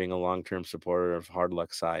conversation about being a long-term supporter of Hard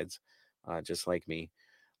Luck sides, just like me.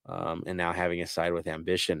 And now having a side with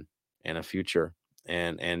ambition and a future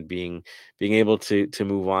and being able to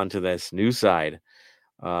move on to this new side.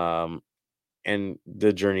 And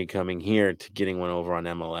the journey coming here to getting one over on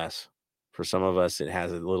MLS. For some of us, it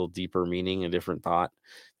has a little deeper meaning, a different thought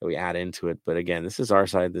that we add into it. But again, this is our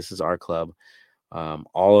side. This is our club,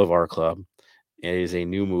 all of our club. It is a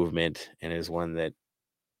new movement and is one that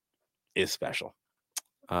is special.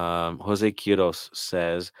 Jose Quiros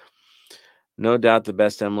says, no doubt the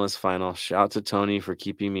best MLS final. Shout out to Tony for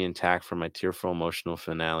keeping me intact for my tearful, emotional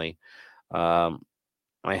finale.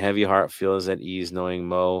 My heavy heart feels at ease knowing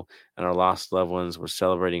Mo and our lost loved ones were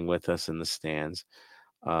celebrating with us in the stands.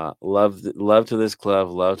 Love to this club,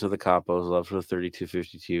 love to the Capos, love to the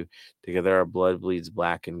 3252. Together our blood bleeds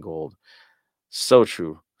black and gold. So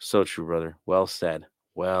true, brother. Well said.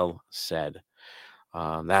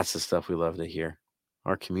 That's the stuff we love to hear.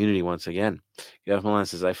 Our community once again. Jeff Milan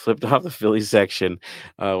says, I flipped off the Philly section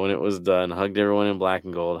when it was done. Hugged everyone in black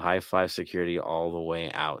and gold. High five security all the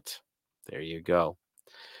way out. There you go.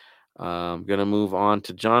 I'm going to move on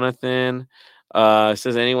to Jonathan.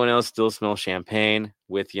 Says, anyone else still smell champagne?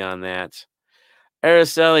 With you on that.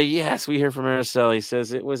 Araceli, yes, we hear from Araceli.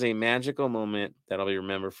 Says, it was a magical moment that'll be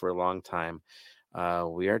remembered for a long time.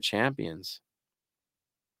 We are champions.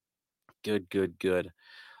 Good.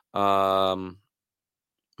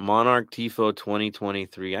 Monarch Tifo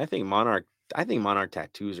 2023. I think Monarch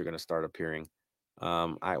tattoos are going to start appearing.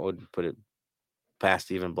 I would put it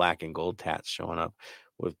past even black and gold tats showing up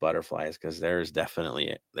with butterflies, because there's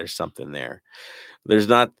something there. There's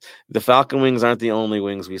not, the falcon wings aren't the only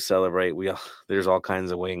wings we celebrate. There's all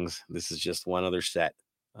kinds of wings. This is just one other set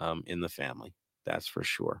in the family. That's for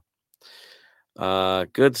sure.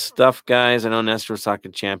 Good stuff, guys. I know Nestor was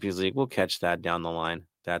talking Champions League. We'll catch that down the line.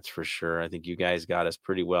 That's for sure. I think you guys got us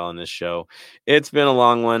pretty well in this show. It's been a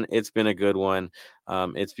long one. It's been a good one.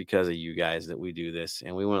 It's because of you guys that we do this,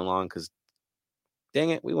 and we went long because,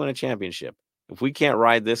 dang it, we won a championship. If we can't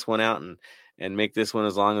ride this one out and make this one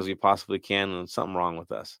as long as we possibly can, then something wrong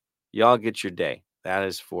with us. Y'all get your day. That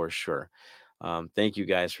is for sure. Thank you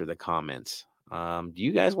guys for the comments. Do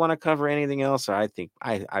you guys want to cover anything else? Or I think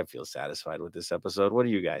I feel satisfied with this episode. What do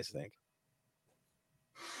you guys think?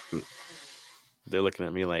 They're looking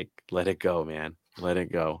at me like, let it go, man. Let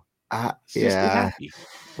it go. Yeah,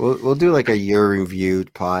 we'll do like a year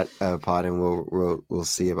reviewed pod, and we'll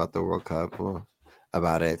see about the World Cup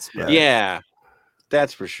about it. But... yeah,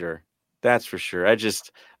 that's for sure. I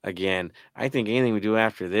just, again, I think anything we do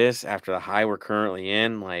after this, after the high we're currently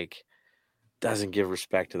in, like, doesn't give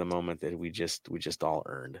respect to the moment that we just all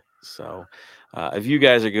earned. So if you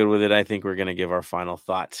guys are good with it, I think we're going to give our final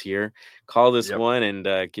thoughts here. Call this one and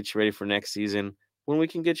get you ready for next season when we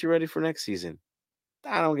can get you ready for next season.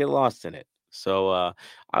 I don't get lost in it. So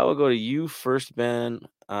I will go to you first, Ben.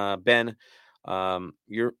 Ben,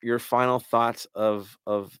 your final thoughts of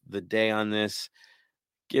the day on this.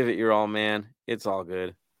 Give it your all, man. It's all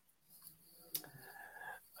good.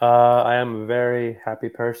 I am a very happy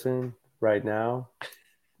person right now.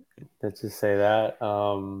 Let's just say that.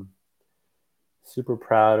 Super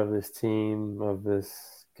proud of this team, of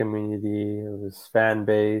this community, of this fan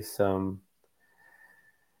base. I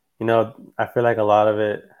feel like a lot of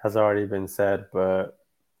it has already been said, but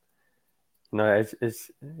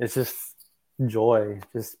it's just joy,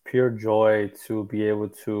 just pure joy to be able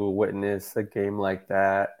to witness a game like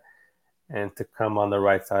that and to come on the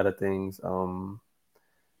right side of things.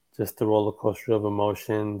 Just the roller coaster of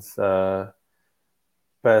emotions.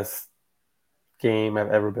 Best game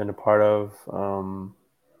I've ever been a part of.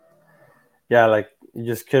 Like you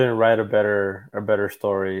just couldn't write a better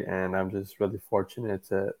story, and I'm just really fortunate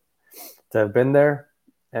to have been there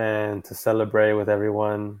and to celebrate with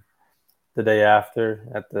everyone the day after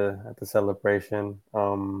at the celebration.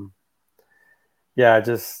 I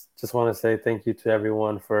just want to say thank you to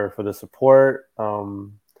everyone for the support.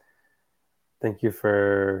 Thank you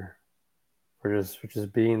for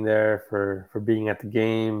just being there, for being at the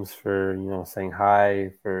games, for saying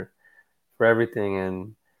hi, for everything.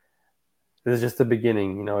 And this is just the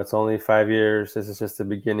beginning. It's only 5 years. This is just the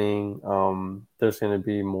beginning. There's going to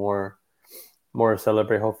be more to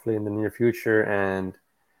celebrate, hopefully, in the near future. And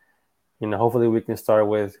hopefully we can start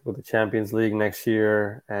with the Champions League next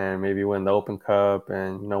year and maybe win the Open Cup.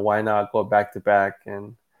 And why not go back to back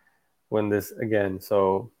and win this again?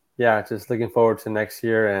 So just looking forward to next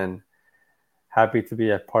year and happy to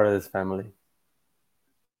be a part of this family.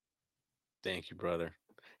 Thank you, brother.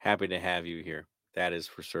 Happy to have you here. That is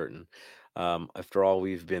for certain. After all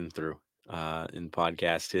we've been through in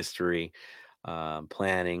podcast history,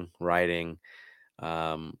 planning, writing,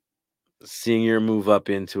 seeing your move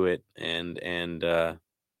up into it, and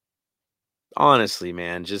honestly,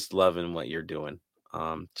 man, just loving what you're doing.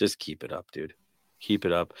 Just keep it up, dude. Keep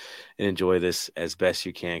it up and enjoy this as best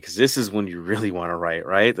you can, because this is when you really want to write,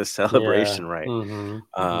 right? The celebration, right?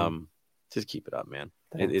 Mm-hmm. Just keep it up, man.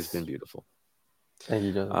 It's Thanks. been beautiful. Thank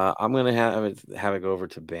you, Joseph. I'm gonna have it go over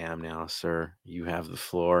to Bam now, sir. You have the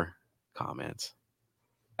floor. Comments.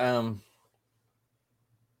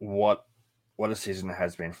 What a season it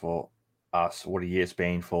has been for us. What a year it's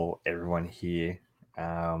been for everyone here.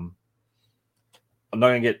 I'm not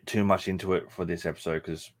gonna get too much into it for this episode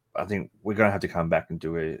because I think we're gonna have to come back and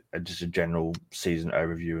do just a general season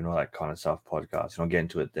overview and all that kind of stuff podcast. And I'll get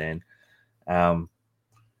into it then.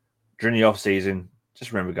 During the off season,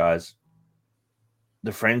 just remember, guys,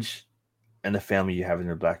 the friends and the family you have in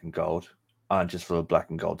the black and gold aren't just for the black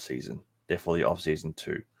and gold season. They're for the off season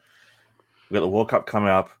too. We've got the World Cup coming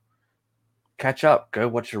up. Catch up. Go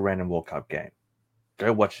watch a random World Cup game.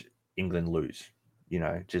 Go watch England lose.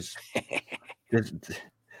 Just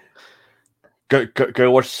go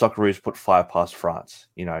watch Socceroos put 5 past France.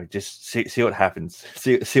 Just see what happens.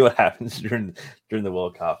 See what happens during the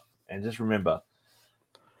World Cup. And just remember,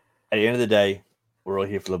 at the end of the day, we're all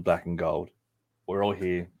here for the black and gold. We're all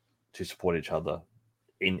here to support each other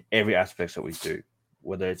in every aspect that we do.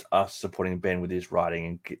 Whether it's us supporting Ben with his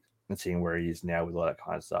writing and seeing where he is now with all that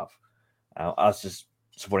kind of stuff. Us just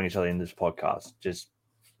supporting each other in this podcast. Just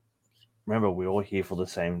remember, we're all here for the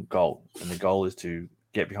same goal. And the goal is to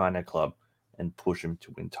get behind our club and push them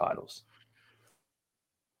to win titles.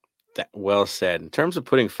 That well said. In terms of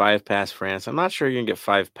putting 5 past France, I'm not sure you can get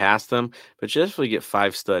 5 past them, but just if we get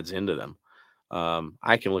 5 studs into them,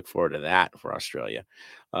 I can look forward to that for Australia.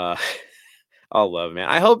 I'll love, man.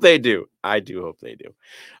 I hope they do. I do hope they do.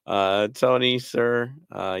 Tony, sir,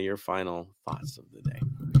 your final thoughts of the day.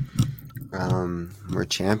 We're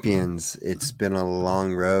champions. It's been a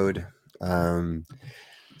long road,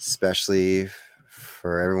 especially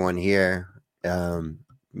for everyone here.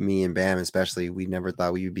 Me and Bam, especially, we never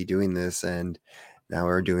thought we would be doing this, and now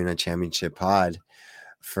we're doing a championship pod.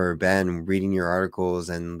 For Ben, reading your articles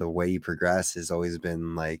and the way you progress has always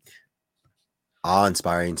been like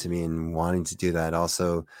awe-inspiring to me, and wanting to do that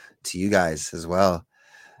also to you guys as well.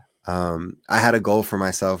 I had a goal for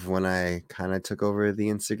myself when I kind of took over the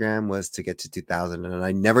Instagram was to get to 2,000, and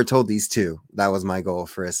I never told these two. That was my goal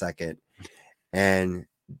for a second, and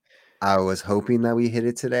I was hoping that we hit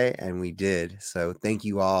it today, and we did. So thank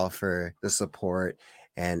you all for the support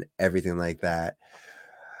and everything like that.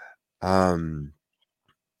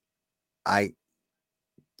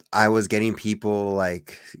 I was getting people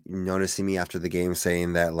like noticing me after the game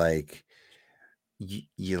saying that like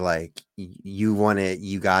you won it,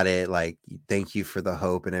 you got it, like thank you for the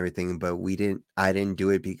hope and everything, but I didn't do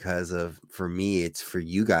it because for me, it's for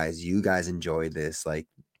you guys. You guys enjoyed this, like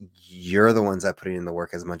you're the ones that put in the work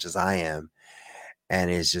as much as I am, and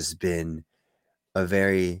it's just been a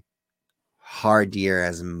very hard year,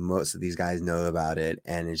 as most of these guys know about it,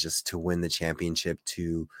 and it's just to win the championship,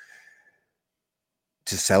 to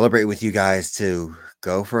celebrate with you guys, to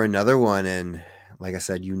go for another one. And like I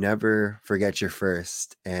said, you never forget your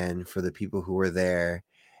first. And for the people who were there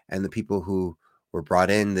and the people who were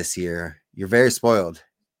brought in this year, you're very spoiled,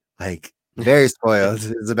 like very spoiled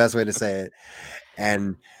is the best way to say it.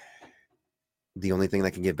 And the only thing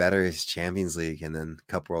that can get better is Champions League, and then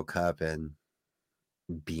Cup World Cup, and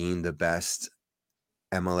being the best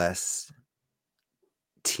MLS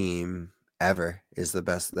team ever is the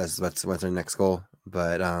best. That's what's our next goal.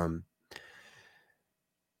 But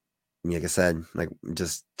like I said, like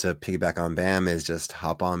just to piggyback on Bam, is just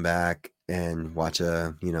hop on back and watch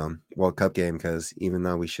a World Cup game, because even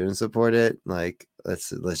though we shouldn't support it, like let's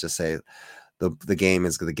just say the game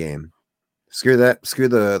is the game. Screw that. Screw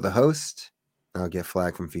the host. I'll get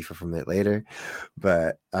flagged from FIFA from it later.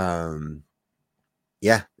 But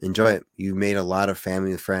yeah, enjoy it. You made a lot of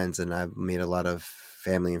family and friends, and I've made a lot of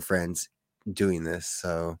family and friends doing this.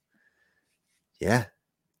 So yeah,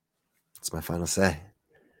 that's my final say.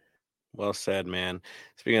 Well said, man.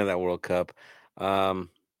 Speaking of that World Cup, another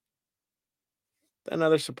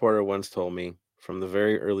supporter once told me from the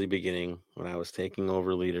very early beginning, when I was taking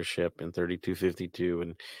over leadership in 3252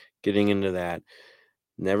 and getting into that,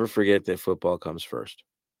 never forget that football comes first.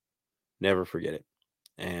 Never forget it.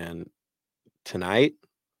 And tonight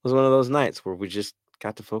was one of those nights where we just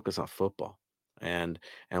got to focus on football and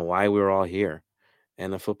why we were all here.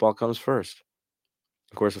 And the football comes first.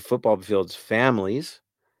 Of course, the football builds families,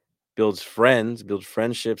 builds friends, builds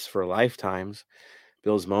friendships for lifetimes,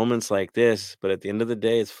 builds moments like this. But at the end of the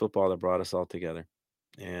day, it's football that brought us all together.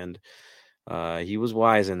 And he was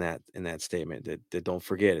wise in that statement that don't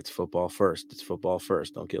forget, it's football first. It's football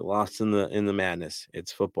first. Don't get lost in the madness.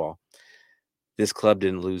 It's football. This club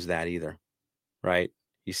didn't lose that either, right?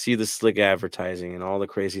 You see the slick advertising and all the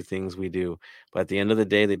crazy things we do, but at the end of the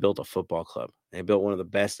day, they built a football club. They built one of the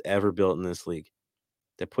best ever built in this league.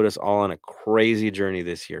 that put us all on a crazy journey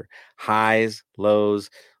this year. Highs,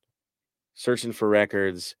 lows, searching for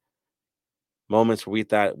records, moments where we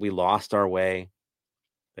thought we lost our way,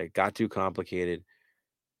 that got too complicated.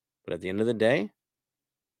 But at the end of the day,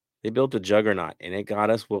 they built a juggernaut, and it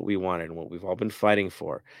got us what we wanted and what we've all been fighting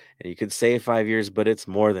for. And you could say 5 years, but it's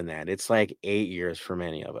more than that. It's like 8 years for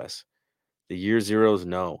many of us. The year zeros,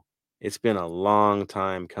 no. It's been a long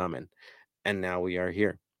time coming, and now we are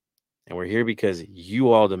here. And we're here because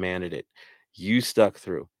you all demanded it. You stuck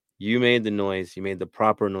through. You made the noise. You made the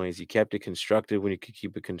proper noise. You kept it constructive when you could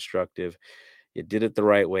keep it constructive. You did it the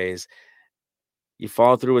right ways. You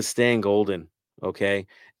followed through with staying golden, okay?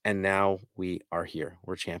 And now we are here.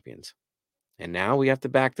 We're champions. And now we have to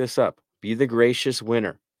back this up. Be the gracious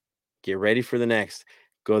winner. Get ready for the next.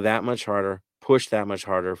 Go that much harder. Push that much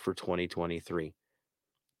harder for 2023.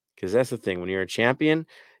 Because that's the thing. When you're a champion,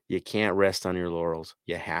 you can't rest on your laurels.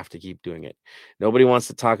 You have to keep doing it. Nobody wants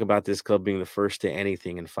to talk about this club being the first to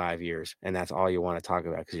anything in 5 years. And that's all you want to talk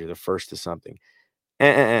about because you're the first to something.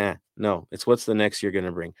 No, it's what's the next year going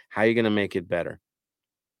to bring? How are you going to make it better?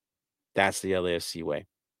 That's the LAFC way.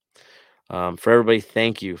 For everybody,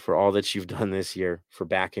 thank you for all that you've done this year, for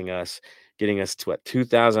backing us, getting us to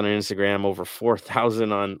 2,000 on Instagram, over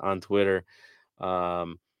 4,000 on Twitter,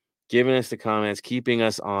 giving us the comments, keeping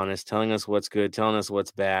us honest, telling us what's good, telling us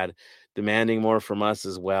what's bad, demanding more from us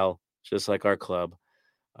as well, just like our club.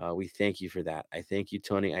 We thank you for that. I thank you,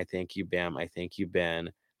 Tony. I thank you, Bam. I thank you,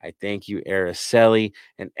 Ben. I thank you, Araceli,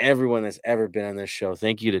 and everyone that's ever been on this show.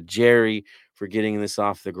 Thank you to Jerry for getting this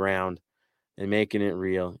off the ground and making it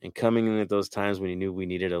real and coming in at those times when you knew we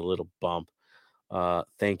needed a little bump.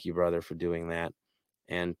 Thank you, brother, for doing that.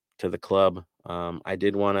 And to the club, I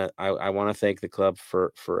want to thank the club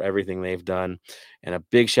for everything they've done. And a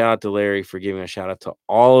big shout out to Larry for giving a shout out to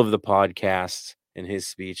all of the podcasts in his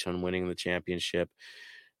speech on winning the championship,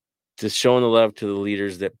 just showing the love to the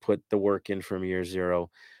leaders that put the work in from year zero.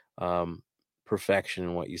 Perfection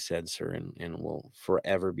in what you said, sir, and we'll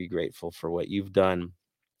forever be grateful for what you've done,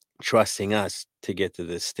 trusting us to get to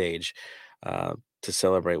this stage, to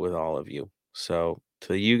celebrate with all of you. So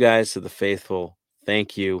to you guys, to the faithful,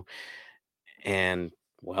 thank you. And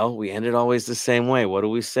well, we end it always the same way. What do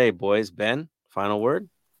we say, boys? Ben, final word?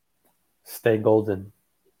 Stay golden.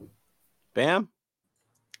 Bam?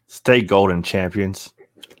 Stay golden, champions.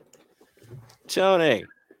 Tony?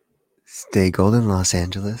 Stay golden, Los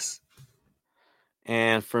Angeles.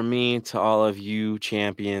 And for me, to all of you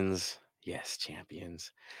champions, yes,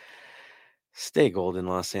 champions, stay golden,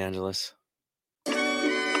 Los Angeles.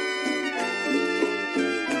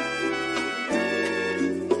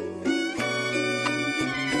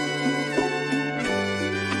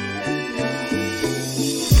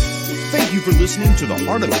 Thank you for listening to the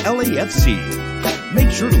Heart of LAFC.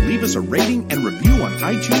 Make sure to leave us a rating and review on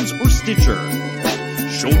iTunes or Stitcher.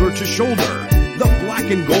 Shoulder to shoulder, the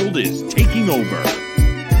black and gold is taking over.